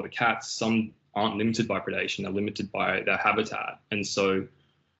 some are more to cats, some aren't limited by predation, they're limited by their habitat. And so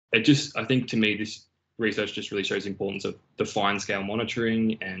it just, I think to me, this research just really shows the importance of the fine scale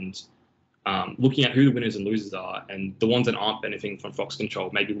monitoring and looking at who the winners and losers are, and the ones that aren't benefiting from fox control,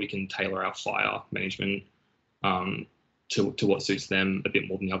 maybe we can tailor our fire management to what suits them a bit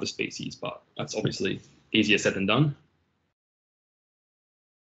more than the other species, but that's obviously easier said than done.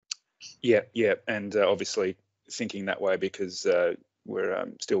 Yeah, and obviously thinking that way because we're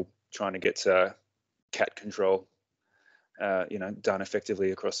still trying to get cat control, done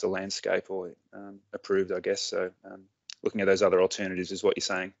effectively across the landscape or approved, I guess. So looking at those other alternatives is what you're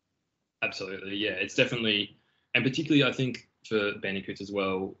saying. Absolutely, yeah. It's definitely, and particularly I think for bandicoots as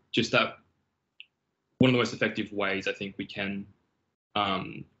well, just that one of the most effective ways I think we can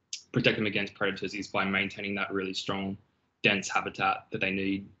protect them against predators is by maintaining that really strong, dense habitat that they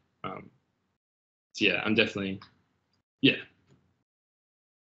need. So yeah, I'm definitely, yeah.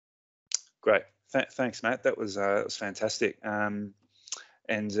 Great, thanks, Matt. That was fantastic. And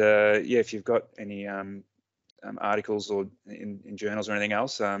yeah, if you've got any articles or in journals or anything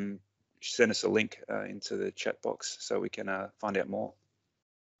else, send us a link into the chat box so we can find out more.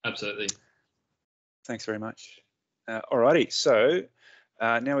 Absolutely. Thanks very much. Alrighty, so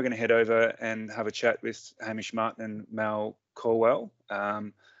now we're going to head over and have a chat with Hamish Martin and Mal Colwell.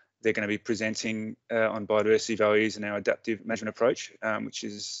 They're going to be presenting on biodiversity values and our adaptive management approach, which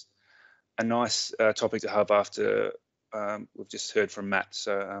is a nice topic to have after we've just heard from Matt.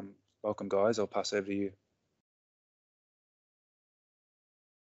 So welcome, guys. I'll pass over to you.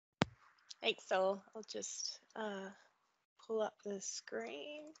 Thanks, Sol. I'll just pull up the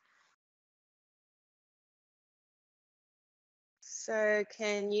screen. So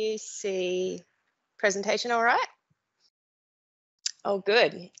can you see presentation all right? Oh,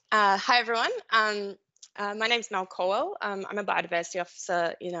 good. Hi, everyone. My name's Mel Colwell. I'm a biodiversity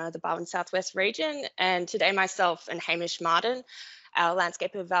officer in the Barwon South West region, and today myself and Hamish Martin, our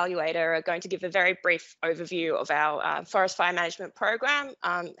landscape evaluator, are going to give a very brief overview of our forest fire management program,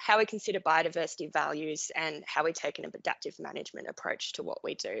 how we consider biodiversity values, and how we take an adaptive management approach to what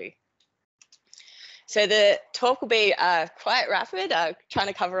we do. So the talk will be quite rapid, trying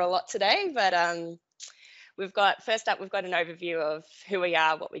to cover a lot today, but first up, we've got an overview of who we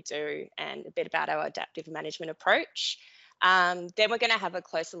are, what we do, and a bit about our adaptive management approach. Then we're going to have a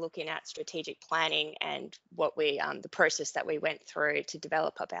closer look in at strategic planning and what the process that we went through to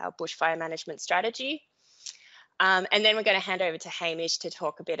develop up our bushfire management strategy. And then we're going to hand over to Hamish to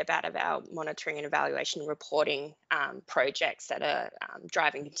talk a bit about our monitoring and evaluation reporting projects that are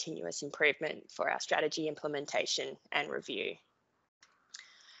driving continuous improvement for our strategy implementation and review.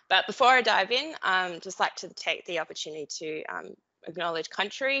 But before I dive in, I'd just like to take the opportunity to acknowledge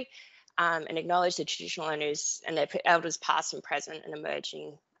country and acknowledge the traditional owners and their elders past and present and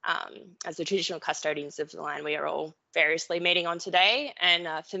emerging as the traditional custodians of the land we are all variously meeting on today. And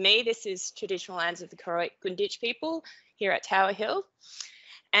for me, this is traditional lands of the Gunditj people here at Tower Hill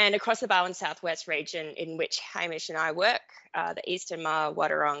and across the Barwon South West region in which Hamish and I work, the Eastern Ma,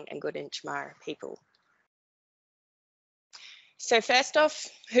 Wadawurrung and Gunditj Mirring people. So first off,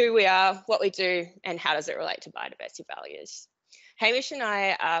 who we are, what we do, and how does it relate to biodiversity values? Hamish and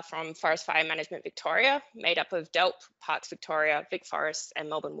I are from Forest Fire Management Victoria, made up of DELP, Parks Victoria, Vic Forests and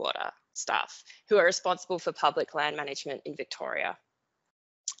Melbourne Water staff, who are responsible for public land management in Victoria.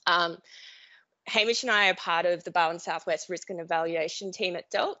 Hamish and I are part of the Barwon South West Risk and Evaluation team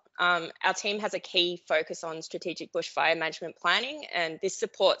at DELP. Our team has a key focus on strategic bushfire management planning, and this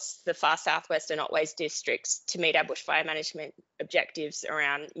supports the far southwest and Otways districts to meet our bushfire management objectives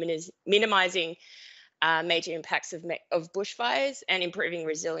around minimising major impacts of bushfires and improving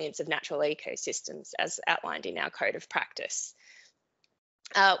resilience of natural ecosystems as outlined in our code of practice.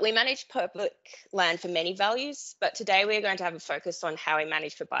 We manage public land for many values, but today we are going to have a focus on how we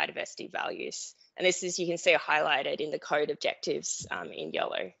manage for biodiversity values. And this is, you can see, highlighted in the code objectives in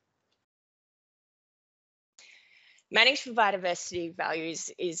yellow. Manage for biodiversity values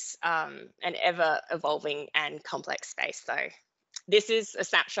is an ever evolving and complex space though. This is a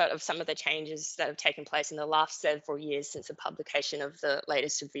snapshot of some of the changes that have taken place in the last several years since the publication of the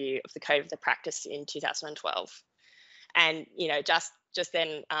latest review of the Code of the Practice in 2012. And, just just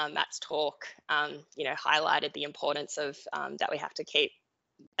then Matt's talk, you know, highlighted the importance of that we have to keep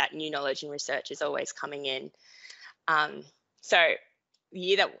that new knowledge and research is always coming in. So the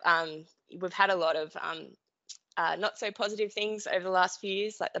year that we've had a lot of not so positive things over the last few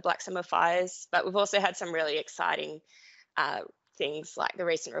years, like the Black Summer fires, but we've also had some really exciting things like the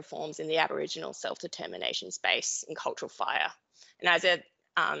recent reforms in the Aboriginal self-determination space and cultural fire. And as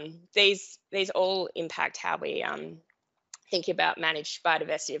these all impact how we think about managed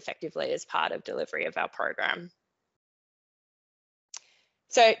biodiversity effectively as part of delivery of our program.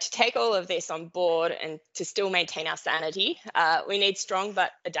 So to take all of this on board and to still maintain our sanity, we need strong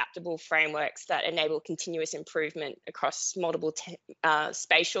but adaptable frameworks that enable continuous improvement across multiple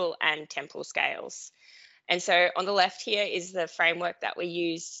spatial and temporal scales. And so on the left here is the framework that we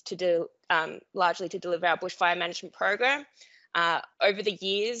use to largely to deliver our bushfire management program. Over the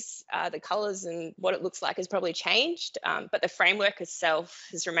years, the colours and what it looks like has probably changed, but the framework itself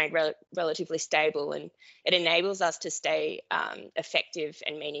has remained relatively stable, and it enables us to stay effective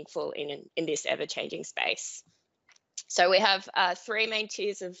and meaningful in this ever-changing space. So we have 3 main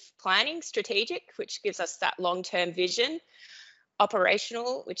tiers of planning: strategic, which gives us that long-term vision;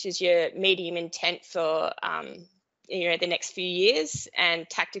 operational, which is your medium intent for you know, the next few years; and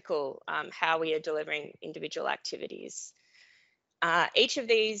tactical, how we are delivering individual activities. Each of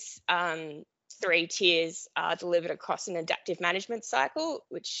these 3 tiers are delivered across an adaptive management cycle,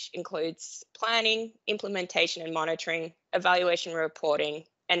 which includes planning, implementation and monitoring, evaluation and reporting,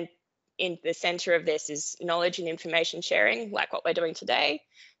 and in the centre of this is knowledge and information sharing, like what we're doing today,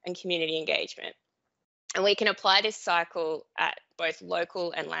 and community engagement. And we can apply this cycle at both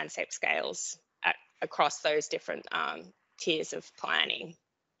local and landscape scales across those different tiers of planning.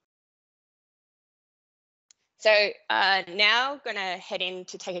 So now going to head in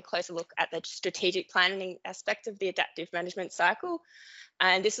to take a closer look at the strategic planning aspect of the adaptive management cycle.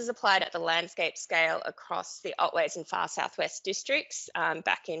 And this is applied at the landscape scale across the Otways and Far Southwest districts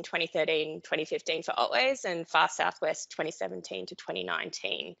back in 2013, 2015 for Otways, and Far Southwest 2017 to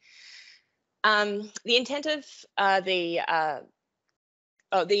 2019. The intent of the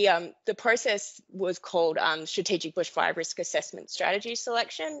process was called Strategic Bushfire Risk Assessment Strategy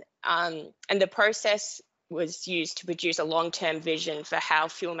Selection, and the process was used to produce a long-term vision for how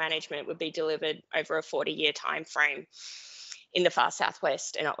fuel management would be delivered over a 40-year time frame in the Far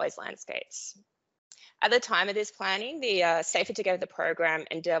Southwest and Otways landscapes. At the time of this planning, the Safer Together program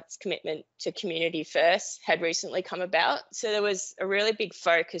and DELP's commitment to community first had recently come about. So there was a really big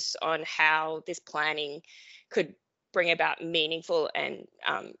focus on how this planning could bring about meaningful and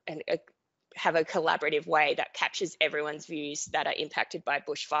have a collaborative way that captures everyone's views that are impacted by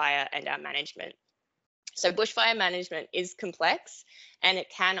bushfire and our management. So bushfire management is complex and it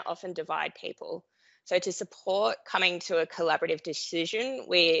can often divide people. So to support coming to a collaborative decision,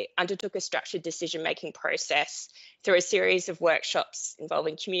 we undertook a structured decision-making process through a series of workshops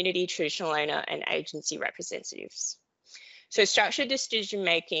involving community, traditional owner and agency representatives. So structured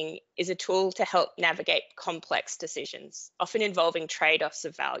decision-making is a tool to help navigate complex decisions, often involving trade-offs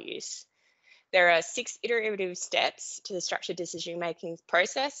of values. There are 6 iterative steps to the structured decision-making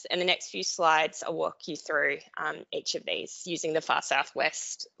process, and the next few slides I'll walk you through each of these using the Far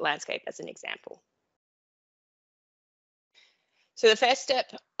Southwest landscape as an example. So the first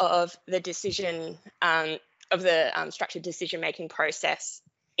step of the decision structured decision-making process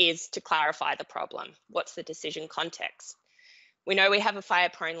is to clarify the problem. What's the decision context? We know we have a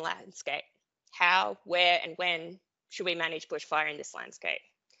fire-prone landscape. How, where, and when should we manage bushfire in this landscape?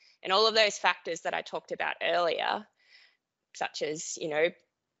 And all of those factors that I talked about earlier, such as, you know,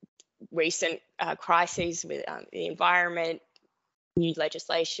 recent crises with the environment, new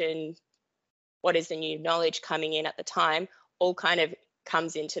legislation, what is the new knowledge coming in at the time, all kind of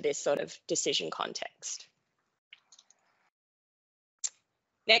comes into this sort of decision context.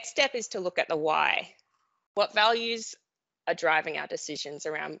 Next step is to look at the why. What values are driving our decisions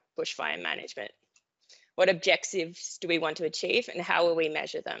around bushfire management? What objectives do we want to achieve and how will we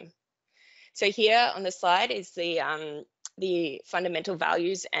measure them? So here on the slide is the fundamental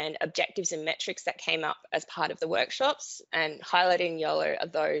values and objectives and metrics that came up as part of the workshops, and highlighted in yellow are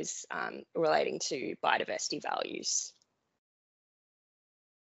those relating to biodiversity values.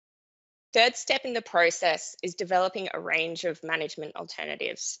 Third step in the process is developing a range of management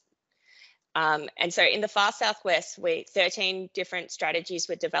alternatives. And so in the Far Southwest, 13 different strategies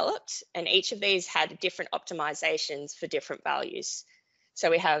were developed, and each of these had different optimizations for different values.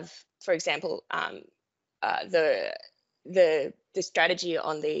 So we have, for example, the strategy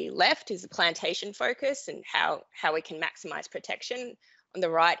on the left is the plantation focus and how we can maximize protection, On the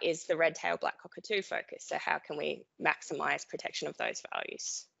right is the red-tailed black cockatoo focus. So how can we maximise protection of those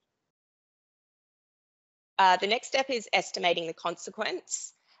values? The next step is estimating the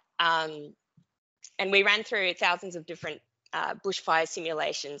consequence. And we ran through thousands of different bushfire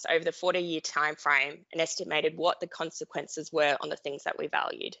simulations over the 40-year timeframe and estimated what the consequences were on the things that we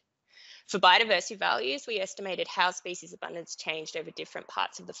valued. For biodiversity values, we estimated how species abundance changed over different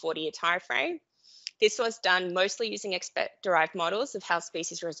parts of the 40-year timeframe. This was done mostly using expert-derived models of how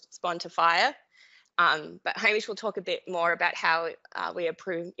species respond to fire. But Hamish will talk a bit more about how we are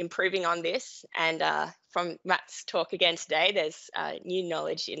improving on this. And from Matt's talk again today, there's new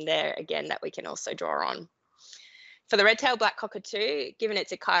knowledge in there again that we can also draw on. For the red-tailed black cockatoo, given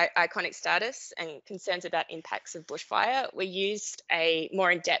its iconic status and concerns about impacts of bushfire, we used a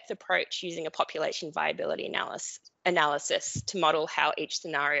more in-depth approach using a population viability analysis to model how each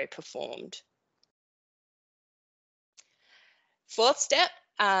scenario performed. Fourth step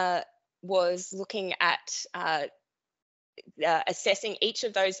was looking at assessing each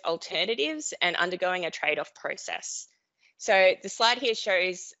of those alternatives and undergoing a trade-off process. So the slide here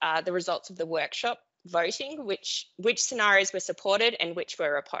shows the results of the workshop voting, which scenarios were supported and which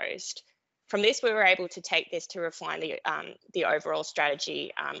were opposed. From this, we were able to take this to refine the overall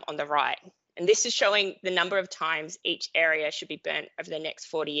strategy on the right. And this is showing the number of times each area should be burnt over the next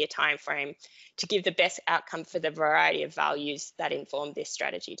 40-year timeframe to give the best outcome for the variety of values that inform this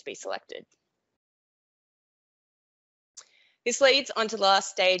strategy to be selected. This leads on to the last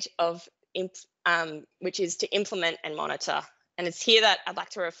stage of which is to implement and monitor. And it's here that I'd like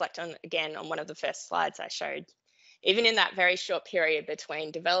to reflect on again on one of the first slides I showed. Even in that very short period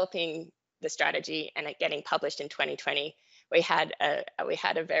between developing the strategy and it getting published in 2020, we had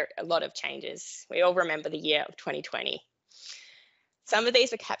a lot of changes. We all remember the year of 2020. Some of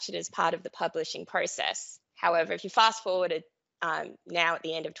these were captured as part of the publishing process. However, if you fast forward now at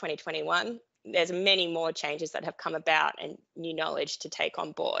the end of 2021, there's many more changes that have come about and new knowledge to take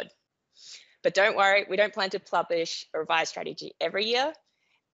on board. But don't worry, we don't plan to publish a revised strategy every year.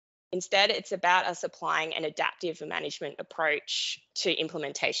 Instead, it's about us applying an adaptive management approach to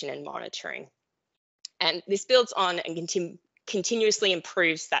implementation and monitoring. And this builds on and continuously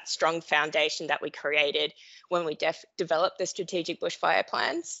improves that strong foundation that we created when we developed the strategic bushfire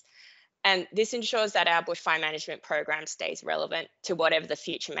plans. And this ensures that our bushfire management program stays relevant to whatever the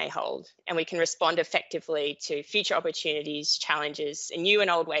future may hold, and we can respond effectively to future opportunities, challenges, and new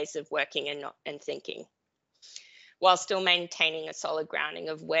and old ways of working and thinking, while still maintaining a solid grounding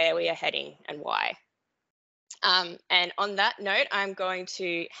of where we are heading and why. And on that note, I'm going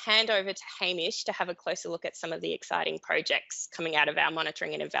to hand over to Hamish to have a closer look at some of the exciting projects coming out of our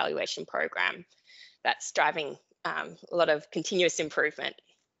monitoring and evaluation program that's driving a lot of continuous improvement.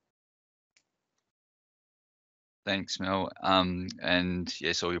 Thanks, Mel. And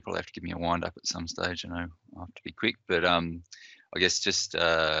yeah, so you'll probably have to give me a wind up at some stage. I know I'll have to be quick, but I guess just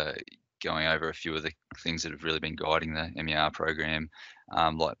going over a few of the things that have really been guiding the MER program,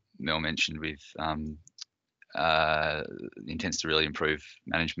 like Mel mentioned, with the intents to really improve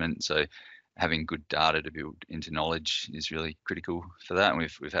management. So having good data to build into knowledge is really critical for that. And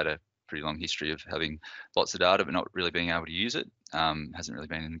we've had a pretty long history of having lots of data, but not really being able to use it. Hasn't really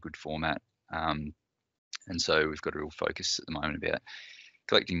been in a good format. And so we've got a real focus at the moment about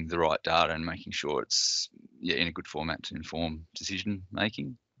collecting the right data and making sure it's in a good format to inform decision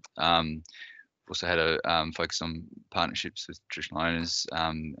making. We've also had a focus on partnerships with traditional owners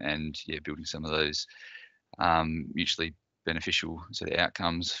and building some of those mutually beneficial sort of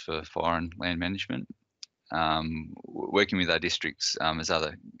outcomes for fire and land management. Working with our districts as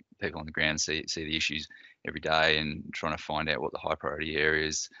other people on the ground see the issues every day and trying to find out what the high priority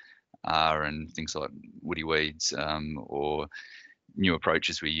areas are and things like woody weeds or new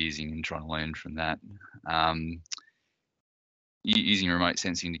approaches we're using and trying to learn from that. Using remote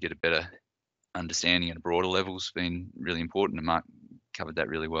sensing to get a better understanding at a broader level has been really important, and Mark covered that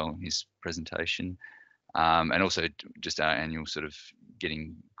really well in his presentation. And also just our annual sort of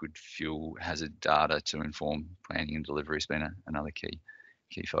getting good fuel hazard data to inform planning and delivery has been another key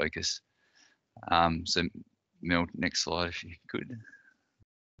focus. So Mel, next slide if you could.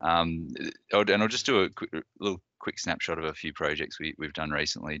 And I'll just do a quick snapshot of a few projects we've done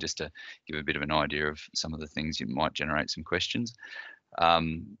recently, just to give a bit of an idea of some of the things you might generate some questions.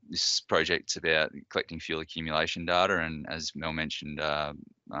 This project's about collecting fuel accumulation data, and as Mel mentioned,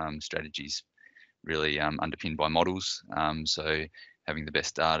 strategies really underpinned by models. So having the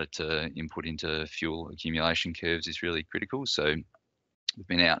best data to input into fuel accumulation curves is really critical. So we've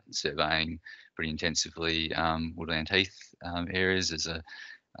been out surveying pretty intensively woodland heath areas as a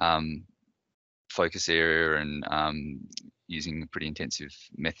focus area and using a pretty intensive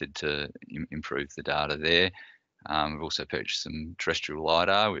method to improve the data there. We've also purchased some terrestrial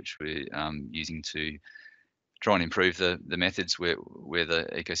LiDAR, which we're using to try and improve the methods where the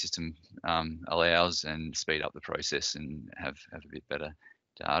ecosystem allows, and speed up the process and have a bit better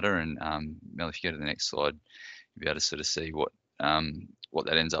data. And Mel, if you go to the next slide, you'll be able to sort of see what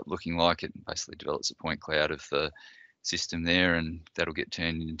that ends up looking like. It basically develops a point cloud of the system there, and that'll get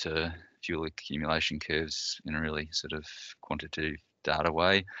turned into fuel accumulation curves in a really sort of quantitative data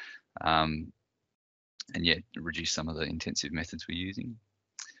way, and yet reduce some of the intensive methods we're using.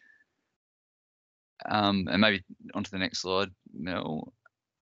 And maybe onto the next slide, Mel.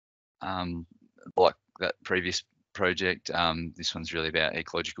 Like that previous project, this one's really about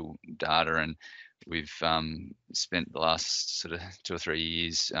ecological data, and we've spent the last sort of 2 or 3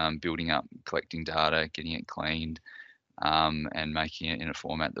 years building up, collecting data, getting it cleaned, and making it in a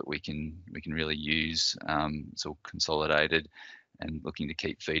format that we can really use. It's all consolidated, and looking to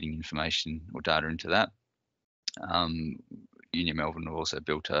keep feeding information or data into that. Uni Melbourne have also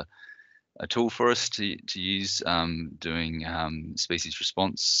built a tool for us to use doing species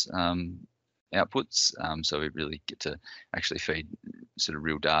response outputs. So we really get to actually feed sort of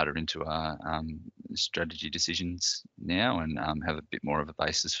real data into our strategy decisions now, and have a bit more of a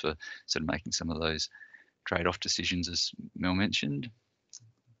basis for sort of making some of those trade-off decisions, as Mel mentioned.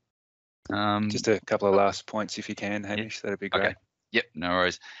 Just a couple of last points, if you can, Hamish, that'd be great. Okay. Yep, no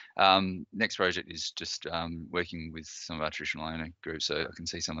worries. Next project is just working with some of our traditional owner groups. So I can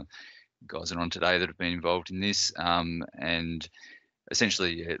see some of the guys that are on today that have been involved in this, and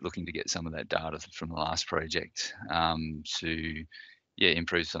essentially looking to get some of that data from the last project to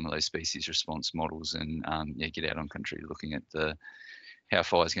improve some of those species response models, and get out on country looking at how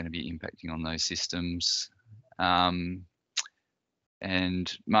fire is going to be impacting on those systems. And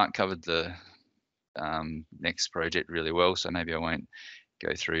Mark covered the next project really well, so maybe I won't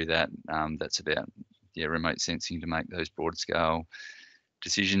go through that. That's about remote sensing to make those broad scale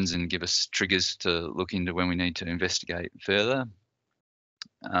decisions and give us triggers to look into when we need to investigate further.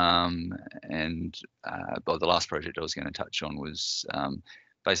 But the last project I was going to touch on was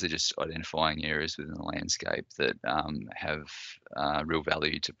basically just identifying areas within the landscape that have real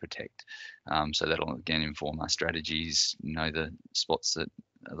value to protect. So that'll again inform our strategies, the spots that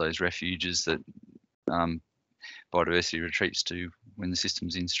are those refuges that biodiversity retreats to when the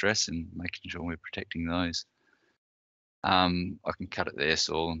system's in stress, and making sure we're protecting those. I can cut it there,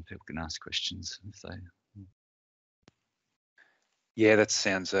 Saul, and people can ask questions if they. Yeah, that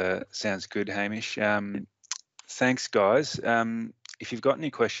sounds good, Hamish. Thanks, guys. If you've got any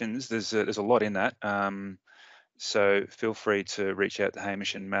questions, there's a lot in that. So feel free to reach out to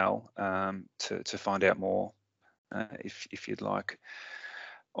Hamish and Mel to find out more if you'd like.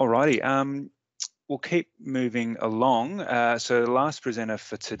 Alrighty. We'll keep moving along. So the last presenter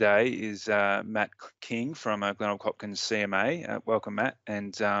for today is Matt King from Glenelg Hopkins CMA. Welcome, Matt,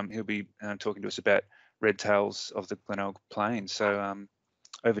 and he'll be talking to us about redtails of the Glenelg Plain. So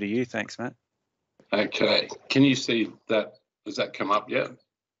over to you. Thanks, Matt. Okay. Can you see that? Has that come up yet?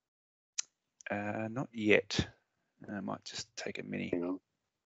 Not yet. I might just take a minute. Hang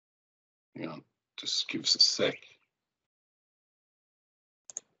on. Just give us a sec.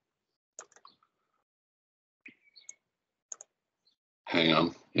 Hang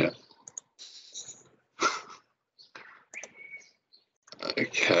on. Yeah.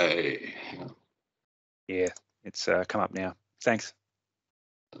 Okay. Yeah, it's come up now. Thanks.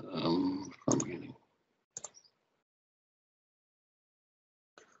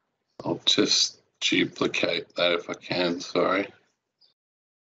 I'll just duplicate that if I can, sorry.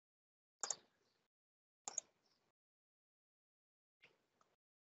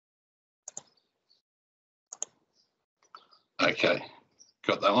 Okay,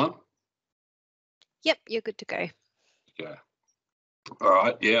 got that one? Yep, you're good to go. Okay. All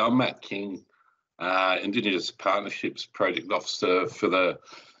right, yeah, I'm Matt King, Indigenous Partnerships Project Officer for the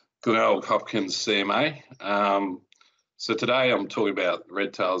Glenelg Hopkins CMA. So today I'm talking about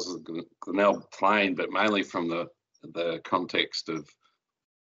redtails of the Glenelg Plain, but mainly from the context of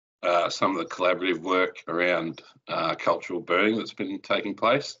some of the collaborative work around cultural birding that's been taking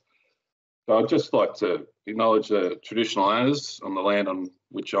place. So I'd just like to acknowledge the traditional owners on the land on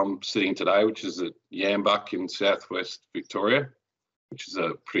which I'm sitting today, which is at Yambuck in South West Victoria, which is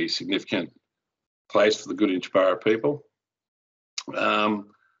a pretty significant place for the Gunditj people.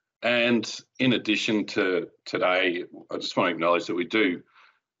 And in addition to today, I just want to acknowledge that we do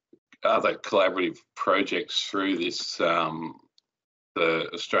other collaborative projects through this, the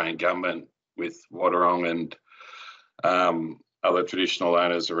Australian government with Wadawurrung and other traditional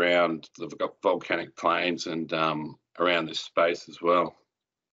owners around the volcanic plains and around this space as well.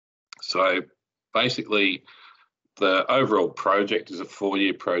 So basically, the overall project is a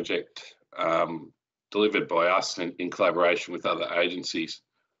 4-year project delivered by us in collaboration with other agencies.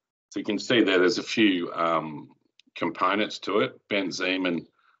 So you can see there's a few components to it. Ben Zeman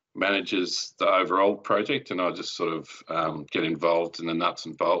manages the overall project, and I just sort of get involved in the nuts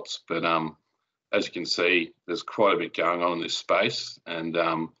and bolts. But as you can see, there's quite a bit going on in this space. And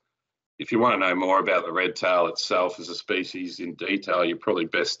if you want to know more about the redtail itself as a species in detail, you're probably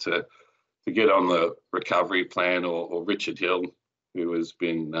best to get on the recovery plan or Richard Hill, who has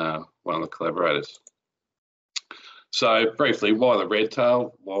been one of the collaborators. So briefly, why the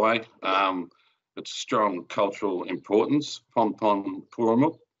redtail? Why? It's strong cultural importance. Pon Pon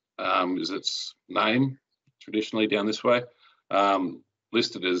Purumuk is its name, traditionally down this way,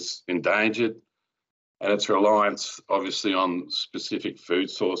 listed as endangered, and its reliance obviously on specific food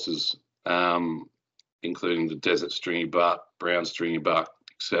sources, including the desert stringy bark, brown stringy bark,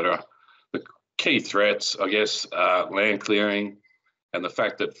 etc. The key threats, I guess, are land clearing and the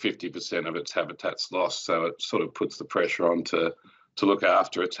fact that 50% of its habitat's lost. So it sort of puts the pressure on to look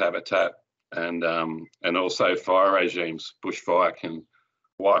after its habitat, and also fire regimes. Bushfire can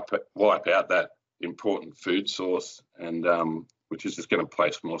wipe out that important food source, and which is just going to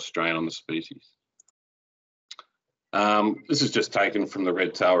place more strain on the species. This is just taken from the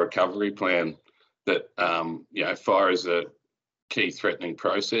redtail recovery plan that, you know, fire is a key threatening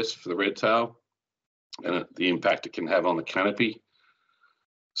process for the redtail and the impact it can have on the canopy.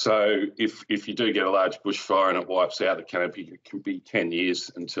 So if you do get a large bushfire and it wipes out the canopy, it can be 10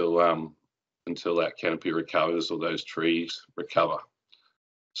 years until that canopy recovers or those trees recover.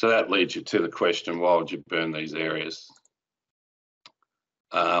 So that leads you to the question, why would you burn these areas?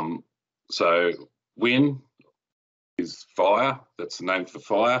 So wind is fire, that's the name for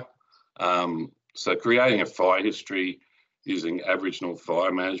fire. So creating a fire history using Aboriginal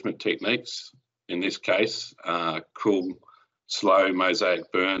fire management techniques, in this case, cool, slow mosaic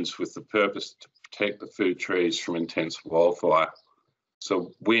burns with the purpose to protect the food trees from intense wildfire.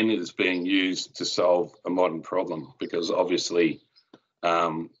 So wind is being used to solve a modern problem, because obviously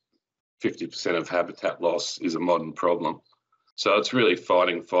 50% of habitat loss is a modern problem. So it's really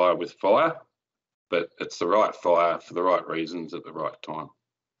fighting fire with fire, but it's the right fire for the right reasons at the right time.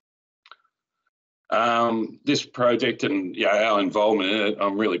 This project and our involvement in it,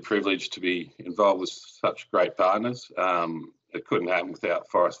 I'm really privileged to be involved with such great partners. It couldn't happen without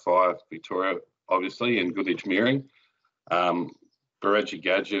Forest Fire Victoria, obviously, and Gunditj Mirring.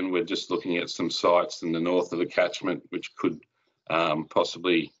 Birdlife, we're just looking at some sites in the north of the catchment, which could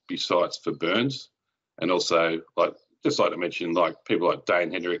possibly be sites for burns. And also, just like to mention, people like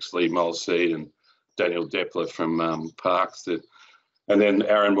Dane Hendriks, Lee Molseed, and Daniel Depler from Parks, and then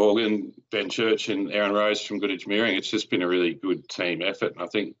Aaron Morgan, Ben Church, and Erin Rose from Gunditj Mirring. It's just been a really good team effort. And I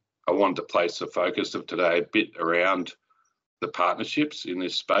think I wanted to place the focus of today a bit around the partnerships in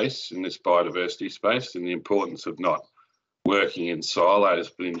this space, in this biodiversity space, and the importance of not working in silos,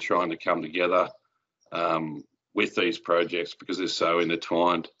 but in trying to come together with these projects, because they're so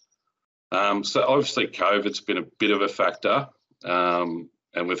intertwined. So obviously COVID's been a bit of a factor, and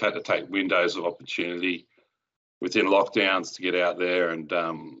we've had to take windows of opportunity within lockdowns to get out there and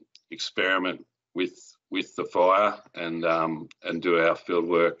experiment with the fire and do our field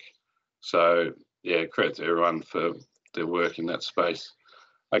work. So yeah, credit to everyone for their work in that space.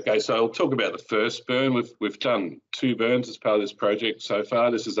 Okay, so I'll talk about the first burn. We've done 2 burns as part of this project so far.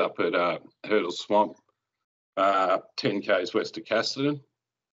 This is up at Hurdle Swamp, 10 k's west of Casterton.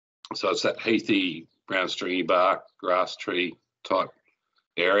 So it's that heathy, brown stringy bark, grass tree type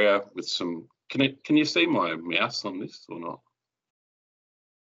area with some. Can you see my mouse on this or not?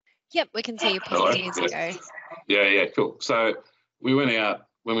 Yep, we can see you pointing as you go. Yeah, cool. So we went out,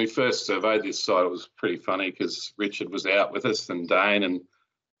 when we first surveyed this site, it was pretty funny because Richard was out with us and Dane, and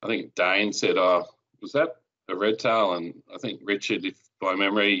I think Dane said, "Oh, was that a redtail?" And I think Richard, if by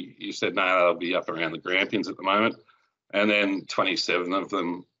memory, you said, "No, they'll be up around the Grampians at the moment." And then 27 of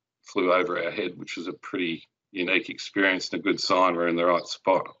them flew over our head, which was a pretty unique experience and a good sign we're in the right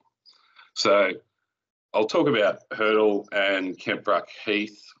spot. So I'll talk about Hurdle and Kempbruck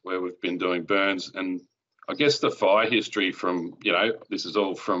Heath, where we've been doing burns. And I guess the fire history from, this is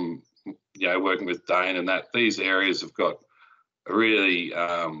all from, working with Dane, and that these areas have got a really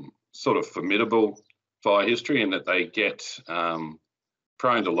sort of formidable fire history, in that they get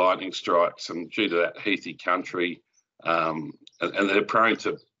prone to lightning strikes, and due to that heathy country, and they're prone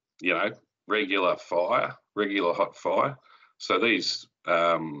to, regular hot fire. So these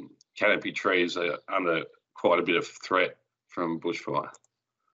canopy trees are under quite a bit of threat from bushfire.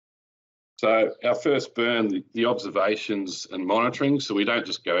 So our first burn, the observations and monitoring. So we don't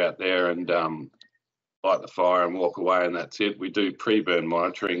just go out there and light the fire and walk away and that's it. We do pre-burn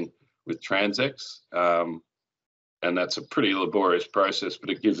monitoring with Transx, and that's a pretty laborious process,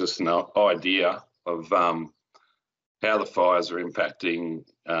 but it gives us an idea of how the fires are impacting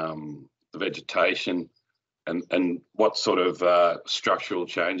the vegetation and what sort of structural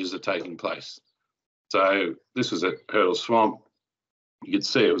changes are taking place. So this was at Pirtle Swamp. You could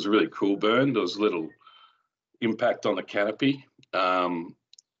see it was a really cool burn. There was a little impact on the canopy, and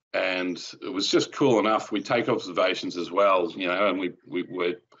it was just cool enough. We take observations as well, you know, and we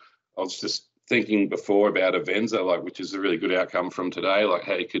were. I was just thinking before about Avenza, like, which is a really good outcome from today, like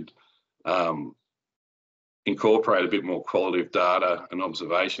how you could incorporate a bit more quality of data and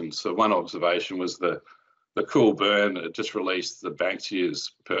observations. So one observation was the cool burn. It just released the Banksias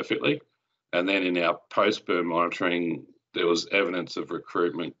perfectly, and then in our post-burn monitoring, there was evidence of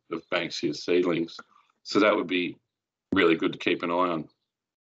recruitment of Banksia seedlings. So that would be really good to keep an eye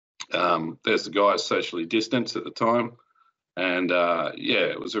on. There's the guys socially distanced at the time. And yeah,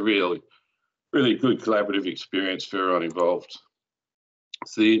 it was a really good collaborative experience for everyone involved.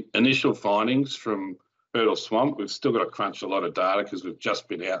 So the initial findings from Pirtle Swamp, we've still got to crunch a lot of data because we've just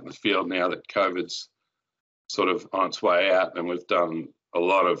been out in the field now that COVID's sort of on its way out, and we've done a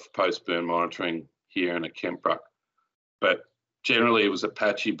lot of post-burn monitoring here and at Kentbrook. But generally it was a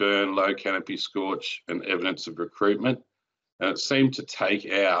patchy burn, low canopy scorch and evidence of recruitment. And it seemed to take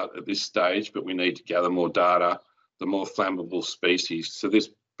out at this stage, but we need to gather more data, the more flammable species. So this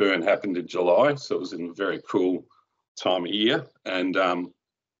burn happened in July, so it was in a very cool time of year. And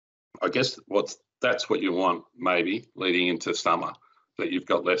I guess that's what you want maybe leading into summer, that you've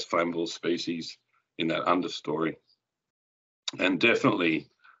got less flammable species in that understory. And definitely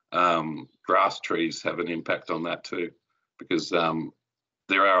grass trees have an impact on that too, because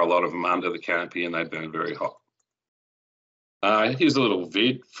there are a lot of them under the canopy and they burn very hot. Here's a little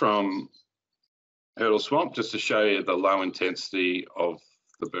vid from Pirtle Swamp just to show you the low intensity of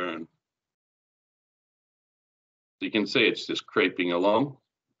the burn. You can see it's just creeping along.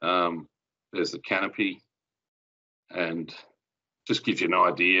 There's the canopy, and just gives you an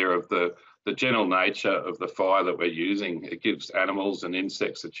idea of the general nature of the fire that we're using. It gives animals and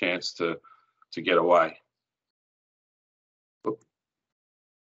insects a chance to get away.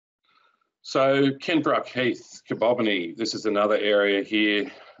 So Kentbrook Heath, Kibobony, this is another area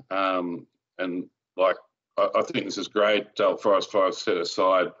here. And like, I think this is great. Forest Fire set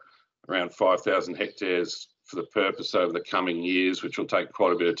aside around 5,000 hectares for the purpose over the coming years, which will take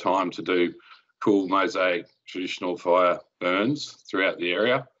quite a bit of time to do cool mosaic traditional fire burns throughout the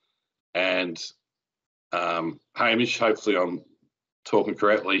area. And Hamish, hopefully I'm talking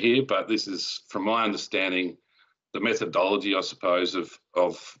correctly here, but this is, from my understanding, the methodology, I suppose, of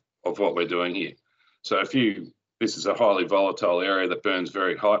what we're doing here. So this is a highly volatile area that burns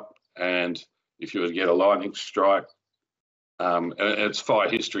very hot, and if you were to get a lightning strike, and its fire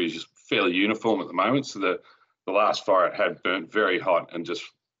history is just fairly uniform at the moment. So the last fire it had burnt very hot and just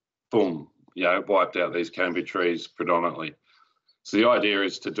boom, you know, wiped out these canopy trees predominantly. So the idea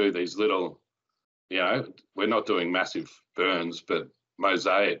is to do these little, you know, we're not doing massive burns, but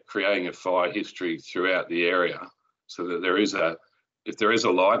mosaic, creating a fire history throughout the area, so that if there is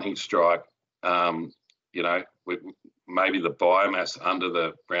a lightning strike, you know, maybe the biomass under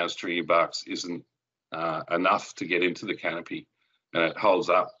the brown stringy bucks isn't enough to get into the canopy, and it holds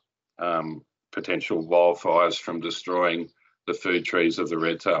up potential wildfires from destroying the food trees of the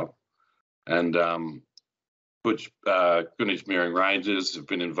redtail. And Budj, Gunditj Mirring Rangers have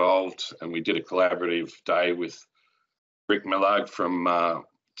been involved, and we did a collaborative day with Rick Millard from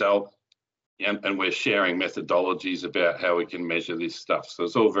Delp, and we're sharing methodologies about how we can measure this stuff. So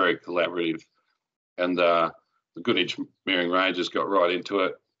it's all very collaborative. And the Gunditj Mirring Rangers got right into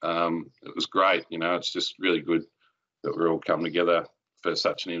it. It was great, you know, it's just really good that we're all coming together for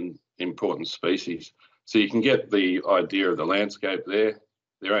such an important species. So you can get the idea of the landscape there.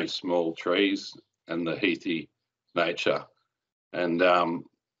 They're only small trees and the heathy nature. And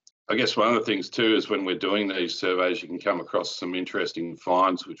I guess one of the things too is when we're doing these surveys, you can come across some interesting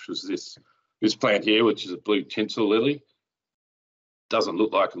finds, which was this plant here, which is a blue tinsel lily. Doesn't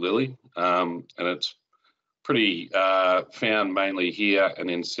look like a lily, and it's pretty found mainly here and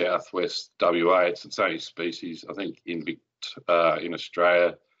in southwest WA. It's its only species, I think, in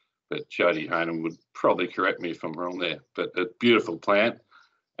Australia, but Jodie Hanum would probably correct me if I'm wrong there. But a beautiful plant,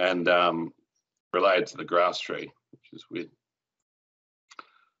 and related to the grass tree, which is weird.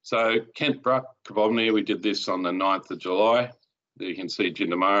 So Kentbrook, Kibobony, we did this on the 9th of July. There you can see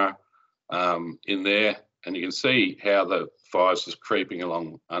Jindamara in there, and you can see how the fire's just creeping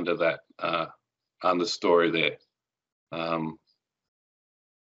along under that understory there.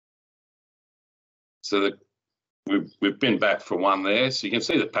 So we've been back for one there. So you can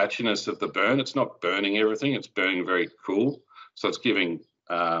see the patchiness of the burn. It's not burning everything. It's burning very cool. So it's giving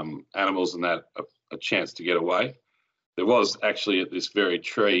animals and that a chance to get away. There was actually at this very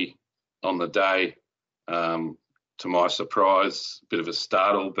tree on the day, to my surprise, a bit of a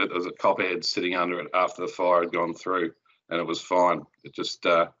startle, but there was a copperhead sitting under it after the fire had gone through, and it was fine. It just,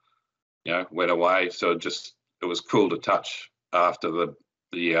 went away. So it was cool to touch after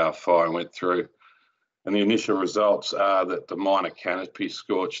the fire went through. And the initial results are that the minor canopy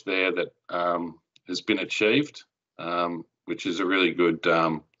scorch there that has been achieved, which is a really good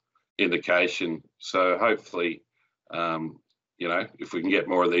indication. So hopefully, if we can get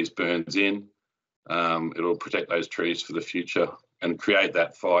more of these burns in, it'll protect those trees for the future and create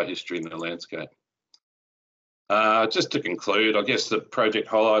that fire history in the landscape. Just to conclude, I guess the project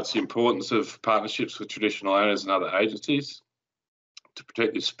highlights the importance of partnerships with traditional owners and other agencies to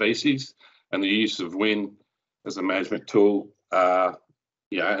protect this species, and the use of wind as a management tool, and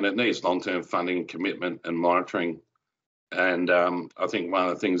it needs long-term funding, commitment and monitoring. And I think one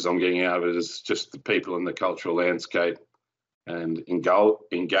of the things I'm getting out of it is just the people in the cultural landscape and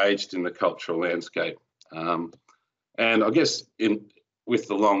engaged in the cultural landscape. And I guess with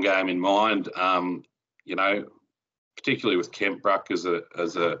the long game in mind, particularly with Kentbruck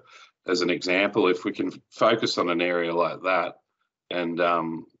as an example, if we can focus on an area like that and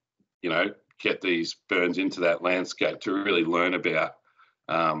get these burns into that landscape to really learn about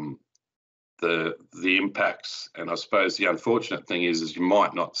the impacts. And I suppose the unfortunate thing is you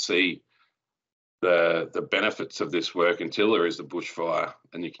might not see the benefits of this work until there is a bushfire,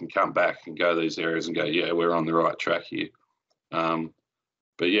 and you can come back and go to these areas and go, yeah, we're on the right track here.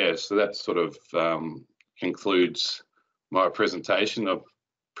 But yeah, so that sort of concludes my presentation. I've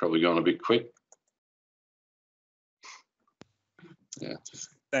probably gone a bit quick. Yeah.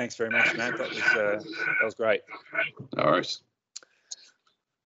 Thanks very much, Matt. That was great. No worries.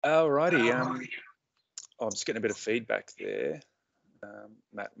 All righty. I'm just getting a bit of feedback there.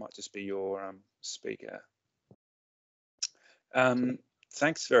 Matt might just be your speaker.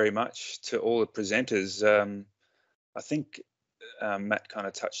 Thanks very much to all the presenters. I think Matt kind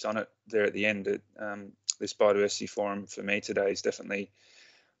of touched on it there at the end. This biodiversity forum for me today has definitely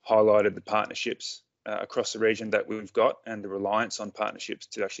highlighted the partnerships across the region that we've got, and the reliance on partnerships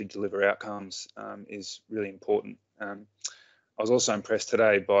to actually deliver outcomes is really important. I was also impressed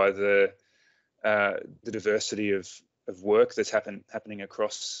today by the diversity of work that's happening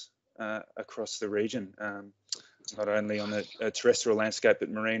across the region, not only on the terrestrial landscape but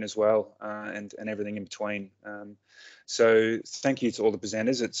marine as well, and everything in between. So thank you to all the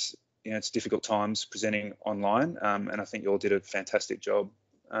presenters. It's difficult times presenting online, and I think you all did a fantastic job.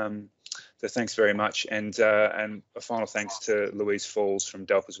 So thanks very much, and a final thanks to Louise Falls from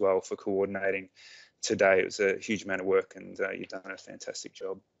DELP as well for coordinating today. It was a huge amount of work, and you've done a fantastic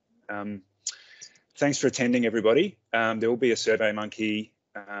job. Thanks for attending, everybody. There will be a SurveyMonkey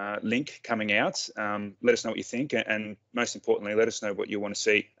link coming out. Let us know what you think, and most importantly, let us know what you want to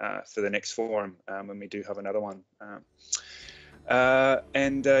see for the next forum when we do have another one.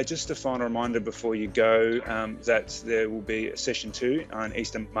 And just a final reminder before you go that there will be a session 2 on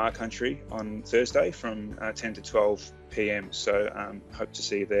Eastern Mirring Country on Thursday from 10 to 12 p.m. So hope to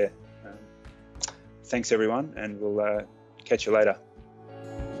see you there. Thanks everyone, and we'll catch you later.